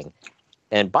embarrassing.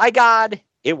 And by God,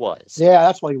 it was. Yeah,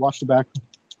 that's why you watched it back.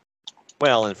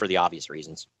 Well, and for the obvious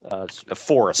reasons.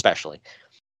 4 especially.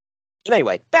 But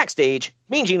anyway, backstage,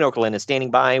 Mean Gene Okerlund is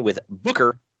standing by with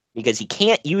Booker because he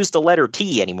can't use the letter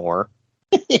T anymore.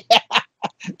 Yeah,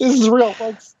 this is real,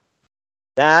 folks.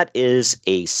 That is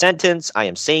a sentence I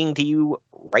am saying to you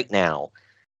right now.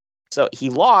 So he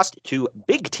lost to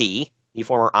Big T, the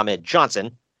former Ahmed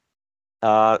Johnson,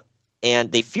 and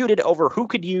they feuded over who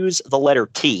could use the letter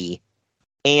T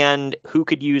and who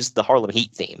could use the Harlem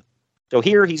Heat theme. So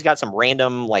here he's got some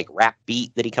random like rap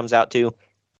beat that he comes out to,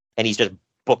 and he's just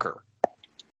Booker.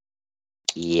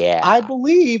 Yeah. I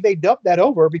believe they dubbed that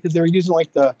over because they were using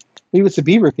like the Leave It to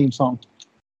Beaver theme song.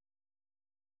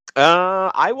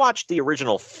 I watched the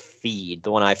original feed,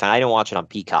 the one I found. I didn't watch it on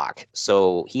Peacock.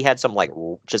 So he had some like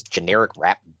just generic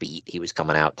rap beat he was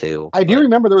coming out to. I do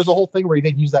remember there was a whole thing where he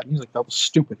didn't use that music. That was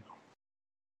stupid.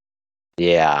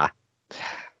 Yeah.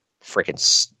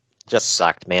 Freaking just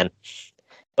sucked, man.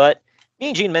 But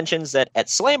Mean Gene mentions that at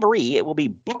Slamboree, it will be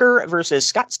Booker versus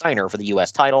Scott Steiner for the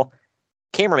U.S. title.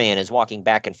 Cameraman is walking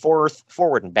back and forth,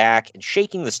 forward and back, and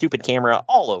shaking the stupid camera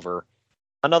all over.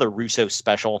 Another Russo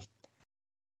special.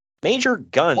 Major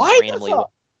Guns randomly.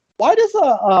 Why does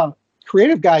a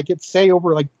creative guy get say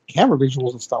over like camera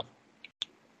visuals and stuff?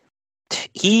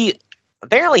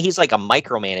 Apparently he's like a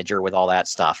micromanager with all that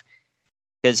stuff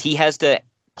because he has to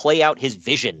play out his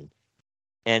vision,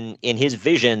 and in his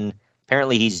vision,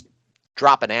 apparently he's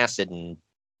dropping acid and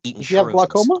eating. Does he have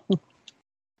glaucoma?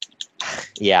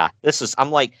 Yeah, I'm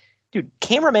like, dude,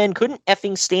 cameraman couldn't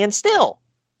effing stand still.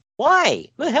 Why?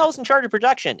 Who the hell's in charge of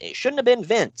production? It shouldn't have been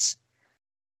Vince.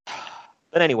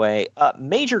 But anyway,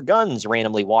 Major Guns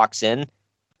randomly walks in.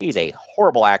 She's a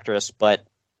horrible actress, but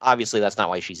obviously that's not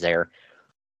why she's there.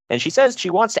 And she says she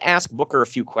wants to ask Booker a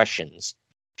few questions.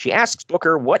 She asks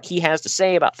Booker what he has to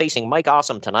say about facing Mike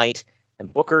Awesome tonight,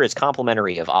 and Booker is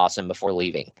complimentary of Awesome before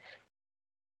leaving.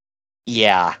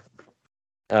 Yeah.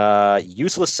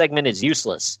 Useless segment is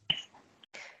useless.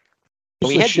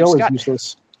 The show is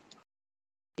useless.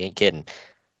 You ain't kidding.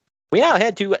 We now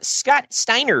head to Scott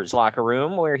Steiner's locker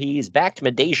room, where he's backed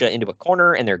Medeja into a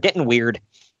corner, and they're getting weird.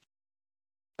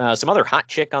 Some other hot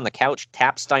chick on the couch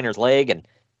taps Steiner's leg and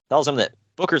tells him that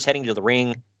Booker's heading to the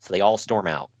ring, so they all storm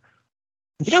out.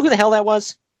 You know who the hell that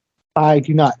was? I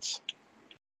do not.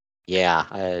 Yeah,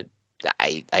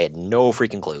 I had no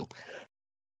freaking clue.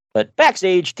 But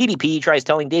backstage, DDP tries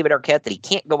telling David Arquette that he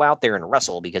can't go out there and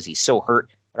wrestle because he's so hurt.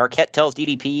 But Arquette tells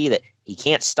DDP that he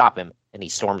can't stop him, and he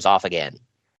storms off again.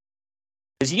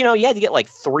 Because, you had to get like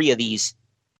 3 of these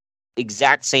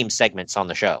exact same segments on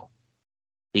the show.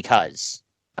 Because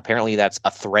apparently that's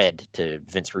a thread to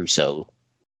Vince Russo.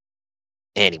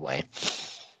 Anyway.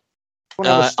 When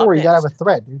you have a story, you gotta have a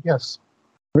thread. Yes.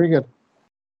 Very good.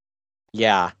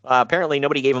 Yeah. Apparently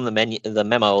nobody gave him the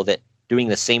memo that doing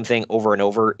the same thing over and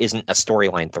over isn't a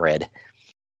storyline thread.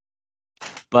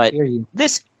 But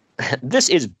this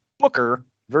is Booker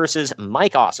versus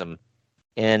Mike Awesome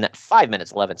in 5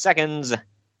 minutes, 11 seconds.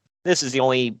 This is the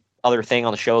only other thing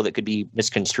on the show that could be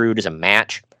misconstrued as a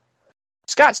match.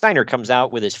 Scott Steiner comes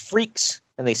out with his freaks,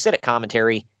 and they sit at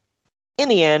commentary. In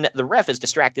the end, the ref is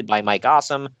distracted by Mike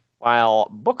Awesome, while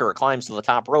Booker climbs to the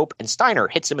top rope, and Steiner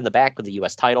hits him in the back with the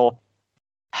U.S. title.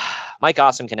 Mike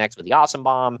Awesome connects with the Awesome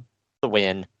Bomb. The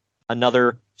win.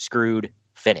 Another screwed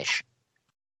finish.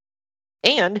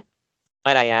 And,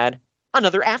 might I add,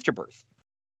 another afterbirth.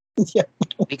 Yeah.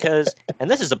 Because,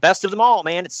 and this is the best of them all,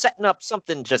 man. It's setting up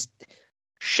something just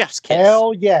chef's kiss.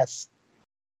 Hell yes.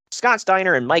 Scott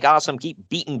Steiner and Mike Awesome keep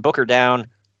beating Booker down,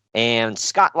 and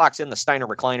Scott locks in the Steiner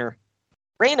recliner.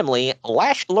 Randomly,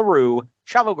 Lash LaRue,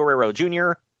 Chavo Guerrero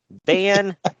Jr.,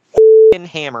 Van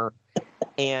Hammer,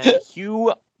 and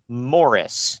Hugh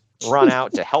Morris run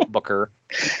out to help Booker.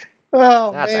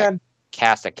 Oh, that's man. A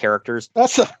cast of characters.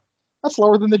 That's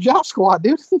lower than the Job Squad,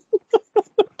 dude.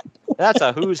 That's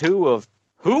a who's who of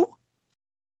who?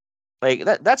 Like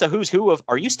that's a who's who of.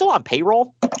 Are you still on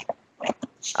payroll?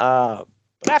 But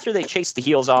after they chase the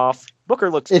heels off, Booker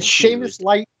looks. It's confused. Sheamus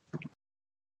Light,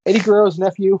 Eddie Guerrero's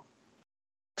nephew.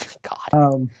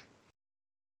 God.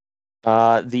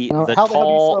 The how tall the hell do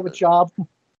you still have a job?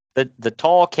 The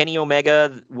tall Kenny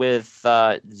Omega with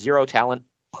 0 talent,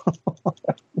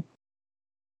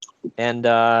 and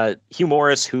Hugh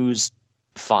Morris, who's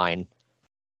fine.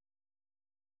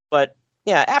 But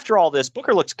yeah, after all this,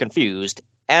 Booker looks confused,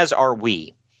 as are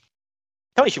we.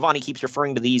 Tony Schiavone keeps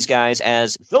referring to these guys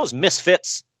as those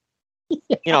misfits,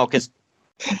 because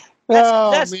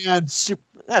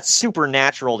that's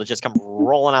supernatural to just come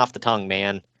rolling off the tongue,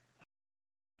 man.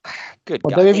 Good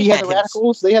God. WWE had the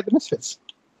Radicals, they had the misfits.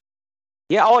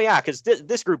 Yeah, oh yeah, because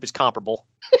this group is comparable.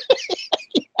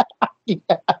 Yeah.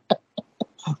 I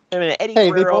mean, Eddie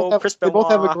Guerrero, Chris Benoit. They both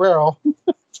have a Guerrero.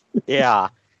 Yeah.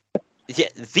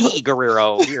 The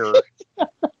Guerrero here.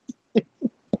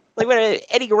 Like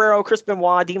Eddie Guerrero, Chris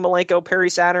Benoit, Dean Malenko, Perry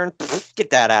Saturn. Get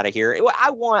that out of here. I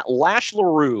want Lash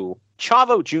LaRue,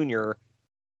 Chavo Jr.,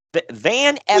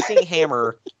 Van effing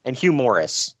Hammer, and Hugh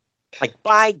Morris. Like,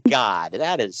 by God,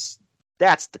 that's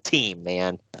the team,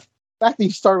 man. The fact that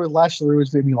you started with Lash LaRue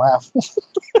made me laugh.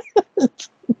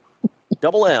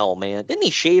 Double L, man. Didn't he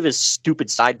shave his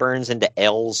stupid sideburns into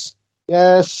L's?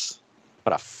 Yes.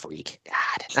 What a freak.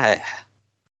 God.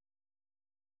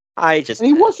 And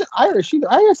he wasn't Irish either.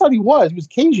 I thought he was. He was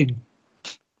Cajun.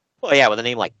 Well, yeah, with a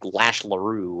name like Lash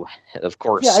LaRue, of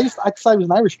course. Yeah, I thought he was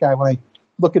an Irish guy when I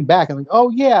looking back. I'm like,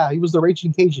 oh yeah, he was the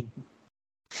Raging Cajun.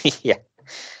 Yeah.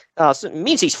 So it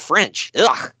means he's French.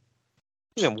 Ugh.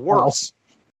 Even worse.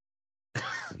 Wow.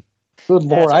 Good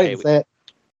Lord, okay. I didn't say it.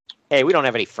 Hey, we don't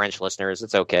have any French listeners.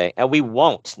 It's okay. And we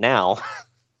won't now.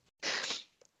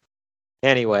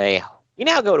 Anyway, we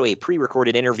now go to a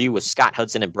pre-recorded interview with Scott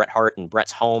Hudson and Bret Hart in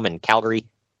Bret's home in Calgary,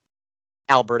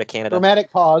 Alberta, Canada.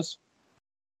 Dramatic pause.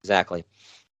 Exactly.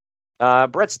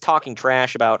 Bret's talking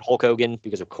trash about Hulk Hogan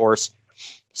because, of course,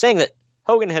 saying that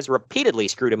Hogan has repeatedly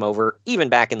screwed him over, even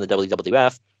back in the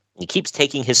WWF, and he keeps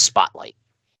taking his spotlight.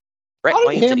 Bret How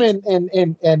did him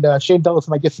and Shane Douglas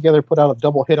and I get together put out a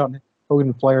double hit on Hogan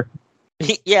and Flair?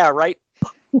 Yeah, right.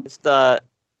 It's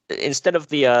instead of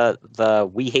the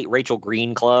We Hate Rachel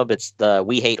Green Club, it's the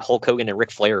We Hate Hulk Hogan and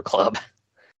Ric Flair Club.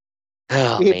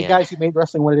 Oh, we hate the guys who made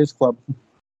wrestling what it is club.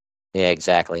 Yeah,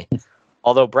 exactly.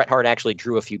 Although Bret Hart actually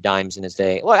drew a few dimes in his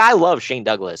day. Look, I love Shane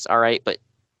Douglas, all right, but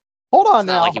hold on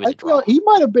now. Like he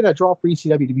might have been a draw for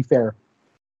ECW, to be fair.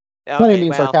 Okay, I didn't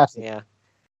mean sarcastic.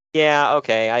 Yeah,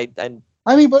 okay. I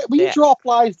mean, but when you draw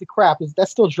flies to crap,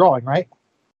 that's still drawing, right?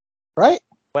 Right?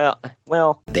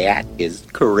 Well, that is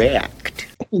correct.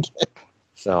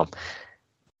 So,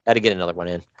 had to get another one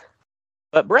in.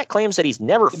 But Bret claims that he's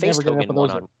never faced Hogan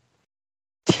one-on-one.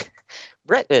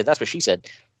 Bret, that's what she said.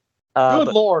 Good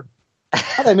Lord.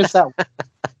 How did I miss that one?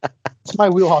 It's my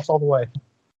wheelhouse all the way.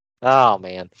 Oh,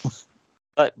 man.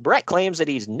 But Bret claims that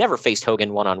he's never faced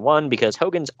Hogan one-on-one because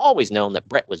Hogan's always known that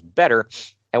Bret was better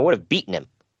and would have beaten him.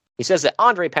 He says that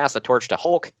Andre passed the torch to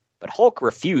Hulk, but Hulk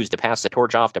refused to pass the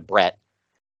torch off to Bret.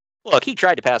 Look, he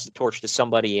tried to pass the torch to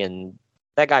somebody, and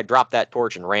that guy dropped that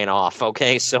torch and ran off,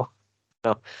 okay? So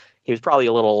he was probably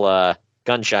a little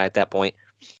gun-shy at that point.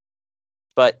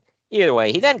 But either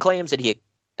way, he then claims that he came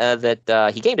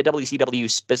to WCW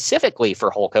specifically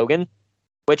for Hulk Hogan,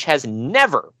 which has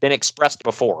never been expressed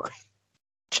before.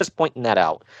 Just pointing that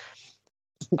out.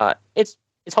 It's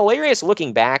hilarious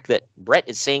looking back that Bret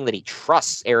is saying that he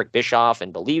trusts Eric Bischoff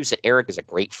and believes that Eric is a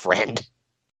great friend.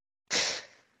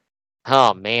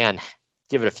 Oh, man.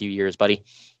 Give it a few years, buddy.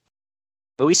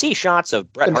 But we see shots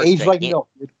of Bret Hart's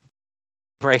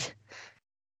Right.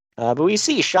 But we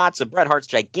see shots of Bret Hart's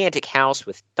gigantic house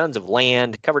with tons of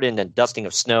land covered in a dusting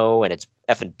of snow, and it's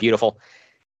effing beautiful.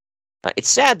 It's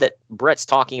sad that Bret's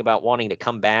talking about wanting to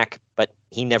come back, but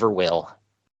he never will.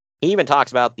 He even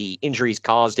talks about the injuries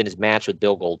caused in his match with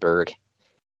Bill Goldberg.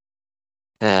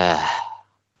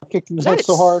 Kicked his head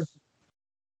so hard.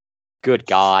 Good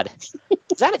God.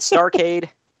 Is that at Starrcade?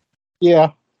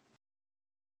 Yeah.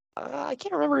 I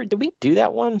can't remember. Did we do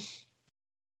that one?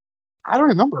 I don't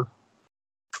remember.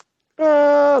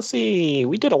 Let's see.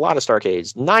 We did a lot of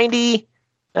Starrcades. 90,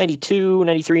 92,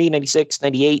 93, 96,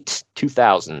 98,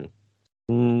 2000.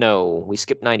 No, we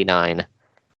skipped 99.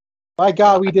 By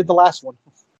God, we did the last one.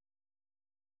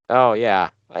 Oh, yeah.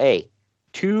 Hey,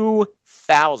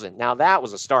 2000. Now, that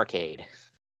was a Starrcade.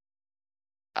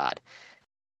 God.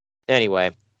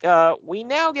 Anyway, we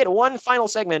now get one final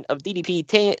segment of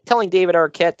DDP telling David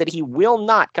Arquette that he will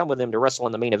not come with him to wrestle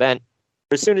in the main event.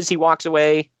 As soon as he walks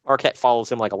away, Arquette follows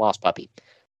him like a lost puppy.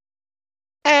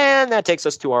 And that takes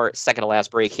us to our second to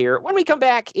last break here. When we come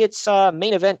back, it's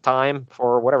main event time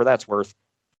for whatever that's worth.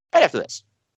 Right after this.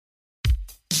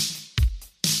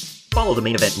 Follow the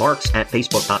Main Event Marks at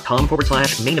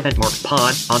Facebook.com/Main Event Marks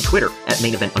Pod, on Twitter at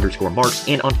Main Event _Marks,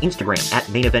 and on Instagram at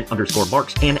Main Event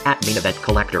 _Marks and at Main Event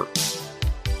Collector.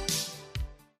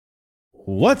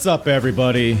 What's up,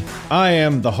 everybody? I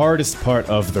am the hardest part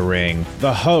of the ring,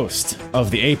 the host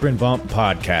of the Apron Bump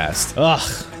podcast.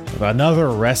 Ugh, another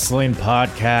wrestling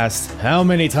podcast. How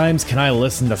many times can I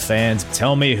listen to fans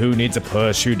tell me who needs a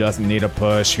push, who doesn't need a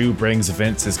push, who brings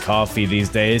Vince's coffee these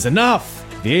days? Enough!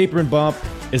 The Apron Bump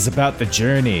is about the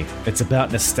journey. It's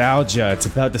about nostalgia. It's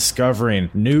about discovering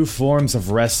new forms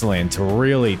of wrestling to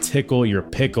really tickle your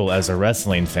pickle as a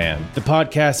wrestling fan. The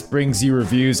podcast brings you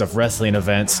reviews of wrestling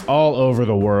events all over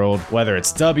the world, whether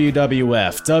it's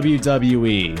WWF,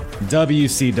 WWE,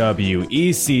 WCW,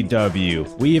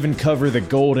 ECW. We even cover the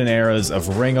golden eras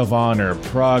of Ring of Honor,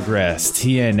 Progress,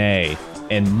 TNA,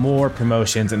 and more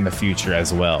promotions in the future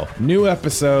as well. New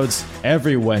episodes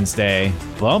every Wednesday.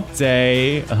 Bump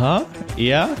Day,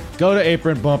 yeah? Go to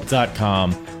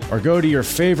apronbump.com or go to your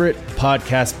favorite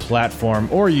podcast platform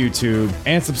or YouTube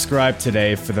and subscribe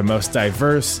today for the most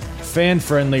diverse,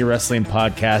 fan-friendly wrestling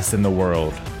podcast in the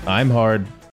world. I'm Hard.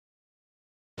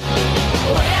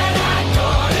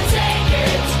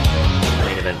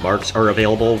 Marks are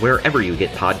available wherever you get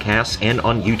podcasts and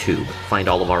on YouTube. Find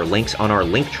all of our links on our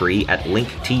link tree at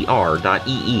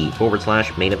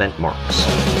linktr.ee/Main Event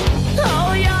Marks.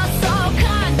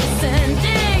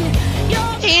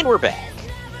 we're back.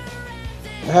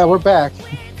 Yeah, we're back.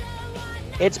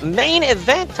 It's main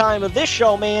event time of this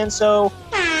show, man, so...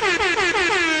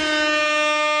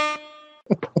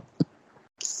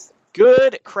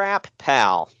 Good crap,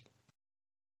 pal.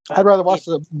 I'd rather watch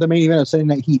the main event of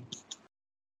Sunday Night Heat.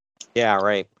 Yeah,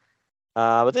 right.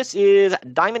 But this is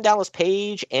Diamond Dallas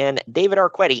Page and David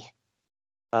Arquette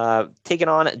taking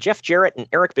on Jeff Jarrett and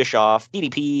Eric Bischoff.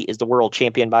 DDP is the world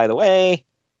champion, by the way.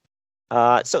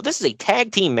 So this is a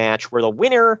tag team match where the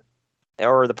winner,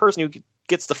 or the person who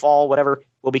gets the fall, whatever,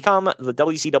 will become the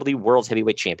WCW World's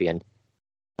Heavyweight Champion.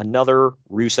 Another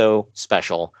Russo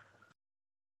special.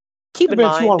 Keep in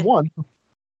mind... 2-on-1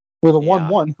 with a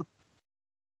 1-1.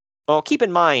 Well, keep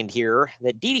in mind here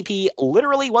that DDP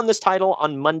literally won this title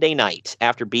on Monday night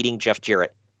after beating Jeff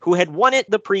Jarrett, who had won it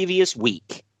the previous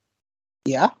week.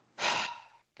 Yeah?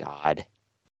 God.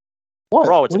 What?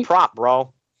 Bro, it's a prop,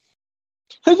 bro.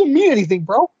 Doesn't mean anything,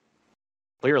 bro.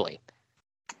 Clearly.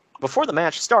 Before the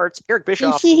match starts, Eric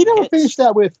Bischoff... See, he never finished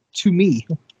that with, to me.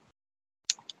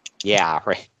 Yeah,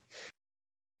 right.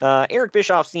 Eric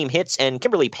Bischoff's theme hits, and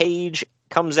Kimberly Page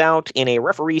comes out in a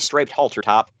referee-striped halter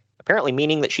top, apparently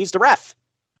meaning that she's the ref.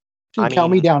 She can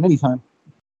count me down anytime.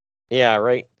 Yeah,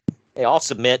 right. Hey, I'll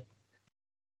submit.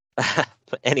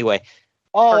 But anyway.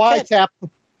 Oh, I tap.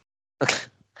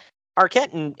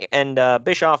 Arquette and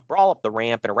Bischoff brawl up the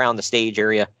ramp and around the stage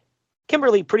area.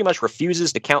 Kimberly pretty much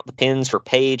refuses to count the pins for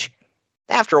Page.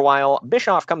 After a while,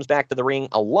 Bischoff comes back to the ring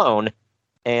alone,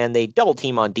 and they double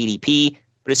team on DDP.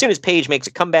 But as soon as Page makes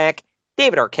a comeback,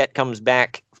 David Arquette comes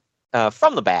back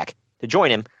from the back to join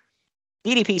him.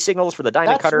 DDP signals for the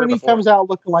Diamond Cutter. That's when he comes out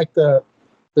looking like the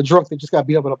drunk that just got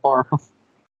beat up at a bar.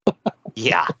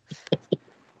 Yeah.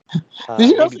 Did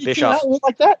you know Bischoff look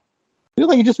like that? He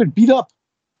looked like he just been beat up,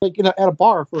 like at a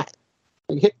bar for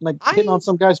hitting on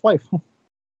some guy's wife.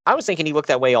 I was thinking he looked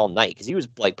that way all night because he was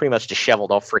like pretty much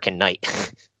disheveled all freaking night.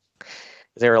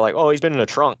 They were like, "Oh, he's been in a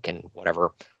trunk and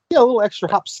whatever." Yeah, a little extra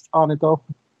hops on it though.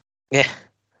 Yeah.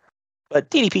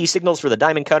 But DDP signals for the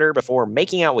Diamond Cutter before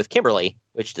making out with Kimberly,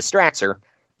 which distracts her.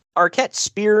 Arquette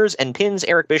spears and pins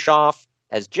Eric Bischoff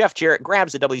as Jeff Jarrett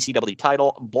grabs the WCW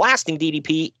title, blasting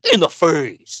DDP in the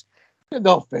face. In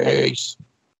the face.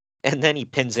 And then he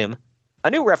pins him.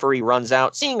 A new referee runs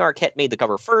out, seeing Arquette made the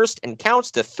cover first, and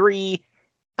counts to 3.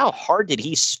 How hard did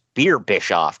he spear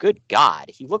Bischoff? Good God.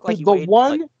 He looked like he weighed,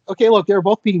 Okay, look, they were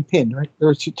both being pinned, right? There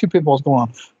were two pinballs going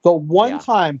on. The one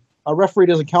time a referee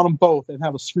doesn't count them both and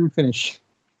have a screw finish,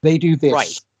 they do this.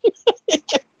 Right.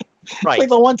 Right. Like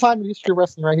the one time in history of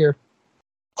wrestling right here.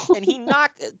 And he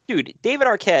knocked... Dude, David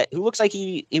Arquette, who looks like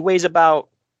he weighs about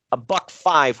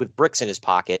 $105 with bricks in his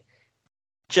pocket,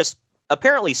 just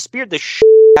apparently speared the shit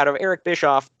out of Eric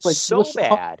Bischoff so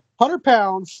bad. 100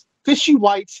 pounds, fishy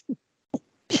white.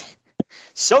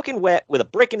 Soaking wet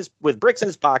with bricks in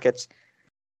his pockets,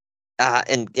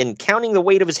 and counting the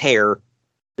weight of his hair,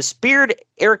 speared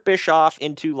Eric Bischoff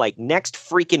into next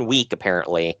freaking week.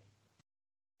 Apparently,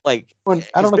 I don't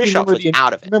know Bischoff if you remember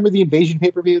out of it. Remember the Invasion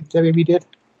pay-per-view WWE did?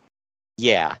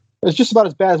 Yeah, it was just about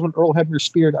as bad as when Earl Hebner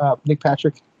speared Nick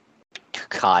Patrick.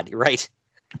 God, you're right.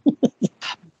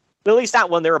 But at least that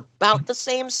one, they're about the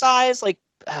same size.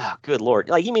 Good Lord!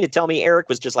 You mean to tell me Eric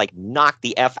was just knocked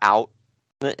the F out?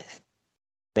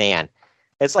 Man,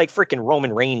 it's like freaking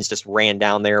Roman Reigns just ran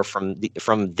down there from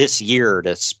this year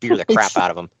to spear the crap out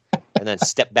of him and then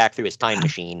step back through his time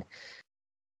machine.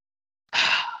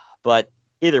 But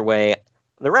either way,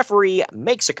 the referee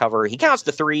makes a cover. He counts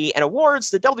to 3 and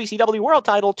awards the WCW World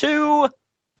title to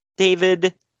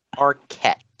David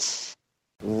Arquette.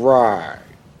 Right.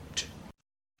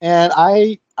 And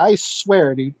I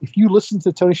swear, dude, if you listen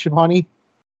to Tony Schiavone,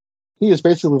 he is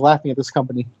basically laughing at this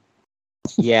company.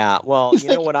 Yeah, well, you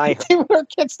know what I... David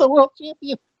Arquette's the world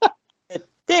champion.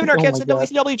 David Arquette's the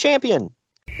WCW champion.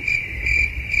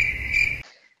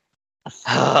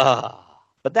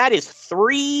 But that is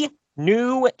 3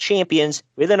 new champions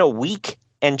within a week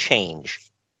and change.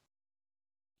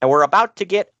 And we're about to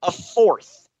get a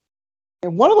 4th.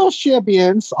 And one of those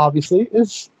champions, obviously,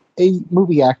 is a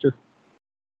movie actor.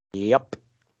 Yep.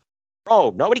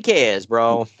 Oh, nobody cares,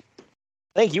 bro.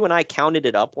 I think you and I counted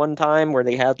it up one time where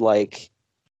they had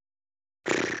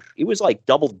it was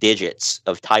double digits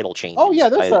of title changes. Oh yeah,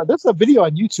 there's a video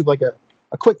on YouTube,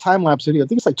 a quick time lapse video. I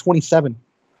think it's 27,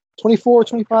 24,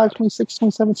 25, 26,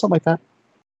 27, something like that.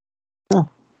 Huh.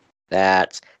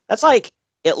 That's at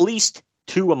least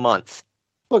 2 a month.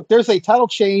 Look, there's a title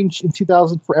change in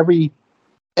 2000 for every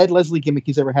Ed Leslie gimmick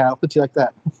he's ever had. I'll put you like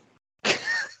that.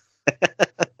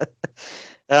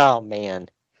 Oh man.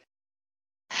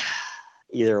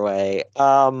 Either way.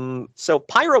 So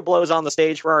Pyro blows on the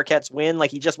stage for Arquette's win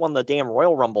like he just won the damn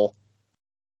Royal Rumble.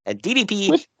 And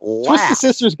DDP laughs. Twisted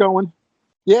Sister's going.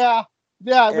 Yeah.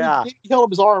 When he held up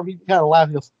his arm, he kind of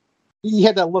laughed. He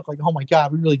had that look like, oh my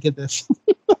God, we really did this.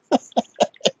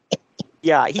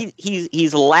 Yeah,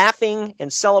 he's laughing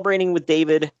and celebrating with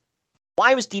David.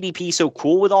 Why was DDP so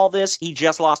cool with all this? He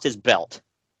just lost his belt.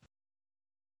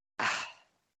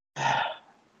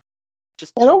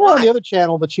 And over on the other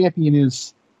channel, the champion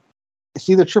is it's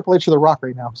either Triple H or The Rock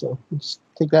right now, so let's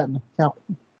take that into account.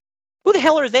 Who the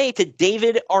hell are they to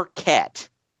David Arquette?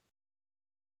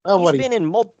 Oh,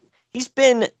 he's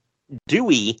been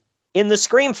Dewey in the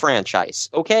Scream franchise,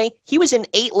 okay? He was in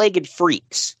 8-Legged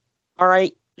Freaks, all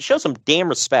right? Show some damn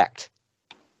respect.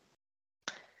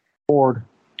 Bored.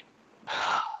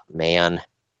 Man.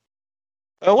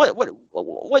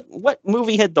 What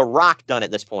movie had The Rock done at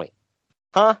this point?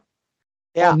 Huh?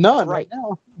 Yeah, none right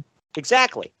now.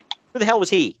 Exactly. Who the hell was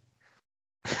he?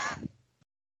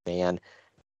 Man.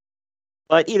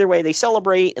 But either way, they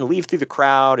celebrate and leave through the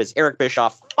crowd as Eric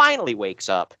Bischoff finally wakes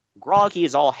up. Groggy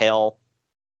is all hell.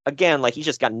 Again, like he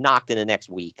just got knocked in the next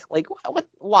week. Like, what?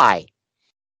 Why?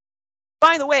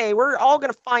 By the way, we're all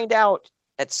going to find out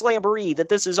at Slamboree that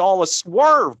this is all a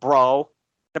swerve, bro.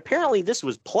 And apparently this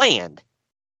was planned.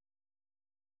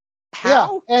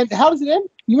 How? Yeah, and how does it end?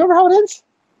 You remember how it ends?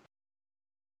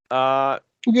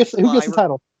 Who gets the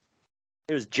title?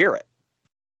 It was Jarrett.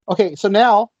 Okay, so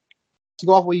now, to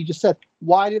go off what you just said,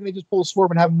 why didn't they just pull a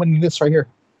swerve and have him winning this right here?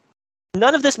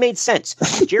 None of this made sense.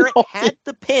 Jarrett had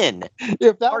the pin.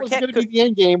 If that was going to be the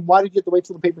end game, why did you have to wait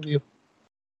till the pay-per-view?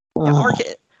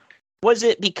 Arquette, was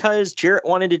it because Jarrett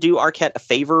wanted to do Arquette a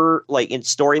favor, like in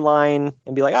storyline,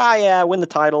 and be like, win the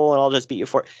title and I'll just beat you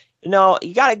for it? No,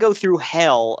 you got to go through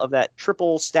hell of that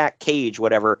triple stack cage,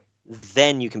 whatever,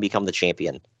 then you can become the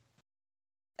champion.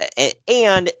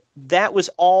 And that was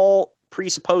all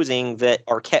presupposing that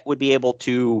Arquette would be able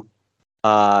to,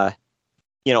 F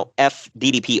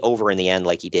DDP over in the end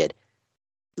like he did.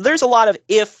 There's a lot of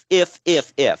if,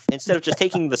 instead of just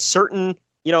taking the certain,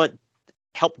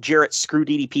 help Jarrett screw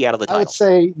DDP out of the title. I would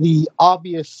say the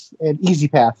obvious and easy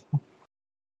path.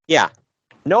 Yeah.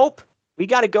 Nope. We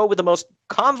got to go with the most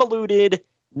convoluted,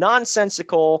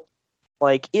 nonsensical,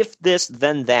 like, if this,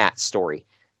 then that story.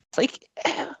 It's like,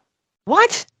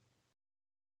 what?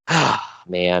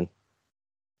 Man.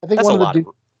 I think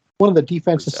one of the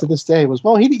defenses to this day was,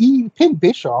 he pinned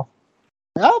Bischoff.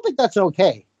 I don't think that's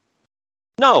okay.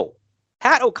 No.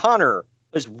 Pat O'Connor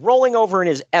was rolling over in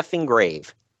his effing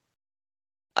grave.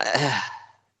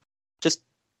 Just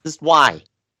why?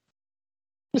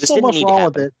 There's so much wrong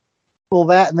with it. Well,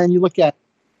 that, and then you look at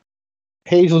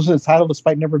Paige losing his title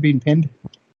despite never being pinned.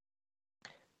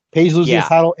 Paige losing his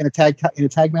title in a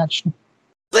tag match.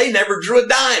 They never drew a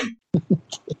dime.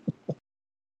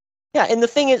 Yeah, and the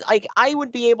thing is, like, I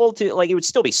would be able to, like, it would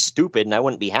still be stupid and I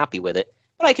wouldn't be happy with it,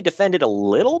 but I could defend it a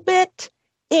little bit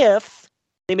if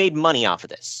they made money off of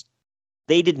this.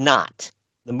 They did not.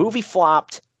 The movie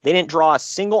flopped. They didn't draw a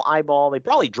single eyeball. They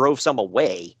probably drove some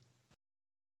away.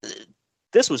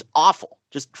 This was awful.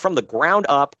 Just from the ground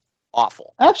up,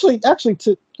 awful. Actually,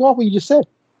 to go off what you just said,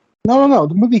 no.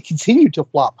 The movie continued to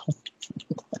flop.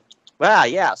 Well,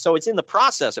 yeah. So it's in the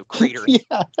process of cratering.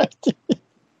 Yeah.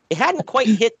 It hadn't quite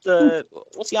hit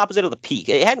what's the opposite of the peak?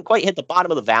 It hadn't quite hit the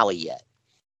bottom of the valley yet.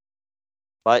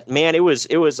 But man, it was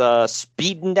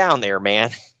speeding down there,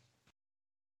 man.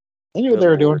 I knew what they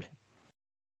were doing.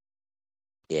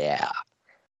 Yeah.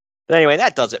 But anyway,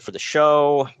 that does it for the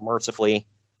show, mercifully.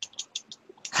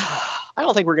 I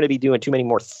don't think we're going to be doing too many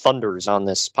more thunders on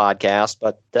this podcast,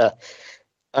 but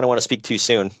I don't want to speak too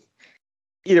soon.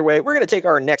 Either way, we're going to take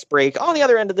our next break. On the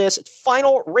other end of this, it's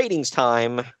final ratings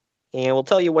time, and we'll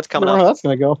tell you what's coming up. How that's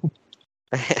going to go.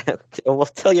 We'll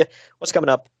tell you what's coming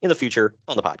up in the future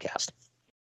on the podcast.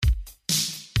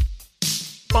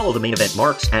 Follow the Main Event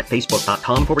Marks at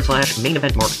Facebook.com/Main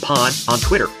Event Marks Pod, on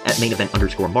Twitter at Main Event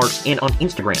 _Marks, and on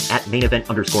Instagram at Main Event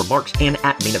 _Marks and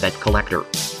at Main Event Collector.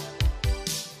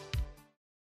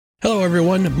 Hello,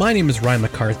 everyone. My name is Ryan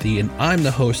McCarthy, and I'm the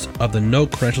host of the No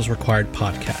Credentials Required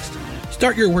podcast.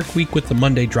 Start your work week with the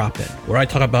Monday Drop-In, where I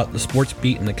talk about the sports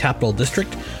beat in the Capital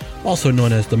District, also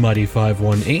known as the Mighty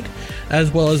 518,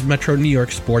 as well as Metro New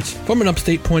York sports from an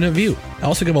upstate point of view. I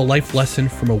also give a life lesson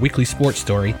from a weekly sports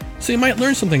story, so you might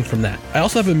learn something from that. I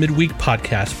also have a midweek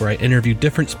podcast where I interview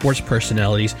different sports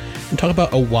personalities and talk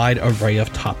about a wide array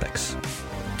of topics.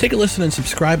 Take a listen and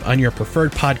subscribe on your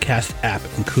preferred podcast app,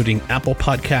 including Apple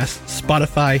Podcasts,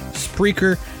 Spotify,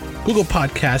 Spreaker, Google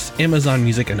Podcasts, Amazon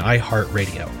Music, and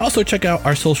iHeartRadio. Also check out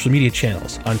our social media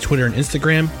channels on Twitter and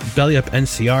Instagram,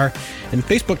 BellyUpNCR, and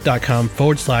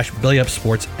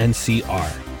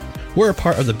Facebook.com/BellyUpSportsNCR. We're a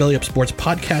part of the Belly Up Sports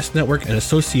Podcast Network in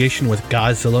association with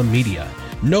Godzilla Media.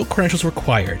 No credentials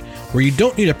required, where you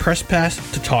don't need a press pass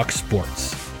to talk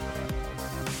sports.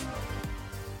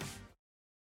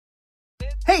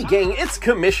 Hey gang, it's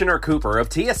Commissioner Cooper of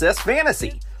TSS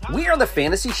Fantasy. We are the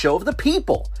fantasy show of the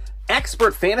people.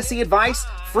 Expert fantasy advice,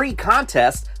 free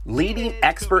contests, leading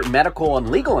expert medical and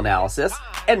legal analysis,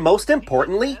 and most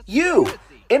importantly, you.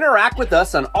 Interact with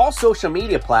us on all social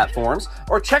media platforms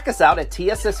or check us out at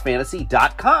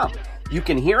tssfantasy.com. You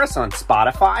can hear us on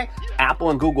Spotify,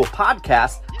 Apple and Google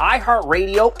Podcasts,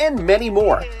 iHeartRadio, and many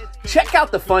more. Check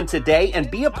out the fun today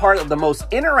and be a part of the most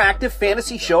interactive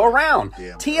fantasy show around.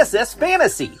 TSS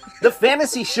Fantasy, the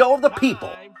fantasy show of the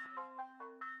people.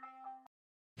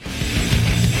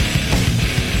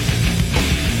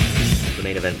 The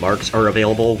main event marks are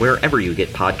available wherever you get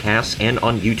podcasts and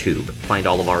on YouTube. Find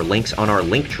all of our links on our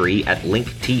link tree at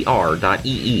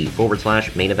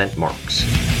linktr.ee/main event marks.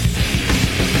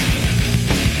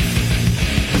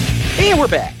 And we're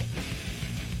back.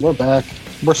 We're back.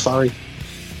 We're sorry.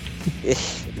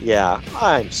 Yeah,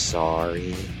 I'm sorry.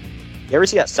 You ever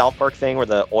see that South Park thing where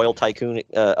the oil tycoon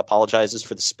apologizes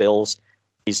for the spills?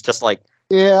 He's just like,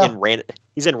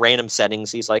 he's in random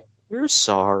settings. He's like, "We're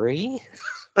sorry."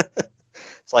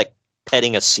 It's like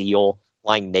petting a seal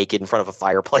lying naked in front of a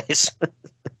fireplace.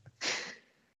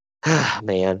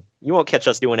 Man, you won't catch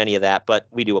us doing any of that, but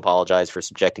we do apologize for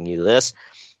subjecting you to this.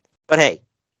 But hey,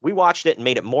 we watched it and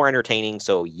made it more entertaining,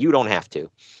 so you don't have to.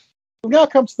 Now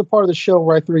comes the part of the show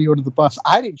where I threw you under the bus.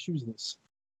 I didn't choose this.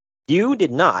 You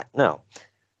did not, no.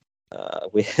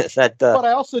 But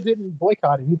I also didn't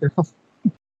boycott it either.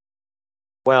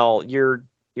 Well, you're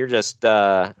just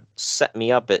setting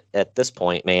me up at this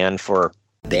point, man, for...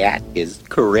 That is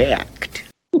correct.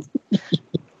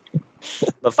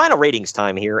 The final ratings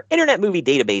time here. Internet Movie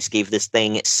Database gave this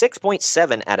thing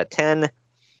 6.7 out of 10.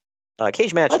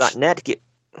 CageMatch.net...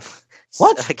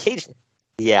 What?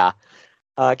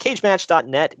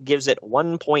 CageMatch.net gives it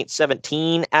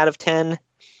 1.17 out of 10.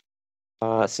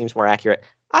 Seems more accurate.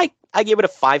 I give it a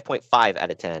 5.5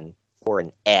 out of 10 or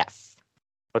an F.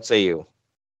 What say you?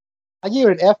 I gave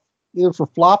it an F either for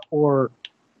flop or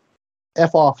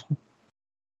F off.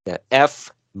 Yeah,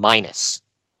 F minus.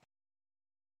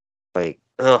 Like,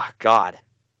 oh God,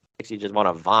 makes you just want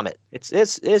to vomit.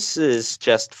 This is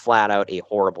just flat out a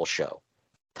horrible show,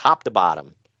 top to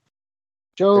bottom.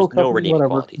 Joe, there's no redeeming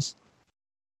qualities.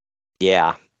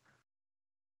 Yeah,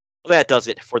 well, that does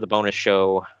it for the bonus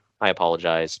show. I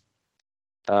apologize.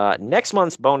 Next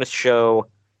month's bonus show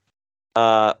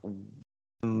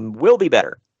will be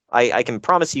better. I can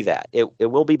promise you that.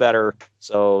 It will be better,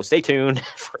 so stay tuned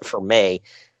for May.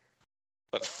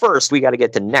 But first, we got to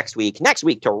get to next week. Next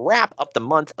week, to wrap up the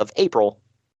month of April,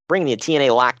 bringing the TNA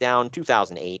Lockdown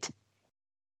 2008.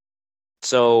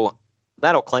 So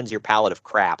that'll cleanse your palate of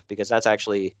crap, because that's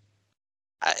actually...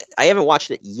 I haven't watched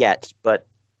it yet, but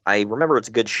I remember it's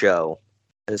a good show.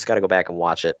 I just got to go back and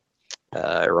watch it,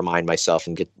 remind myself,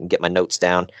 and get my notes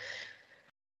down.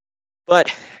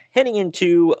 But heading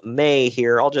into May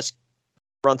here, I'll just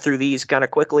run through these kind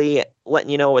of quickly,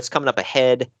 letting you know what's coming up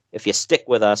ahead. If you stick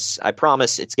with us, I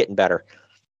promise it's getting better.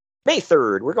 May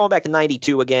 3rd, we're going back to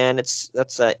 92 again.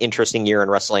 That's an interesting year in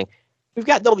wrestling. We've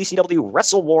got WCW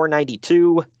Wrestle War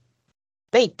 92.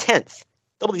 May 10th,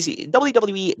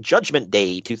 WWE Judgment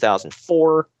Day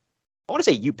 2004. I want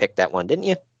to say you picked that one, didn't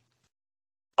you?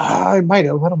 I might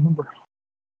have. I don't remember.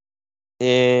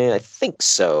 I think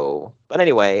so. But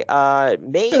anyway,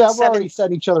 May 7th. We've already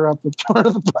set each other up with front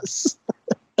of the bus.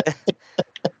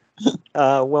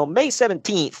 Well, May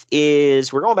 17th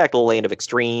is, we're going back to the Land of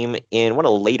Extreme in one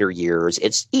of the later years.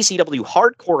 It's ECW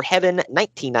Hardcore Heaven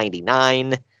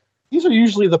 1999. These are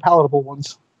usually the palatable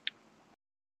ones.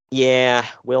 Yeah,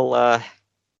 we'll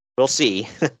see.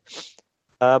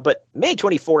 But May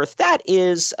 24th, that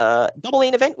is double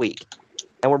main event week.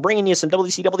 And we're bringing you some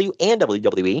WCW and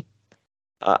WWE.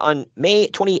 On May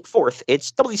 24th,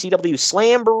 it's WCW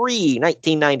Slamboree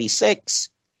 1996.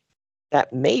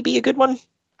 That may be a good one.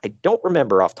 I don't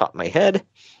remember off the top of my head.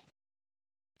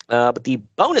 But the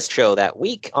bonus show that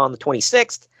week on the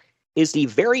 26th is the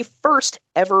very first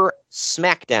ever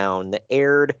SmackDown that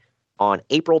aired on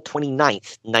April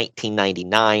 29th,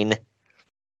 1999.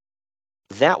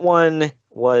 That one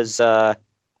was that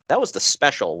was the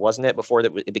special, wasn't it? Before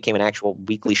it became an actual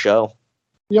weekly show.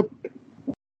 Yep.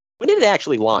 When did it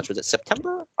actually launch? Was it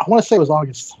September? I want to say it was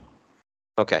August.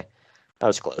 Okay, that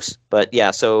was close. But yeah,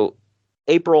 so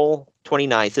April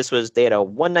 29th. They had a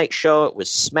one-night show. It was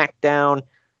SmackDown.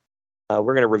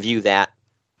 We're going to review that.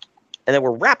 And then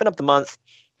we're wrapping up the month.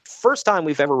 First time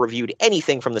we've ever reviewed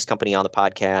anything from this company on the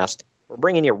podcast. We're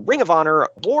bringing you Ring of Honor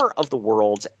War of the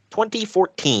Worlds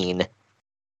 2014.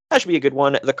 That should be a good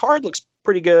one. The card looks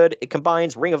pretty good. It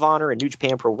combines Ring of Honor and New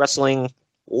Japan Pro Wrestling. A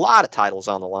lot of titles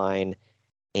on the line.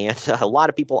 And a lot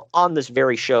of people on this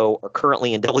very show are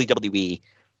currently in WWE.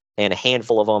 And a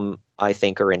handful of them, I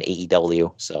think, are in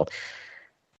AEW. So,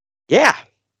 yeah,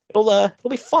 it'll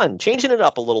be fun. Changing it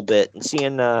up a little bit and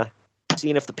seeing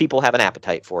if the people have an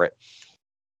appetite for it.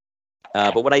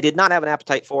 But what I did not have an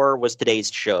appetite for was today's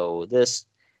show.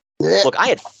 Look,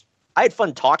 I had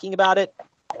fun talking about it.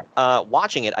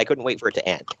 Watching it, I couldn't wait for it to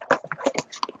end.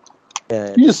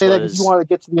 You just say that because you wanted to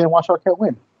get to the end and watch Arquette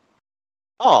win.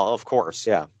 Oh, of course,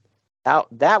 yeah.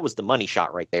 That was the money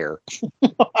shot right there.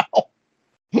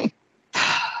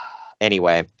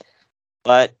 Anyway,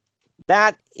 but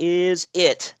that is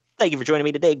it. Thank you for joining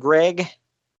me today, Greg.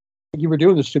 Thank you for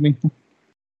doing this to me.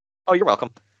 Oh, you're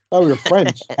welcome. Oh, we're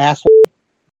friends, asshole.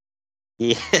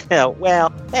 Yeah,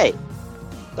 well, hey.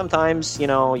 Sometimes, you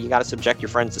got to subject your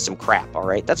friends to some crap, all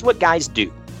right? That's what guys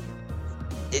do.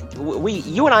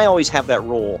 You and I always have that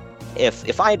rule.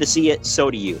 If I had to see it,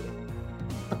 so do you.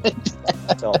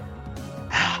 So,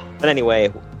 but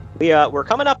anyway, we're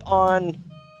coming up on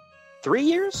 3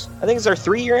 years. I think it's our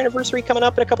 3-year anniversary coming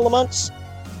up in a couple of months.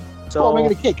 So I'm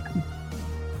making a cake.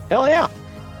 Hell yeah!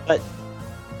 But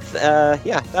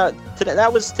yeah,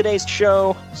 that was today's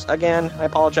show. Again, I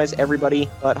apologize, everybody,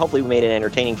 but hopefully we made it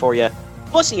entertaining for you.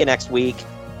 We'll see you next week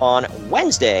on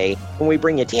Wednesday when we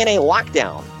bring you TNA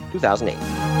Lockdown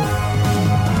 2008.